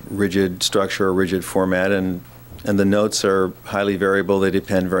a rigid structure or rigid format, and the notes are highly variable. They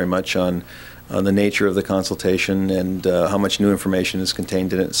depend very much on the nature of the consultation and how much new information is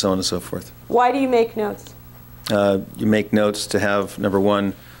contained in it, so on and so forth. Why do you make notes? You make notes to have, number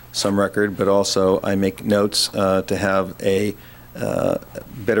one, some record, but also I make notes to have a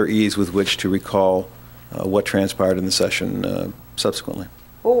better ease with which to recall what transpired in the session subsequently.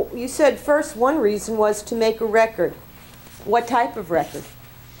 Well, you said first one reason was to make a record. What type of record?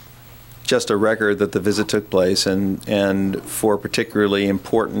 Just a record that the visit took place, and for particularly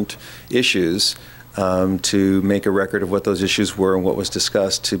important issues, to make a record of what those issues were and what was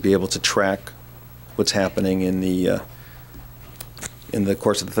discussed, to be able to track what's happening in the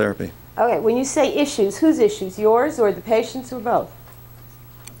course of the therapy. Okay, when you say issues, whose issues? Yours or the patient's or both?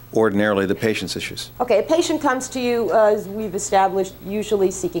 Ordinarily, the patient's issues. Okay, a patient comes to you, as we've established,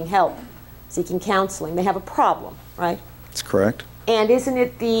 usually seeking help, seeking counseling. They have a problem, right? That's correct. And isn't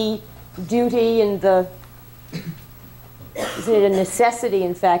it the duty and isn't it a necessity,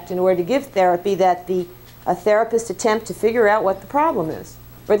 in fact, in order to give therapy, that a therapist attempt to figure out what the problem is,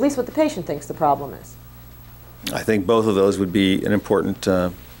 or at least what the patient thinks the problem is? I think both of those would be an important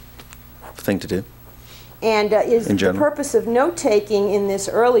thing to do. And is the purpose of note-taking in this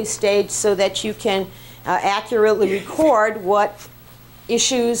early stage so that you can accurately record what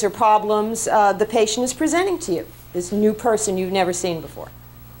issues or problems the patient is presenting to you, this new person you've never seen before?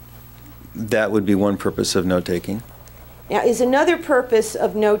 That would be one purpose of note-taking. Now, is another purpose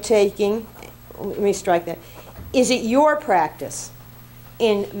of note-taking, let me strike that, is it your practice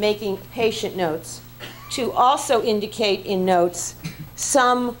in making patient notes to also indicate in notes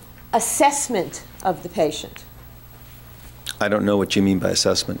some assessment of the patient? I don't know what you mean by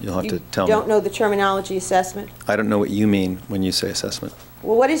assessment. You'll have to tell me. You don't know the terminology assessment? I don't know what you mean when you say assessment.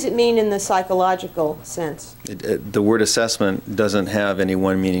 Well, what does it mean in the psychological sense? The word assessment doesn't have any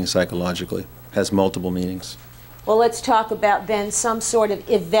one meaning psychologically. It has multiple meanings. Well, let's talk about then some sort of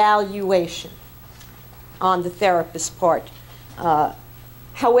evaluation on the therapist's part,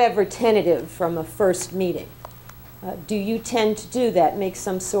 however tentative from a first meeting. Do you tend to do that, make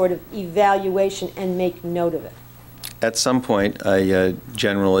some sort of evaluation and make note of it? At some point, I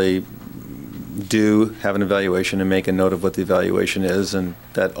generally do have an evaluation and make a note of what the evaluation is, and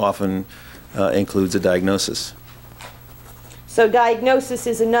that often includes a diagnosis. So diagnosis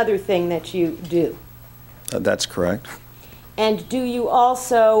is another thing that you do? That's correct. And do you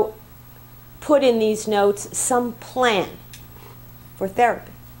also put in these notes some plan for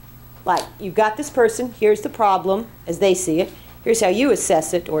therapy? Like, you've got this person, here's the problem as they see it, here's how you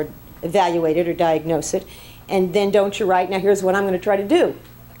assess it or evaluate it or diagnose it, and then don't you write, now here's what I'm going to try to do?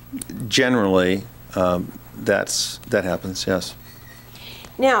 Generally, that happens, yes.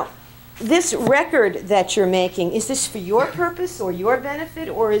 Now, this record that you're making, is this for your purpose or your benefit,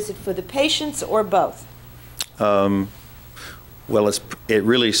 or is it for the patient's or both? Well, it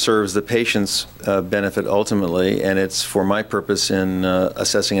really serves the patient's benefit ultimately, and it's for my purpose in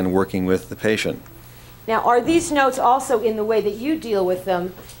assessing and working with the patient. Now, are these notes also in the way that you deal with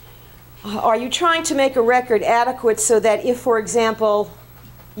them? Are you trying to make a record adequate so that if, for example,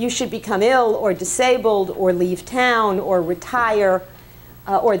 you should become ill or disabled or leave town or retire,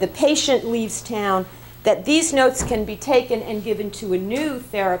 or the patient leaves town, that these notes can be taken and given to a new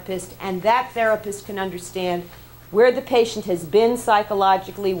therapist, and that therapist can understand where the patient has been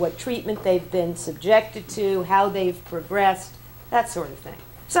psychologically, what treatment they've been subjected to, how they've progressed, that sort of thing.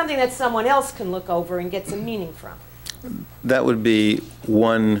 Something that someone else can look over and get some meaning from. That would be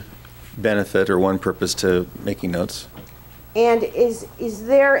one benefit or one purpose to making notes. And is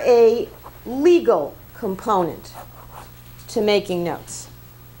there a legal component to making notes?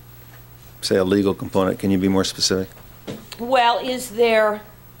 Say a legal component. Can you be more specific? Well, is there,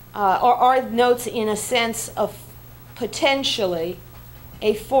 or are notes in a sense of potentially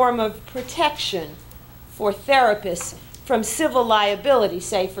a form of protection for therapists from civil liability,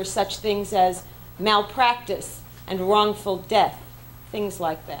 say for such things as malpractice and wrongful death, things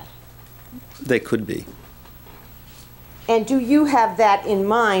like that? They could be. And do you have that in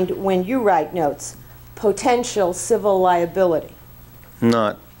mind when you write notes, potential civil liability?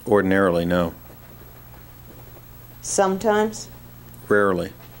 Not ordinarily, no. Sometimes?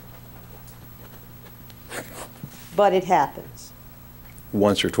 Rarely. But it happens.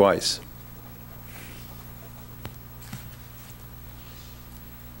 Once or twice.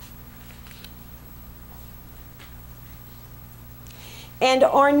 And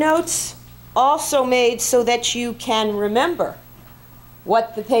are notes also made so that you can remember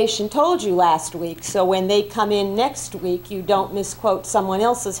what the patient told you last week, so when they come in next week, you don't misquote someone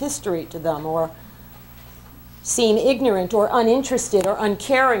else's history to them or seem ignorant or uninterested or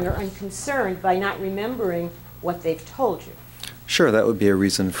uncaring or unconcerned by not remembering what they've told you? Sure, that would be a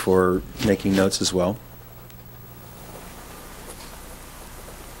reason for making notes as well.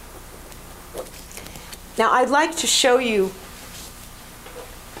 Now, I'd like to show you,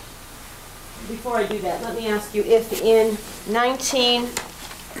 before I do that, let me ask you if in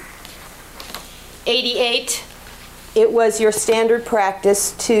 1988 it was your standard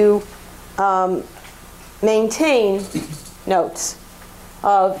practice to maintain notes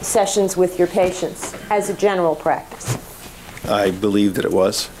of sessions with your patients as a general practice. I believe that it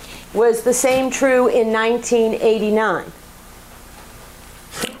was. Was the same true in 1989?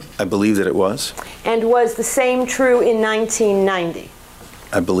 I believe that it was. And was the same true in 1990?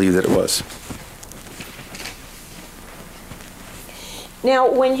 I believe that it was.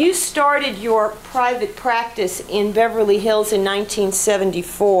 Now, when you started your private practice in Beverly Hills in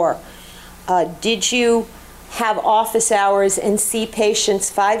 1974, did you have office hours and see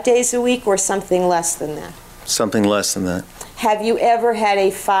patients 5 days a week or something less than that? Something less than that. Have you ever had a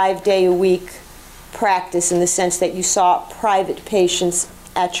 5-day-a-week practice in the sense that you saw private patients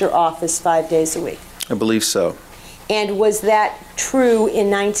at your office 5 days a week? I believe so. And was that true in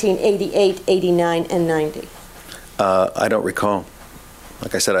 1988, 89, and 90? I don't recall.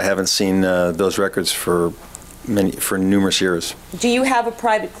 Like I said, I haven't seen those records for numerous years. Do you have a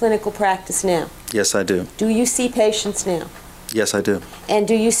private clinical practice now? Yes, I do. Do you see patients now? Yes, I do. And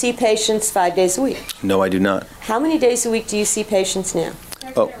do you see patients 5 days a week? No, I do not. How many days a week do you see patients now?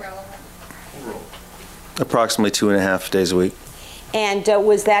 Oh, approximately 2.5 days a week. And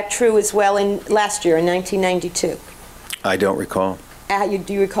was that true as well in last year, in 1992? I don't recall.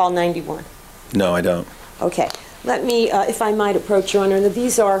 Do you recall 91? No, I don't. Okay. Let me, if I might approach, Your Honor,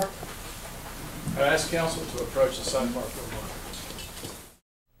 these are... I ask counsel to approach the sidebar for a moment.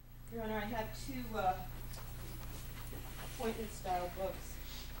 Your Honor, I have two appointment-style books.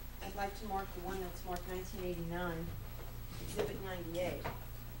 I'd like to mark the one that's marked 1989, Exhibit 98,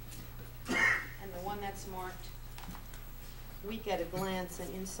 and the one that's marked Week at a Glance,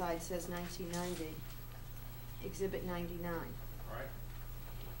 and inside says 1990, Exhibit 99. All right.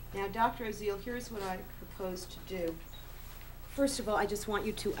 Now, Dr. Oziel, here's what I propose to do. First of all, I just want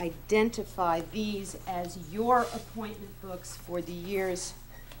you to identify these as your appointment books for the years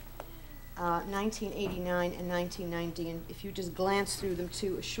 1989 and 1990, and if you just glance through them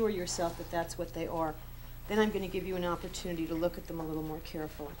to assure yourself that that's what they are, then I'm going to give you an opportunity to look at them a little more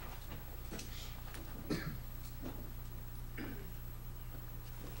carefully.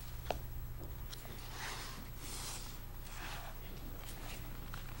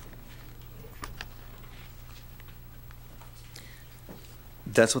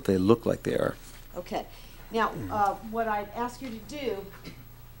 That's what they look like they are. Okay. Now, what I'd ask you to do,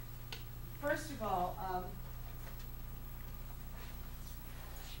 first of all,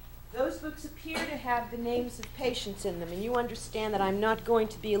 those books appear to have the names of patients in them, and you understand that I'm not going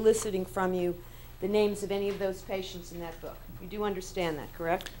to be eliciting from you the names of any of those patients in that book. You do understand that,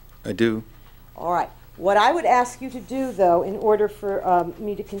 correct? I do. All right. What I would ask you to do, though, in order for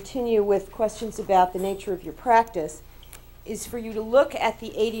me to continue with questions about the nature of your practice, is for you to look at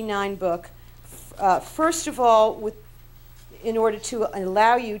the 89 book, first of all, in order to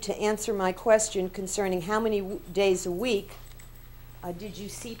allow you to answer my question concerning how many days a week did you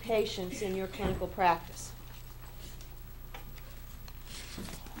see patients in your clinical practice.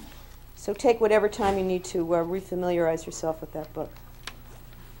 So take whatever time you need to refamiliarize yourself with that book.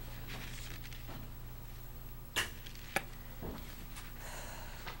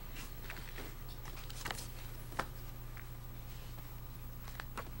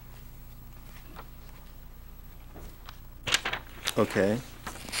 Okay.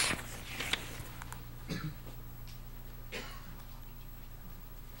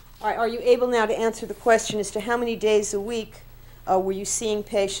 All right, are you able now to answer the question as to how many days a week were you seeing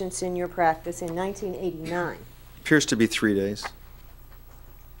patients in your practice in 1989? Appears to be 3 days.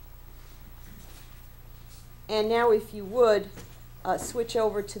 And now, if you would, switch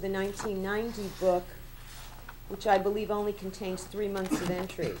over to the 1990 book, which I believe only contains 3 months of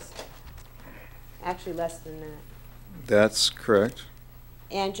entries. Actually, less than that. That's correct.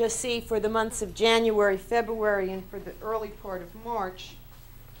 And just see for the months of January, February, and for the early part of March,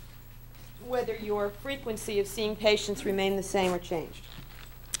 whether your frequency of seeing patients remained the same or changed.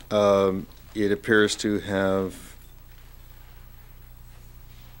 It appears to have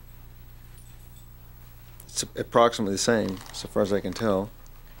It's approximately the same, so far as I can tell.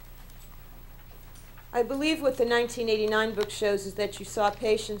 I believe what the 1989 book shows is that you saw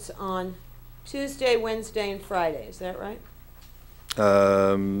patients on Tuesday, Wednesday, and Friday. Is that right?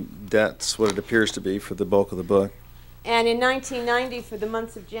 That's what it appears to be for the bulk of the book. And in 1990, for the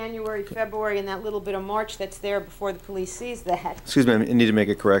months of January, February, and that little bit of March that's there before the police sees that. Excuse me, I need to make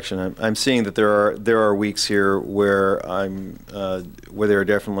a correction. I'm seeing that there are weeks here where where there are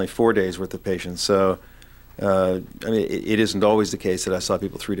definitely 4 days worth of patients. So, I mean, it isn't always the case that I saw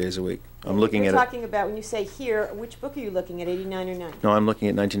people 3 days a week. I'm looking at You're talking about, when you say here, which book are you looking at, 89 or 90? No, I'm looking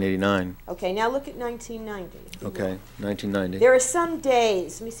at 1989. Okay, now look at 1990. Okay, 1990. There are some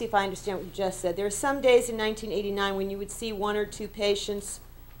days, let me see if I understand what you just said. There are some days in 1989 when you would see 1 or 2 patients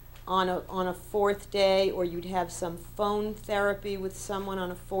on a 4th day, or you'd have some phone therapy with someone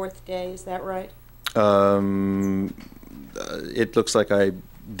on a 4th day. Is that right? It looks like I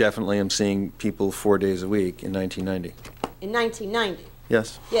definitely am seeing people 4 days a week in 1990. In 1990?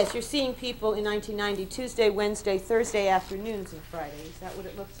 Yes. Yes, you're seeing people in 1990 Tuesday, Wednesday, Thursday afternoons, and Friday. Is that what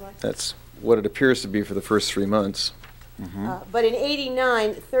it looks like? That's what it appears to be for the first 3 months. But in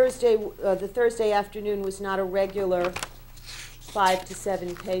 89, the Thursday afternoon was not a regular 5 to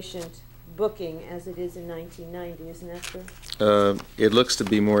 7 patient booking as it is in 1990. Isn't that true? It looks to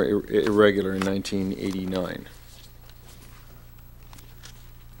be more irregular in 1989.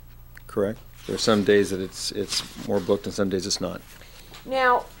 Correct? There are some days that it's more booked and some days it's not.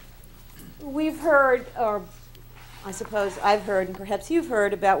 Now, we've heard, or I suppose I've heard, and perhaps you've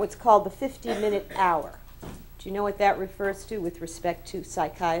heard, about what's called the 50-minute hour. Do you know what that refers to with respect to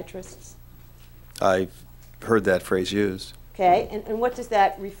psychiatrists? I've heard that phrase used. Okay, and what does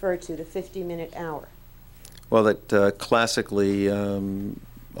that refer to, the 50-minute hour? Well, that classically a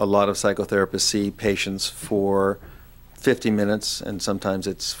lot of psychotherapists see patients for 50 minutes, and sometimes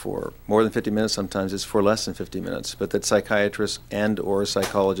it's for more than 50 minutes, sometimes it's for less than 50 minutes, but that psychiatrists and or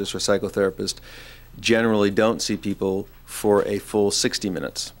psychologists or psychotherapists generally don't see people for a full 60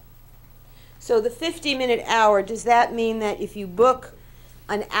 minutes. So the 50-minute hour, does that mean that if you book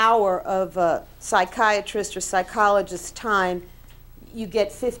an hour of a psychiatrist or psychologist's time, you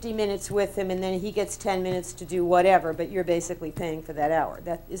get 50 minutes with him and then he gets 10 minutes to do whatever, but you're basically paying for that hour?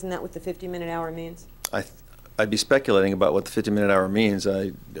 Isn't that what the 50-minute hour means? I'd be speculating about what the 50-minute hour means.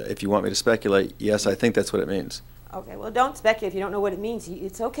 If you want me to speculate, yes, I think that's what it means. Okay, well, don't speculate if you don't know what it means.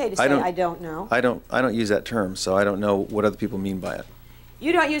 It's okay to say, I don't know. I don't use that term, so I don't know what other people mean by it.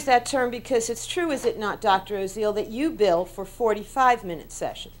 You don't use that term because it's true, is it not, Dr. Oziel, that you bill for 45-minute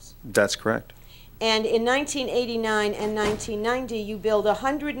sessions? That's correct. And in 1989 and 1990, you billed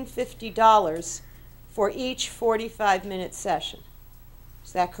 $150 for each 45-minute session.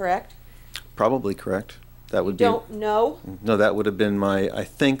 Is that correct? Probably correct. That would be. Don't know? No, that would have been my. I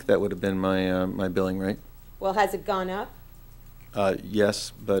think that would have been my my billing rate. Well, has it gone up?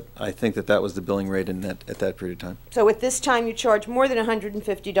 Yes, but I think that was the billing rate at that period of time. So at this time, you charge more than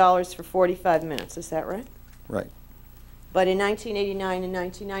 $150 for 45 minutes. Is that right? Right. But in 1989 and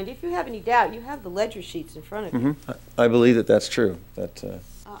 1990, if you have any doubt, you have the ledger sheets in front of you. I believe that's true.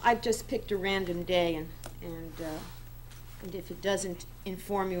 I've just picked a random day, and if it doesn't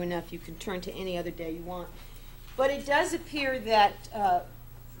inform you enough, you can turn to any other day you want. But it does appear that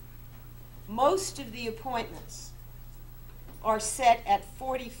most of the appointments are set at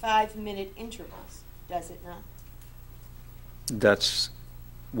 45-minute intervals, does it not? That's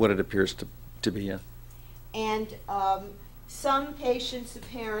what it appears to be, yeah. And some patients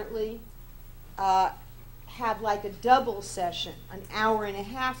apparently have like a double session, an hour and a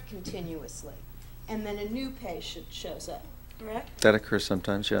half continuously, and then a new patient shows up, correct? That occurs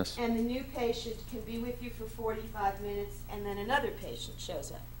sometimes, yes. And the new patient can be with you for 45 minutes, and then another patient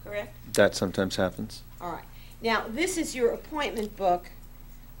shows up, correct? That sometimes happens. All right. Now, this is your appointment book,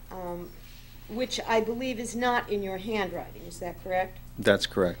 which I believe is not in your handwriting. Is that correct? That's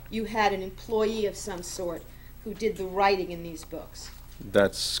correct. You had an employee of some sort who did the writing in these books.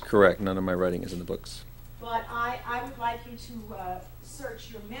 That's correct. None of my writing is in the books. But I would like you to search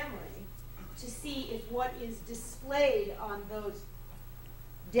your memory to see if what is displayed on those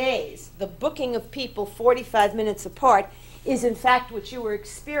days, the booking of people 45 minutes apart, is in fact what you were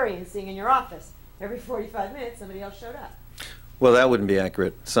experiencing in your office. Every 45 minutes, somebody else showed up. Well, that wouldn't be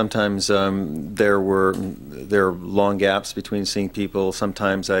accurate. Sometimes there are long gaps between seeing people.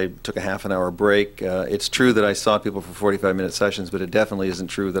 Sometimes I took a half an hour break. It's true that I saw people for 45-minute sessions, but it definitely isn't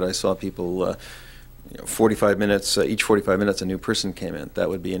true that I saw people 45 minutes, each 45 minutes a new person came in. That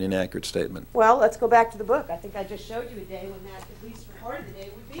would be an inaccurate statement. Well, let's go back to the book. I think I just showed you a day when that, at least for part of the day,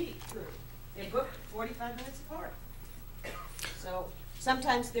 would be true. They booked 45 minutes apart. So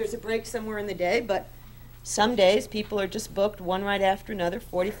sometimes there's a break somewhere in the day, but Some days, people are just booked one right after another,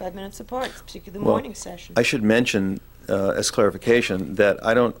 45 minutes apart, particularly the morning session. I should mention, as clarification, that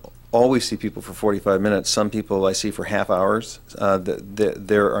I don't always see people for 45 minutes. Some people I see for half hours.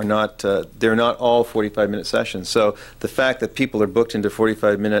 They're not all 45-minute sessions. So the fact that people are booked into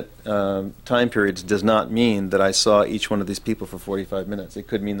 45-minute time periods does not mean that I saw each one of these people for 45 minutes. It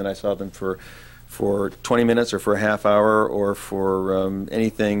could mean that I saw them for 20 minutes or for a half hour or for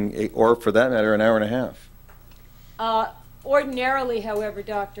anything, or for that matter, an hour and a half. Ordinarily, however,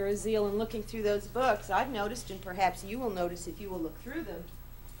 Dr. Oziel, in looking through those books, I've noticed, and perhaps you will notice if you will look through them,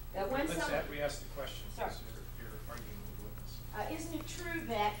 that when Let's re-ask the question, because you're arguing with the witness. isn't it true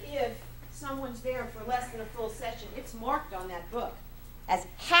that if someone's there for less than a full session, it's marked on that book as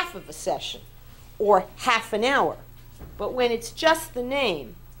half of a session or half an hour, but when it's just the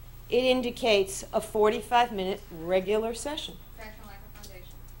name, it indicates a 45-minute regular session?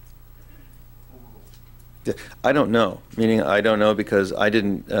 Yeah, I don't know. Meaning, I don't know because I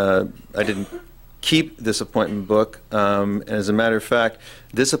didn't keep this appointment book. And as a matter of fact,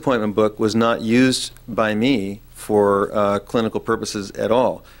 this appointment book was not used by me for clinical purposes at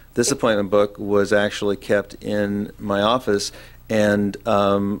all. This appointment book was actually kept in my office, and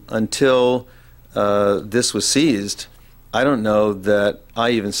until this was seized, I don't know that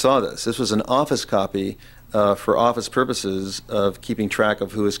I even saw this. This was an office copy for office purposes of keeping track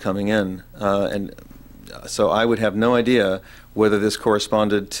of who is coming in, and so I would have no idea whether this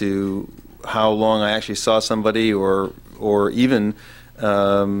corresponded to how long I actually saw somebody, or even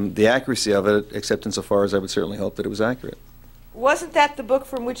the accuracy of it, except insofar as I would certainly hope that it was accurate. Wasn't that the book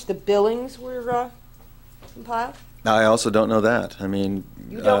from which the billings were compiled? I also don't know that. I mean,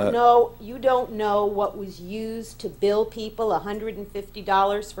 you don't know what was used to bill people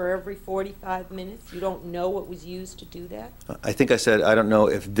 $150 for every 45 minutes? You don't know what was used to do that? I think I said I don't know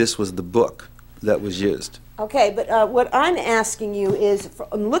if this was the book that was used. Okay, but what I'm asking you is,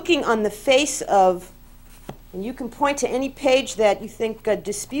 looking on the face of, and you can point to any page that you think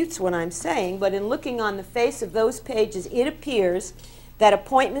disputes what I'm saying, but in looking on the face of those pages, it appears that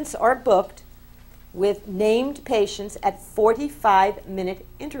appointments are booked with named patients at 45-minute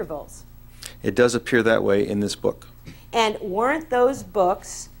intervals. It does appear that way in this book. And weren't those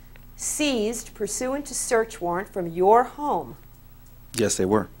books seized pursuant to search warrant from your home? Yes, they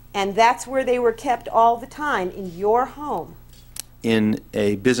were. And that's where they were kept all the time, in your home? In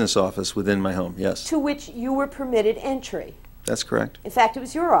a business office within my home, yes. To which you were permitted entry? That's correct. In fact, it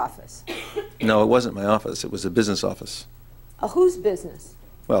was your office. No, it wasn't my office. It was a business office. Whose business?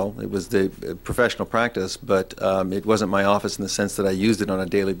 Well, it was the professional practice, but it wasn't my office in the sense that I used it on a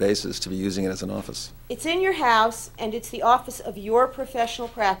daily basis to be using it as an office. It's in your house, and it's the office of your professional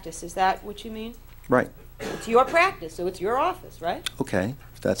practice. Is that what you mean? Right. It's your practice, so it's your office, right? Okay,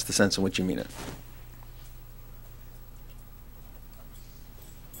 if that's the sense in which you mean it.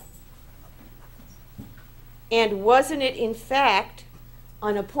 And wasn't it, in fact,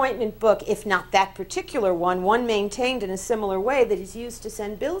 an appointment book, if not that particular one maintained in a similar way that is used to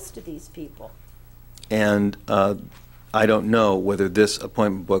send bills to these people? And I don't know whether this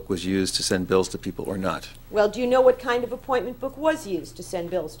appointment book was used to send bills to people or not. Well, do you know what kind of appointment book was used to send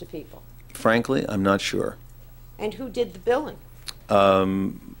bills to people? Frankly, I'm not sure. And who did the billing?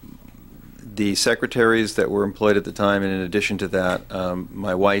 The secretaries that were employed at the time, and in addition to that,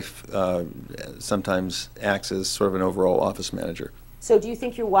 my wife sometimes acts as sort of an overall office manager. So do you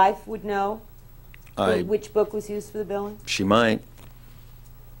think your wife would know which book was used for the billing? She might.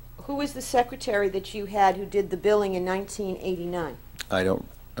 Who was the secretary that you had who did the billing in 1989? I don't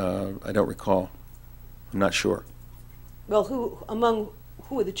recall. I'm not sure. Well, who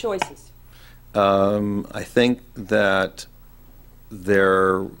are the choices? I think that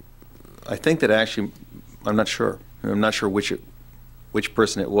actually, I'm not sure. I'm not sure which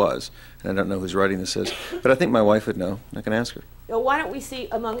person it was, and I don't know whose writing this is. But I think my wife would know. I can ask her. Well, why don't we see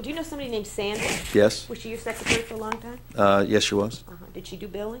do you know somebody named Sandy? Yes. Was she your secretary for a long time? Yes, she was. Did she do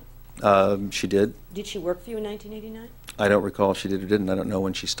billing? She did. Did she work for you in 1989? I don't recall if she did or didn't. I don't know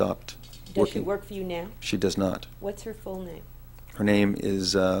when she stopped working. Does she work for you now? She does not. What's her full name? Her name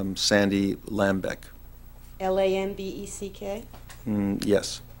is Sandy Lambeck. Lambeck?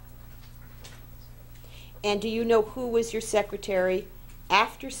 Yes. And do you know who was your secretary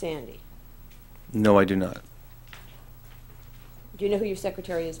after Sandy? No, I do not. Do you know who your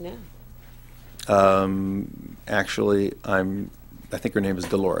secretary is now? Actually, I think her name is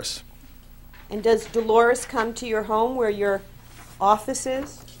Dolores. And does Dolores come to your home where your office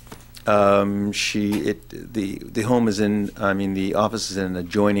is? The home is the office is in an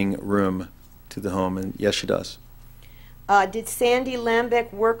adjoining room to the home, and yes, she does. Did Sandy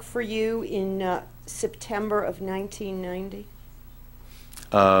Lambeck work for you in September of 1990?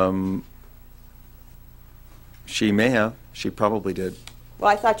 She may have. She probably did. Well,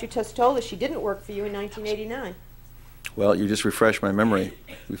 I thought you just told us she didn't work for you in 1989. Well, you just refreshed my memory.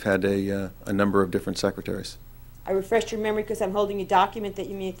 We've had a number of different secretaries. I refreshed your memory because I'm holding a document that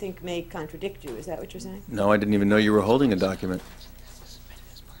you may think may contradict you. Is that what you're saying? No, I didn't even know you were holding a document.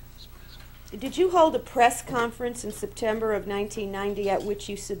 Did you hold a press conference in September of 1990 at which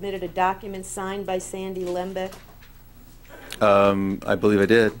you submitted a document signed by Sandy Lembeck? I believe I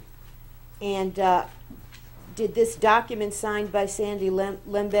did. And did this document signed by Sandy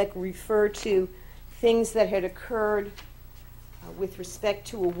Lembeck refer to things that had occurred with respect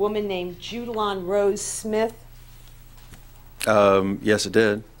to a woman named Judalon Rose Smyth? Yes, it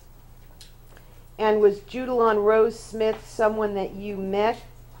did. And was Judalon Rose Smyth someone that you met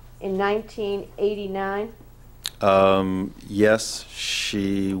in 1989? Yes,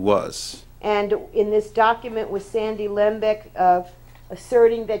 she was. And in this document was Sandy Lembeck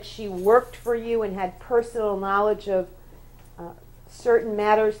asserting that she worked for you and had personal knowledge of certain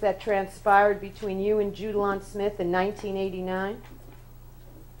matters that transpired between you and Judalon Smyth in 1989?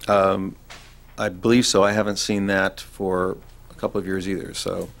 I believe so. I haven't seen that for a couple of years either,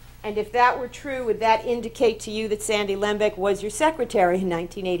 so. And if that were true, would that indicate to you that Sandy Lembeck was your secretary in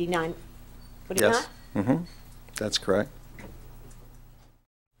 1989? Would it Yes. not? Mm-hmm. That's correct.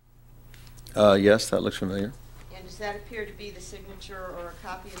 Yes, that looks familiar. And does that appear to be the signature or a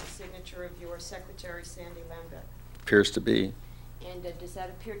copy of the signature of your secretary, Sandy Lembeck? Appears to be. And does that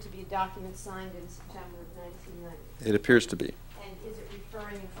appear to be a document signed in September of 1990? It appears to be. And is it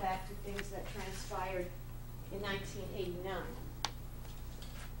referring, in fact, to things that transpired in 1989?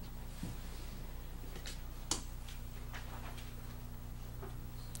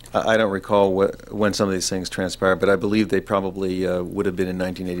 I don't recall when some of these things transpired, but I believe they probably would have been in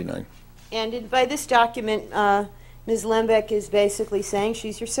 1989. And by this document, Ms. Lembeck is basically saying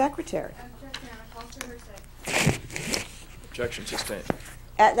she's your secretary. Objection sustained.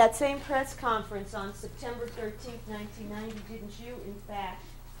 At that same press conference on September 13th, 1990, didn't you, in fact,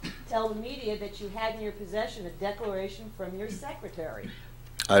 tell the media that you had in your possession a declaration from your secretary?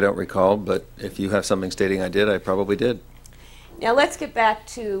 I don't recall, but if you have something stating I did, I probably did. Now let's get back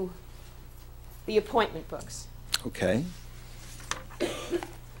to the appointment books. Okay.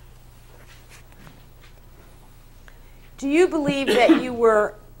 Do you believe that you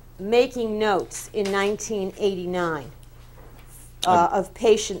were making notes in 1989 of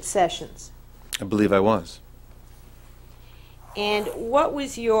patient sessions? I believe I was. And what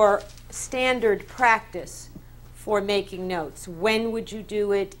was your standard practice for making notes? When would you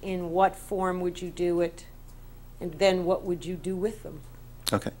do it? In what form would you do it? And then what would you do with them?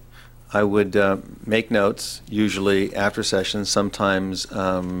 Okay. I would make notes, usually after sessions. Sometimes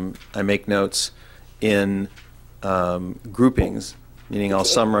I make notes in groupings, meaning I'll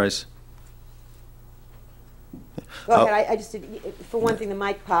summarize. Go ahead. I just did, for one thing, the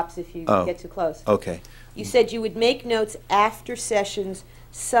mic pops if you get too close. Okay. You said you would make notes after sessions,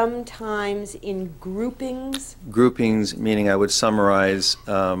 sometimes in groupings? Groupings, meaning I would summarize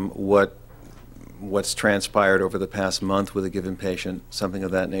what's transpired over the past month with a given patient, something of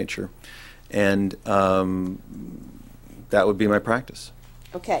that nature. And that would be my practice.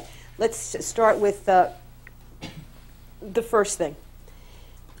 Okay. Let's start with the first thing.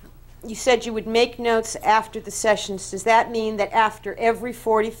 You said you would make notes after the sessions. Does that mean that after every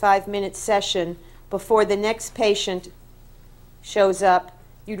 45-minute session, before the next patient shows up,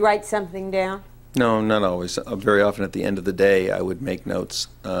 you'd write something down? No, not always. Very often at the end of the day, I would make notes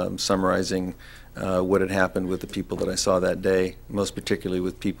summarizing what had happened with the people that I saw that day, most particularly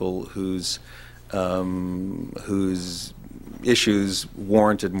with people whose issues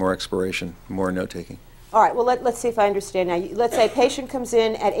warranted more exploration, more note-taking. All right, well, let's see if I understand now. Let's say a patient comes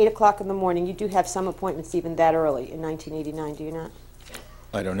in at 8 o'clock in the morning. You do have some appointments even that early in 1989, do you not?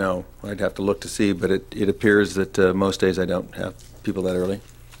 I don't know. I'd have to look to see, but it appears that most days I don't have people that early.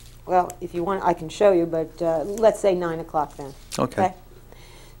 Well, if you want, I can show you, but let's say 9 o'clock then. Okay.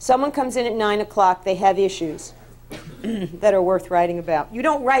 Someone comes in at 9 o'clock. They have issues that are worth writing about. You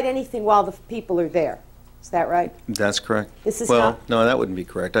don't write anything while the people are there. Is that right? That's correct. This is well, not? No, that wouldn't be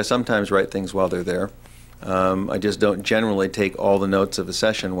correct. I sometimes write things while they're there. I just don't generally take all the notes of a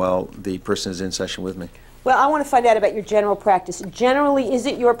session while the person is in session with me. Well, I want to find out about your general practice. Generally, is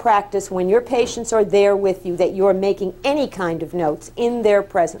it your practice when your patients are there with you that you're making any kind of notes in their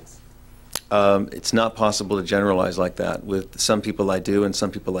presence? It's not possible to generalize like that. With some people I do and some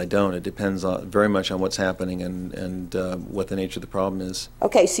people I don't. It depends very much on what's happening and what the nature of the problem is.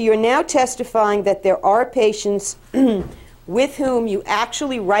 Okay, so you're now testifying that there are patients with whom you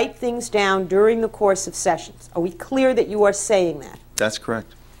actually write things down during the course of sessions. Are we clear that you are saying that? That's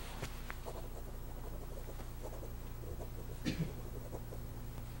correct.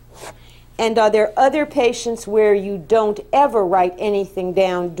 And are there other patients where you don't ever write anything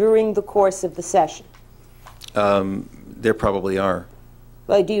down during the course of the session? There probably are.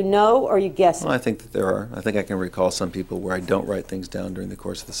 Well, do you know, or are you guessing? Well, I think that there are. I think I can recall some people where I don't write things down during the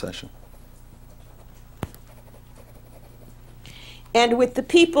course of the session. And with the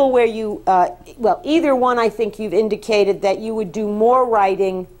people where you, well, either one, I think you've indicated that you would do more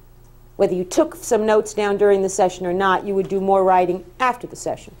writing, whether you took some notes down during the session or not, you would do more writing after the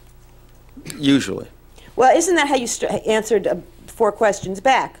session. Usually. Well, isn't that how you answered 4 questions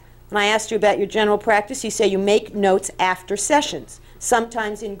back? When I asked you about your general practice, you say you make notes after sessions,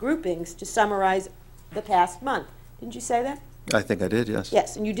 sometimes in groupings to summarize the past month. Didn't you say that? I think I did, yes.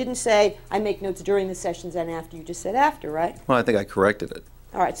 Yes, and you didn't say, I make notes during the sessions and after. You just said after, right? Well, I think I corrected it.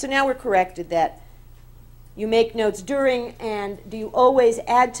 All right, so now we're corrected that you make notes during, and do you always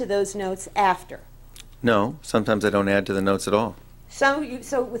add to those notes after? No, sometimes I don't add to the notes at all. So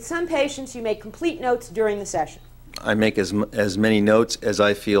with some patients, you make complete notes during the session. I make as many notes as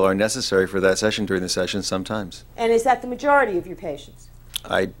I feel are necessary for that session during the session sometimes. And is that the majority of your patients?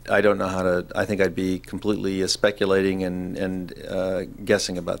 I don't know how to, I think I'd be completely speculating and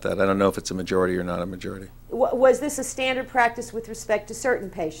guessing about that. I don't know if it's a majority or not a majority. Was this a standard practice with respect to certain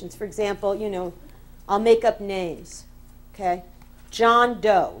patients? For example, you know, I'll make up names, okay? John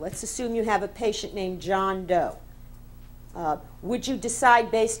Doe. Let's assume you have a patient named John Doe. Would you decide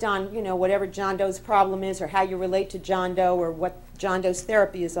based on, you know, whatever John Doe's problem is or how you relate to John Doe or what John Doe's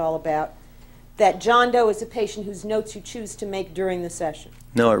therapy is all about, that John Doe is a patient whose notes you choose to make during the session?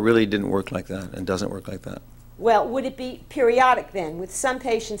 No, it really didn't work like that and doesn't work like that. Well, would it be periodic then? With some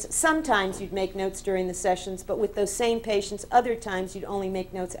patients, sometimes you'd make notes during the sessions, but with those same patients, other times you'd only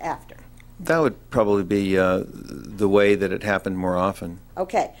make notes after. That would probably be the way that it happened more often.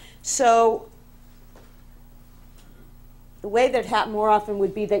 Okay, so the way that happened more often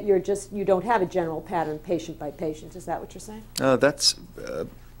would be that you don't have a general pattern patient by patient. Is that what you're saying?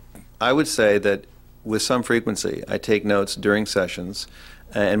 I would say that with some frequency, I take notes during sessions,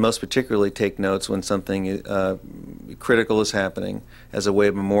 and most particularly take notes when something critical is happening as a way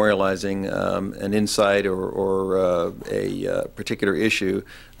of memorializing an insight or a particular issue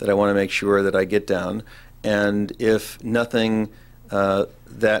that I want to make sure that I get down. And if nothing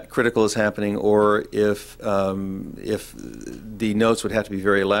that critical is happening, or if the notes would have to be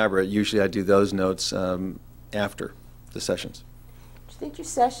very elaborate, usually I do those notes after the sessions. Do you think your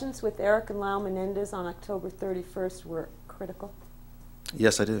sessions with Eric and Lyle Menendez on October 31st were critical?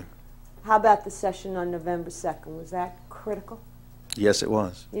 Yes, I do. How about the session on November 2nd? Was that critical? Yes, it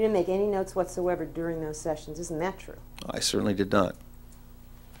was. You didn't make any notes whatsoever during those sessions. Isn't that true? I certainly did not.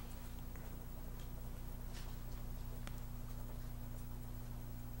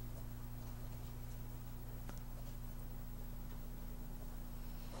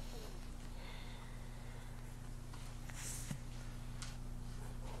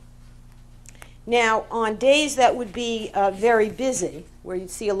 Now, on days that would be very busy, where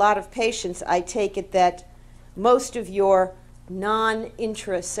you'd see a lot of patients, I take it that most of your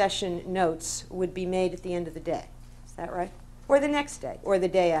non-intra-session notes would be made at the end of the day. Is that right? Or the next day, or the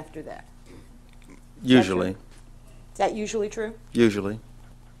day after that? Usually. Is that usually true? Usually.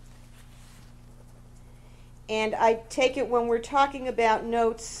 And I take it when we're talking about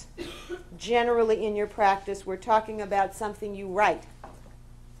notes generally in your practice, we're talking about something you write,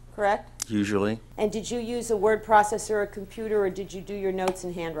 correct? Usually. And did you use a word processor or a computer, or did you do your notes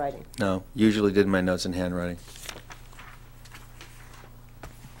in handwriting? No, usually did my notes in handwriting.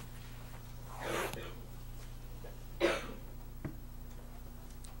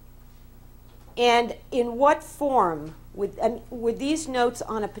 And in what form? Were these notes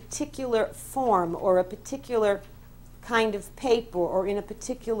on a particular form or a particular kind of paper or in a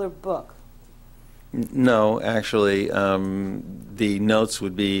particular book? No, actually, the notes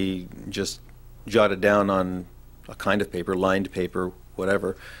would be just jotted down on a kind of paper, lined paper,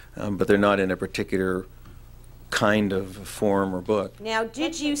 whatever, but they're not in a particular kind of form or book. Now,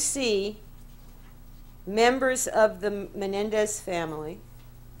 did you see members of the Menendez family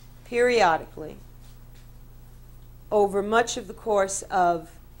periodically over much of the course of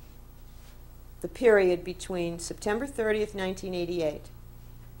the period between September 30th, 1988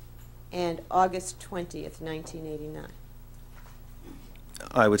 and August 20th, 1989?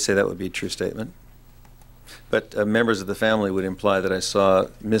 I would say that would be a true statement. But members of the family would imply that I saw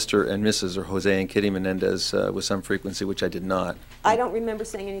Mr. and Mrs. or Jose and Kitty Menendez with some frequency, which I did not. I don't remember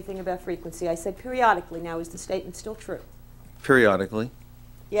saying anything about frequency. I said periodically. Now, is the statement still true? Periodically,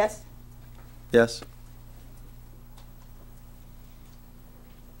 Yes? yes.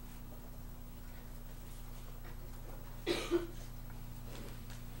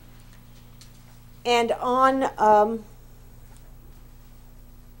 And on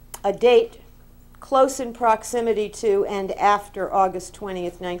a date close in proximity to and after August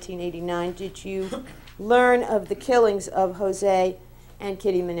 20th, 1989, did you learn of the killings of Jose and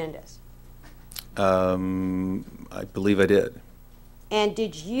Kitty Menendez? I believe I did. And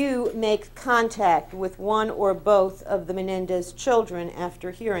did you make contact with one or both of the Menendez children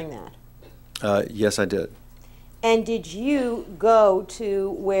after hearing that? Yes, I did. And did you go to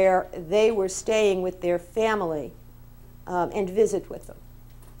where they were staying with their family and visit with them?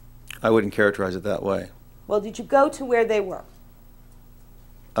 I wouldn't characterize it that way. Well, did you go to where they were?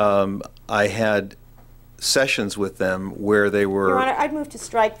 I had sessions with them where they were... Your Honor, I'd move to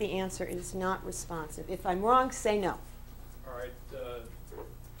strike the answer. It is not responsive. If I'm wrong, say no. All right.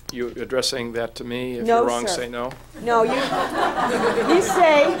 You addressing that to me? If No, you're wrong, sir. say no. No, you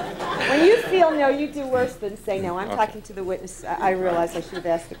say, when you feel no, you do worse than say no. I'm Okay. talking to the witness. I realize I should have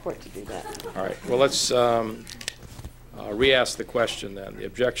asked the court to do that. All right. Well, let's re-ask the question then. The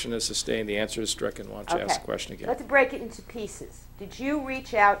objection is sustained. The answer is stricken. Why don't you ask the question again? Let's break it into pieces. Did you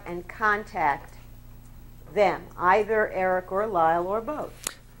reach out and contact them, either Eric or Lyle or both?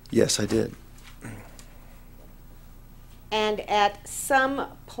 Yes, I did. And at some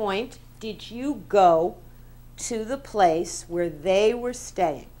point, did you go to the place where they were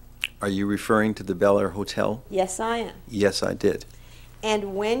staying? Are you referring to the Bel Air Hotel? Yes, I am. Yes, I did.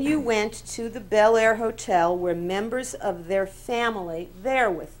 And when you went to the Bel Air Hotel, were members of their family there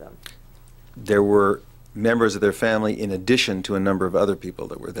with them? There were members of their family in addition to a number of other people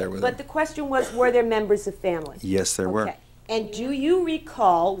that were there with But them. the question was, were there members of family? Yes, there were. Okay. And do you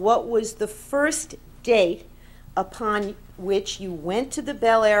recall what was the first date upon which you went to the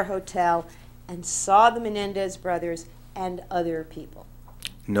Bel Air Hotel and saw the Menendez brothers and other people?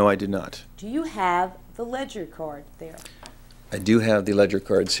 No, I did not. Do you have the ledger card there? I do have the ledger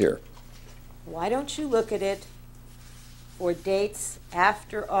cards here. Why don't you look at it for dates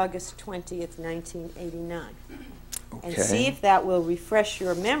after August 20th, 1989, and see Okay. if that will refresh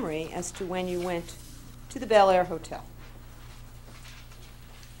your memory as to when you went to the Bel Air Hotel.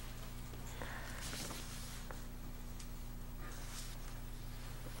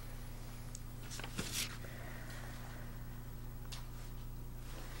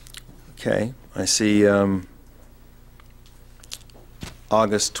 Okay, I see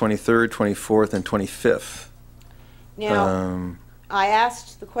August 23rd, 24th, and 25th. Now, I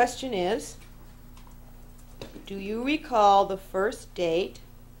asked, the question is, do you recall the first date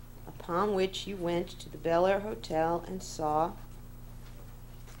upon which you went to the Bel Air Hotel and saw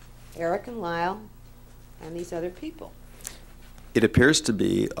Eric and Lyle and these other people? It appears to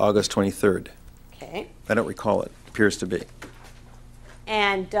be August 23rd. Okay. I don't recall it. It appears to be.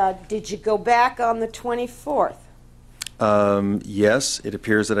 And did you go back on the 24th? Yes, it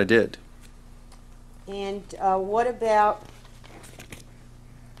appears that I did. And what about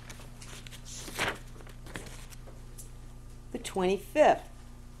the 25th?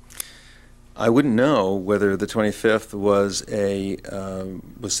 I wouldn't know whether the 25th was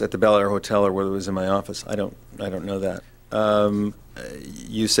was at the Bel Air Hotel or whether it was in my office. I don't know that.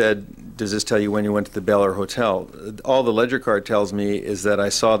 You said, does this tell you when you went to the Bel Air Hotel? All the ledger card tells me is that I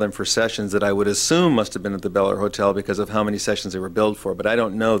saw them for sessions that I would assume must have been at the Bel Air Hotel because of how many sessions they were billed for, but I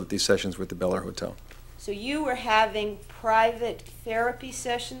don't know that these sessions were at the Bel Air Hotel. So you were having private therapy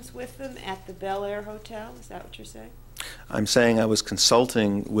sessions with them at the Bel Air Hotel? Is that what you're saying? I'm saying I was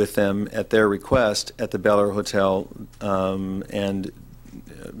consulting with them at their request at the Bel Air Hotel and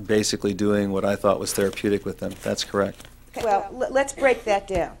basically doing what I thought was therapeutic with them. That's correct. Okay, well, let's break that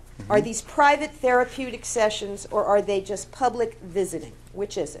down. Are these private therapeutic sessions or are they just public visiting?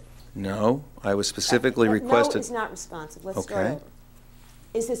 Which is it? No, I was specifically requested. No is not responsive. Let's start Okay. over.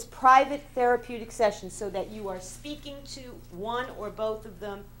 Is this private therapeutic session so that you are speaking to one or both of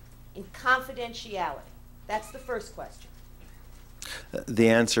them in confidentiality? That's the first question. The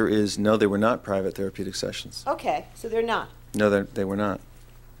answer is no, they were not private therapeutic sessions. Okay, so they're not. No, they were not.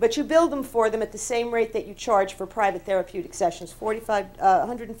 But you bill them for them at the same rate that you charge for private therapeutic sessions,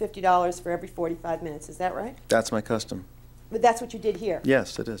 $150 for every 45 minutes. Is that right? That's my custom. But that's what you did here.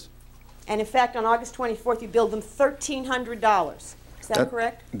 Yes, it is. And in fact, on August 24th, you billed them $1,300. Is that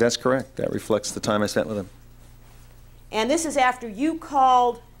correct? That's correct. That reflects the time I spent with them. And this is after you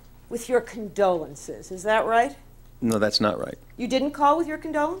called with your condolences. Is that right? No, that's not right. You didn't call with your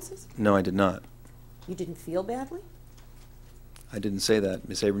condolences? No, I did not. You didn't feel badly? I didn't say that.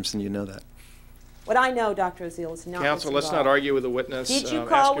 Miss Abramson, you know that. What I know, Dr. Oziel, is not Counsel, what's let's not involved. argue with the witness. Did you Ask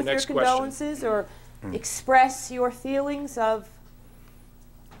call your with your next question. condolences or express your feelings of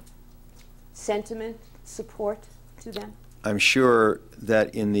sentiment, support to them? I'm sure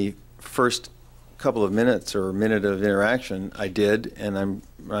that in the first couple of minutes or minute of interaction, I did, and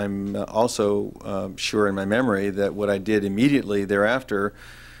I'm also sure in my memory that what I did immediately thereafter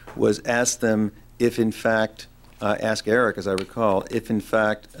was ask them if, in fact, ask Eric, as I recall, if in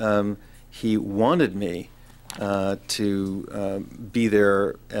fact he wanted me to be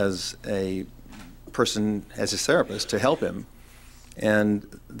there as a person, as his therapist, to help him.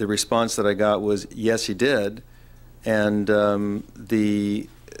 And the response that I got was, yes, he did. And the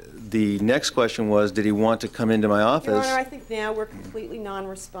next question was, did he want to come into my office? Your Honor, I think now we're completely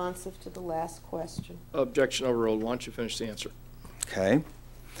non-responsive to the last question. Objection overruled. Why don't you finish the answer? Okay.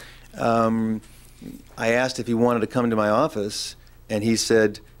 I asked if he wanted to come to my office, and he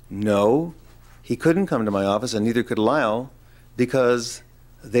said no, he couldn't come to my office, and neither could Lyle, because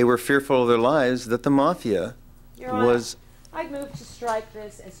they were fearful of their lives that the mafia Your Honor, was... I'd move to strike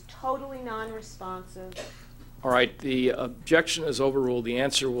this as totally non-responsive. All right, the objection is overruled. The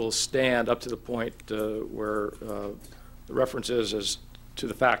answer will stand up to the point where the reference is as to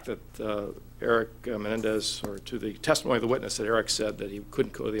the fact that Eric Menendez, or to the testimony of the witness that Eric said that he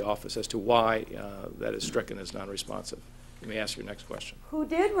couldn't go to the office, as to why that is stricken as non-responsive. You may ask your next question. Who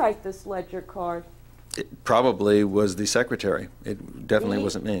did write this ledger card? It probably was the secretary. It definitely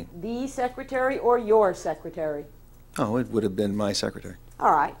wasn't me. The secretary or your secretary? Oh, it would have been my secretary.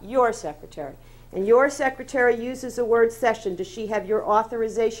 All right, your secretary. And your secretary uses the word session. Does she have your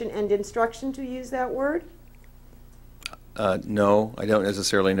authorization and instruction to use that word? No, I don't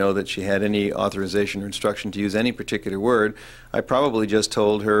necessarily know that she had any authorization or instruction to use any particular word. I probably just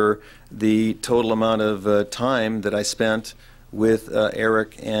told her the total amount of time that I spent with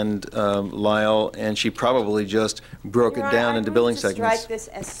Eric and Lyle, and she probably just broke it down into billing segments. I strike this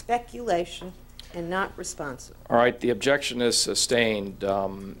as speculation and not responsive. All right, the objection is sustained.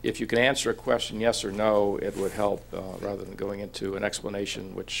 If you can answer a question yes or no, it would help rather than going into an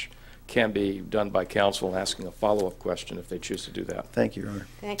explanation, which can be done by counsel and asking a follow-up question if they choose to do that. Thank you, Your Honor.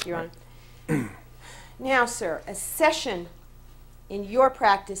 Thank you, Your Honor. Now, sir, a session in your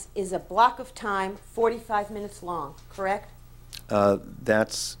practice is a block of time 45 minutes long, correct?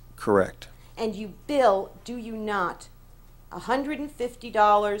 That's correct. And you bill, do you not,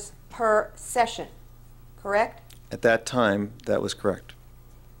 $150 per session, correct? At that time, that was correct.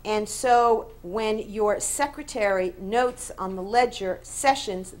 And so when your secretary notes on the ledger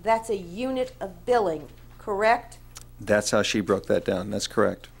sessions, that's a unit of billing, correct? That's how she broke that down. That's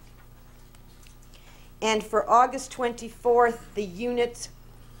correct. And for August 24th, the units,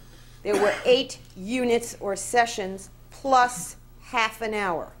 there were 8 units or sessions plus half an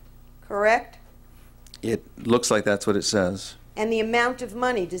hour, correct? It looks like that's what it says. And the amount of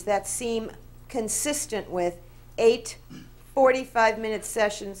money, does that seem consistent with 8 45-minute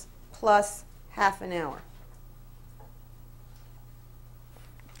sessions plus half an hour?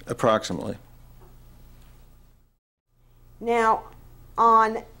 Approximately. Now,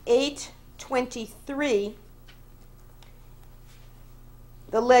 on 8/23,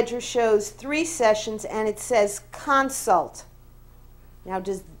 the ledger shows 3 sessions and it says consult. Now,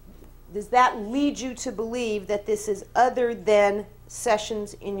 does that lead you to believe that this is other than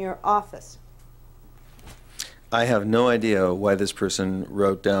sessions in your office? I have no idea why this person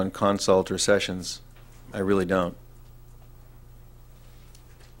wrote down consult or sessions. I really don't.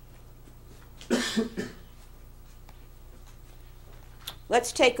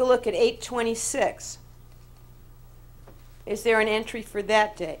 Let's take a look at 8/26. Is there an entry for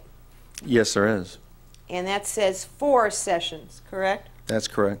that date? Yes, there is. And that says 4 sessions, correct? That's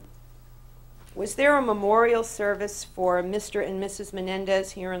correct. Was there a memorial service for Mr. and Mrs.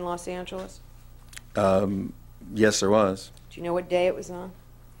 Menendez here in Los Angeles? Yes, there was. Do you know what day it was on?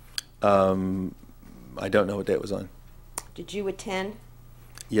 I don't know what day it was on. Did you attend?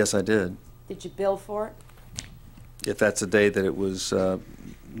 Yes, I did. Did you bill for it? If that's the day that it was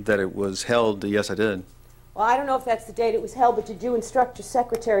held, yes, I did. Well, I don't know if that's the date it was held, but did you instruct your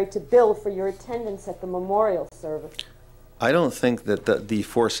secretary to bill for your attendance at the memorial service? I don't think that the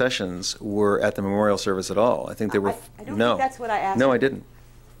 4 sessions were at the memorial service at all. I think they were... I don't no. think that's what I asked. No, I didn't.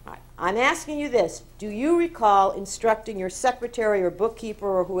 All right. I'm asking you this. Do you recall instructing your secretary or bookkeeper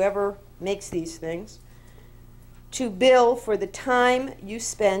or whoever makes these things to bill for the time you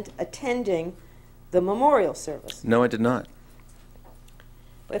spent attending the memorial service? No, I did not.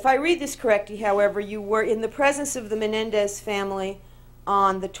 If I read this correctly, however, you were in the presence of the Menendez family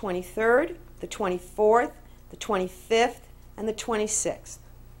on the 23rd, the 24th, the 25th, and the 26th.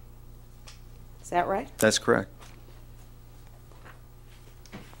 Is that right? That's correct.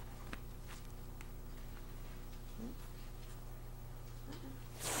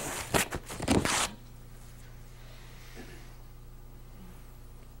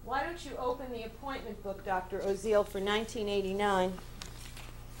 Why don't you open the appointment book, Dr. Oziel, for 1989,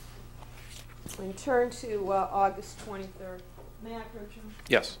 and turn to August 23rd. May I approach him?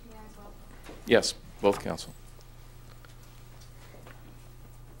 Yes. May I as well? Yes, both counsel.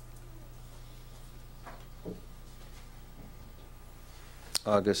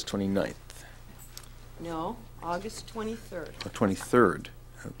 August 29th. No, August 23rd. Or 23rd.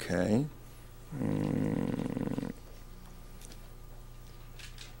 Okay.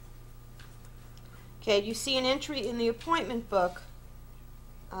 Okay, you see an entry in the appointment book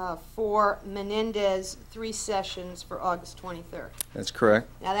for Menendez, 3 sessions for August 23rd. That's correct.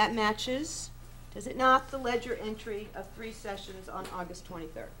 Now that matches, does it not, the ledger entry of 3 sessions on August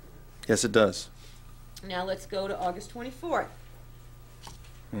 23rd? Yes, it does. Now let's go to August 24th.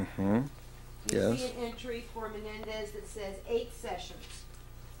 Mm-hmm. You Yes. see an entry for Menendez that says 8 sessions,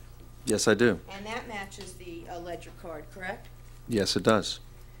 Yes, I do. and that matches the ledger card, correct? Yes, it does.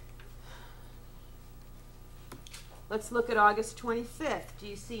 Let's look at August 25th. Do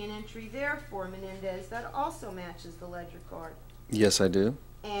you see an entry there for Menendez that also matches the ledger card? Yes, I do.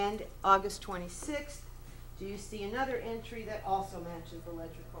 And August 26th, do you see another entry that also matches the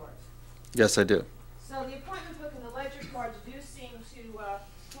ledger cards? Yes, I do. So the appointment book and the ledger cards do seem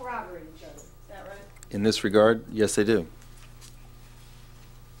to corroborate each other. Is that right? In this regard, yes, they do.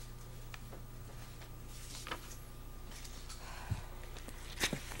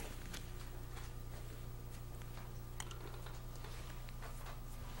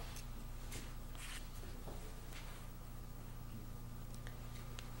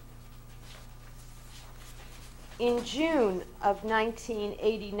 In June of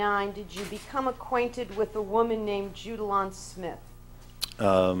 1989, did you become acquainted with a woman named Judalon Smyth?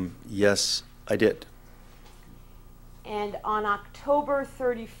 Yes, I did. And on October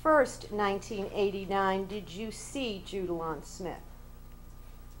 31st, 1989, did you see Judalon Smyth?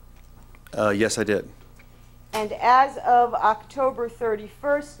 Yes, I did. And as of October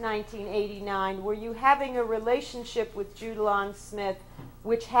 31st, 1989, were you having a relationship with Judalon Smyth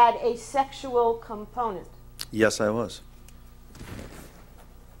which had a sexual component? Yes, I was.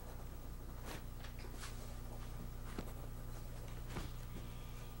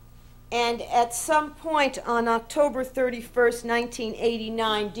 And at some point on October 31st,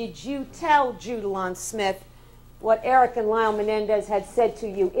 1989, did you tell Judalon Smyth what Eric and Lyle Menendez had said to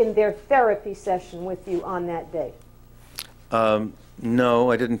you in their therapy session with you on that date?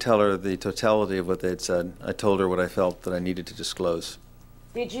 No, I didn't tell her the totality of what they had said. I told her what I felt that I needed to disclose.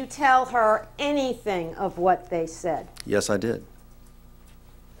 Did you tell her anything of what they said? Yes, I did.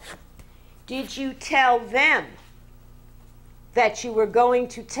 Did you tell them that you were going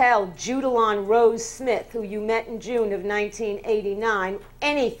to tell Judalon Rose Smith, who you met in June of 1989,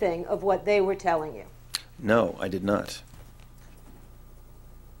 anything of what they were telling you? No, I did not.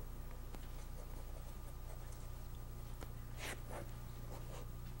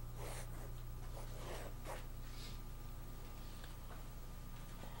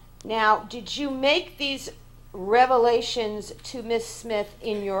 Now, did you make these revelations to Miss Smith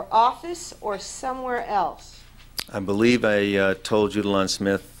in your office or somewhere else? I believe I told Judalon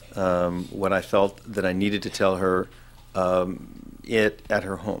Smyth what I felt that I needed to tell her at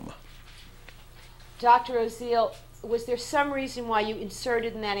her home. Dr. Oziel, was there some reason why you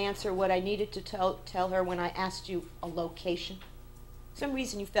inserted in that answer what I needed to tell her when I asked you a location? Some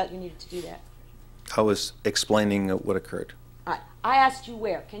reason you felt you needed to do that? I was explaining what occurred. All right. I asked you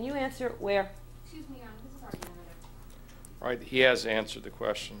where. Can you answer where? Excuse me, this is argumentative. All right, he has answered the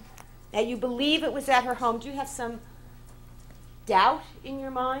question. Now, you believe it was at her home. Do you have some doubt in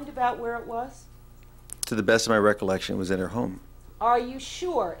your mind about where it was? To the best of my recollection, it was at her home. Are you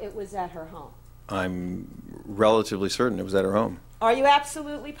sure it was at her home? I'm relatively certain it was at her home. Are you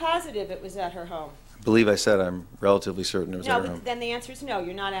absolutely positive it was at her home? I believe I said I'm relatively certain it was No, at her but home. then the answer is no,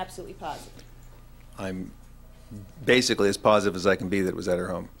 you're not absolutely positive. I'm basically as positive as I can be that it was at her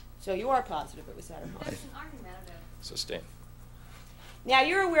home. So you are positive it was at her home. That's an argumentative. Sustained. Now,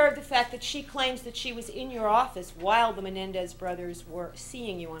 you're aware of the fact that she claims that she was in your office while the Menendez brothers were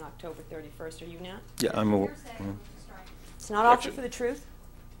seeing you on October 31st, are you not? Yeah, I'm You're aware. saying move to strike. It's not offered Objection. for the truth.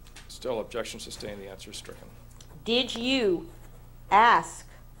 Still objection sustained. The answer is stricken. Did you ask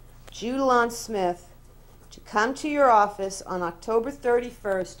Judalon Smyth to come to your office on October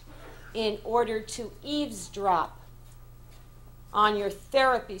 31st in order to eavesdrop on your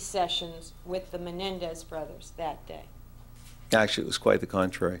therapy sessions with the Menendez brothers that day? Actually, it was quite the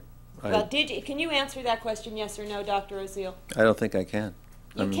contrary. Well, can you answer that question, yes or no, Dr. Oziel? I don't think I can.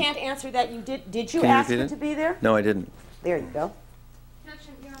 You can't answer that. You did. Did you Can you ask repeat her it? to be there? No, I didn't. There you go.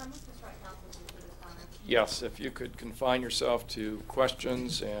 Yes, if you could confine yourself to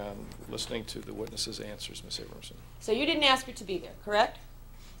questions and listening to the witnesses' answers, Ms. Abramson. So you didn't ask her to be there, correct?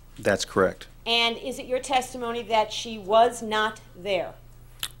 That's correct. And is it your testimony that she was not there?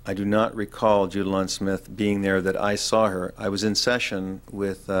 I do not recall Judalon Smyth being there, that I saw her. I was in session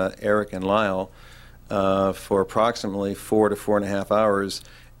with Eric and Lyle for approximately 4 to 4.5 hours,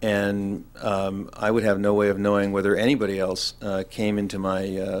 and I would have no way of knowing whether anybody else came into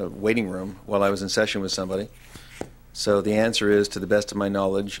my waiting room while I was in session with somebody. So the answer is, to the best of my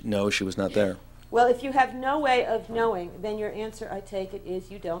knowledge, no, she was not there. Well, if you have no way of knowing, then your answer, I take it,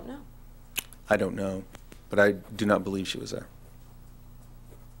 is you don't know. I don't know, but I do not believe she was there.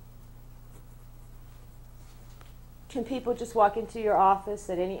 Can people just walk into your office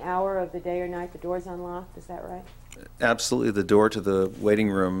at any hour of the day or night? The door's unlocked, is that right? Absolutely, the door to the waiting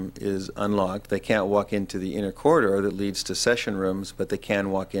room is unlocked. They can't walk into the inner corridor that leads to session rooms, but they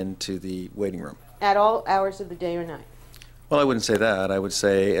can walk into the waiting room. At all hours of the day or night? Well, I wouldn't say that. I would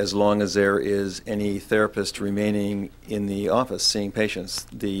say as long as there is any therapist remaining in the office seeing patients,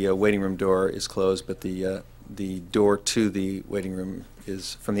 the waiting room door is closed, but the door to the waiting room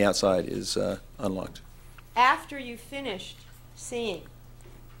is, from the outside, is unlocked. After you finished seeing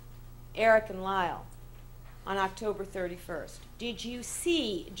Eric and Lyle on October 31st, did you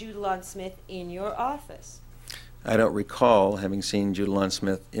see Judalon Smyth in your office? I don't recall having seen Judalon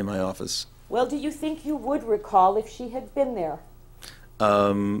Smyth in my office. Well, do you think you would recall if she had been there?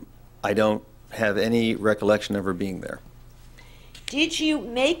 I don't have any recollection of her being there. Did you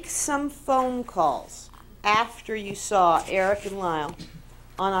make some phone calls after you saw Eric and Lyle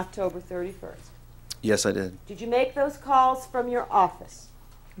on October 31st? Yes, I did. Did you make those calls from your office?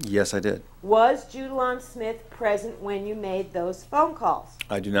 Yes, I did. Was Judalon Smyth present when you made those phone calls?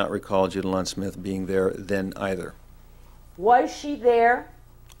 I do not recall Judalon Smyth being there then either. Was she there?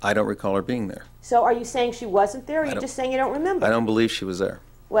 I don't recall her being there. So are you saying she wasn't there, or are you just saying you don't remember? I don't believe she was there.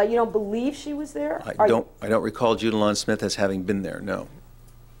 Well, you don't believe she was there? I don't recall Judalon Smyth as having been there, no.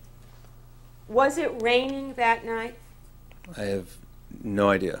 Was it raining that night? I have no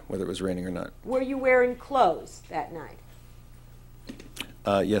idea whether it was raining or not. Were you wearing clothes that night?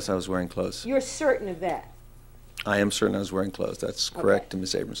 Yes, I was wearing clothes. You're certain of that? I am certain I was wearing clothes. That's correct,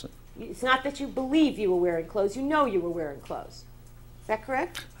 Ms. Abramson. It's not that you believe you were wearing clothes. You know you were wearing clothes. Is that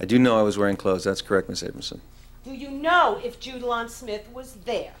correct? I do know I was wearing clothes. That's correct, Ms. Abramson. Do you know if Judalon Smyth was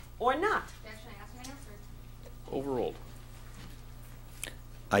there or not? Overruled.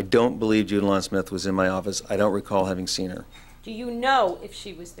 I don't believe Judalon Smyth was in my office. I don't recall having seen her. Do you know if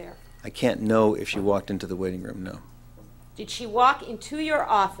she was there? I can't know if she walked into the waiting room, no. Did she walk into your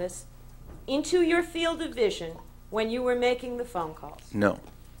office, into your field of vision, when you were making the phone calls? No.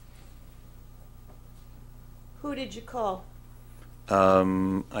 Who did you call?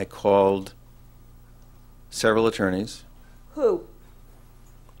 I called several attorneys. Who?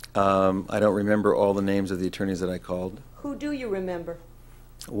 I don't remember all the names of the attorneys that I called. Who do you remember?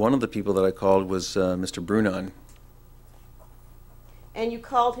 One of the people that I called was Mr. Brunon. And you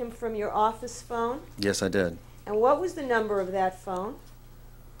called him from your office phone? Yes, I did. And what was the number of that phone?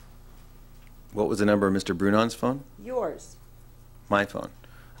 What was the number of Mr. Brunon's phone? Yours. My phone.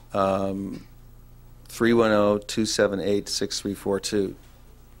 310-278-6342.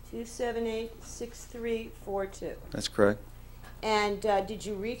 278-6342. That's correct. And did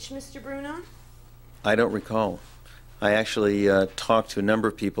you reach Mr. Brunon? I don't recall. I actually talked to a number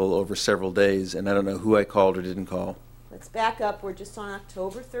of people over several days, and I don't know who I called or didn't call. Let's back up. We're just on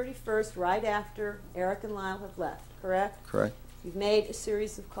October 31st, right after Eric and Lyle have left, correct? Correct. You've made a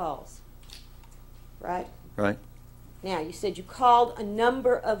series of calls, right? Right. Now, you said you called a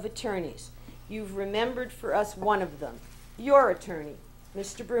number of attorneys. You've remembered for us one of them, your attorney,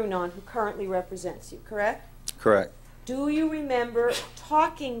 Mr. Brunon, who currently represents you, correct? Correct. Do you remember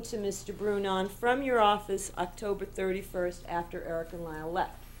talking to Mr. Brunon from your office October 31st after Eric and Lyle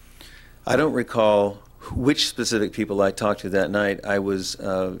left? I don't recall which specific people I talked to that night. I was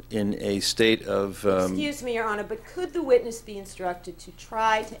in a state of... Excuse me, Your Honor, but could the witness be instructed to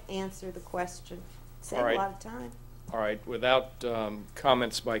try to answer the question? Save All right. a lot of time. All right, without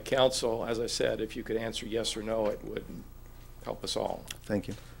comments by counsel, as I said, if you could answer yes or no, it would help us all. Thank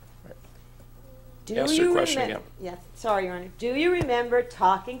you. Ask your question again. Yeah, sorry, Your Honor. Do you remember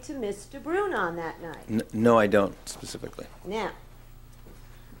talking to Mr. Brunon that night? No, I don't, specifically. Now,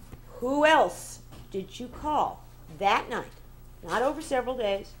 who else did you call that night, not over several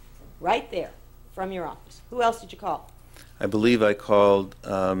days, right there from your office? Who else did you call? I believe I called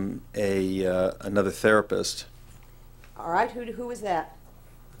another therapist. All right, who was that?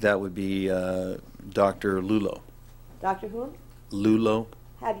 That would be Dr. Lulow. Dr. whom? Lulow,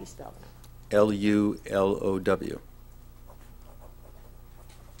 How do you spell that? Lulow.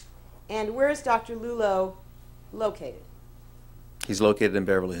 And where is Dr. Lulow located? He's located in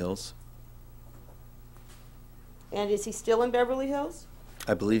Beverly Hills. And is he still in Beverly Hills?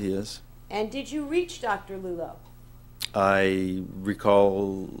 I believe he is. And did you reach Dr. Lulow? I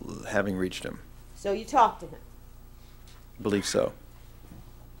recall having reached him. So you talked to him. I believe so.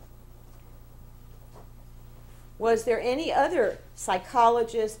 Was there any other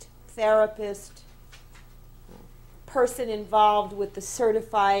psychologist, therapist, person involved with the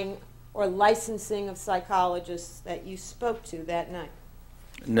certifying or licensing of psychologists that you spoke to that night?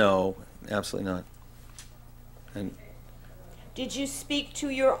 No, absolutely not. And Did you speak to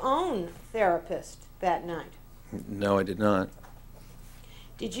your own therapist that night? no, I did not.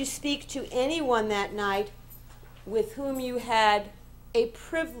 Did you speak to anyone that night with whom you had a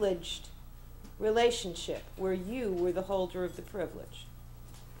privileged relationship, where you were the holder of the privilege?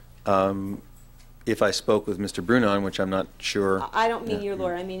 If I spoke with Mr. Brunon, which I'm not sure. I don't mean Yeah. your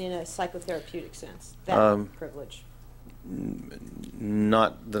lawyer, I mean in a psychotherapeutic sense, that privilege.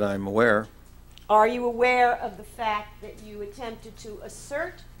 Not that I'm aware. Are you aware of the fact that you attempted to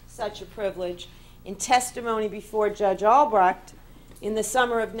assert such a privilege in testimony before Judge Albrecht in the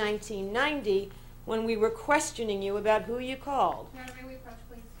summer of 1990 when we were questioning you about who you called? May we approach,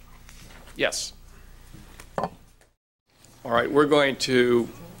 please? Yes. All right, we're going to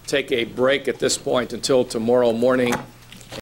take a break at this point until tomorrow morning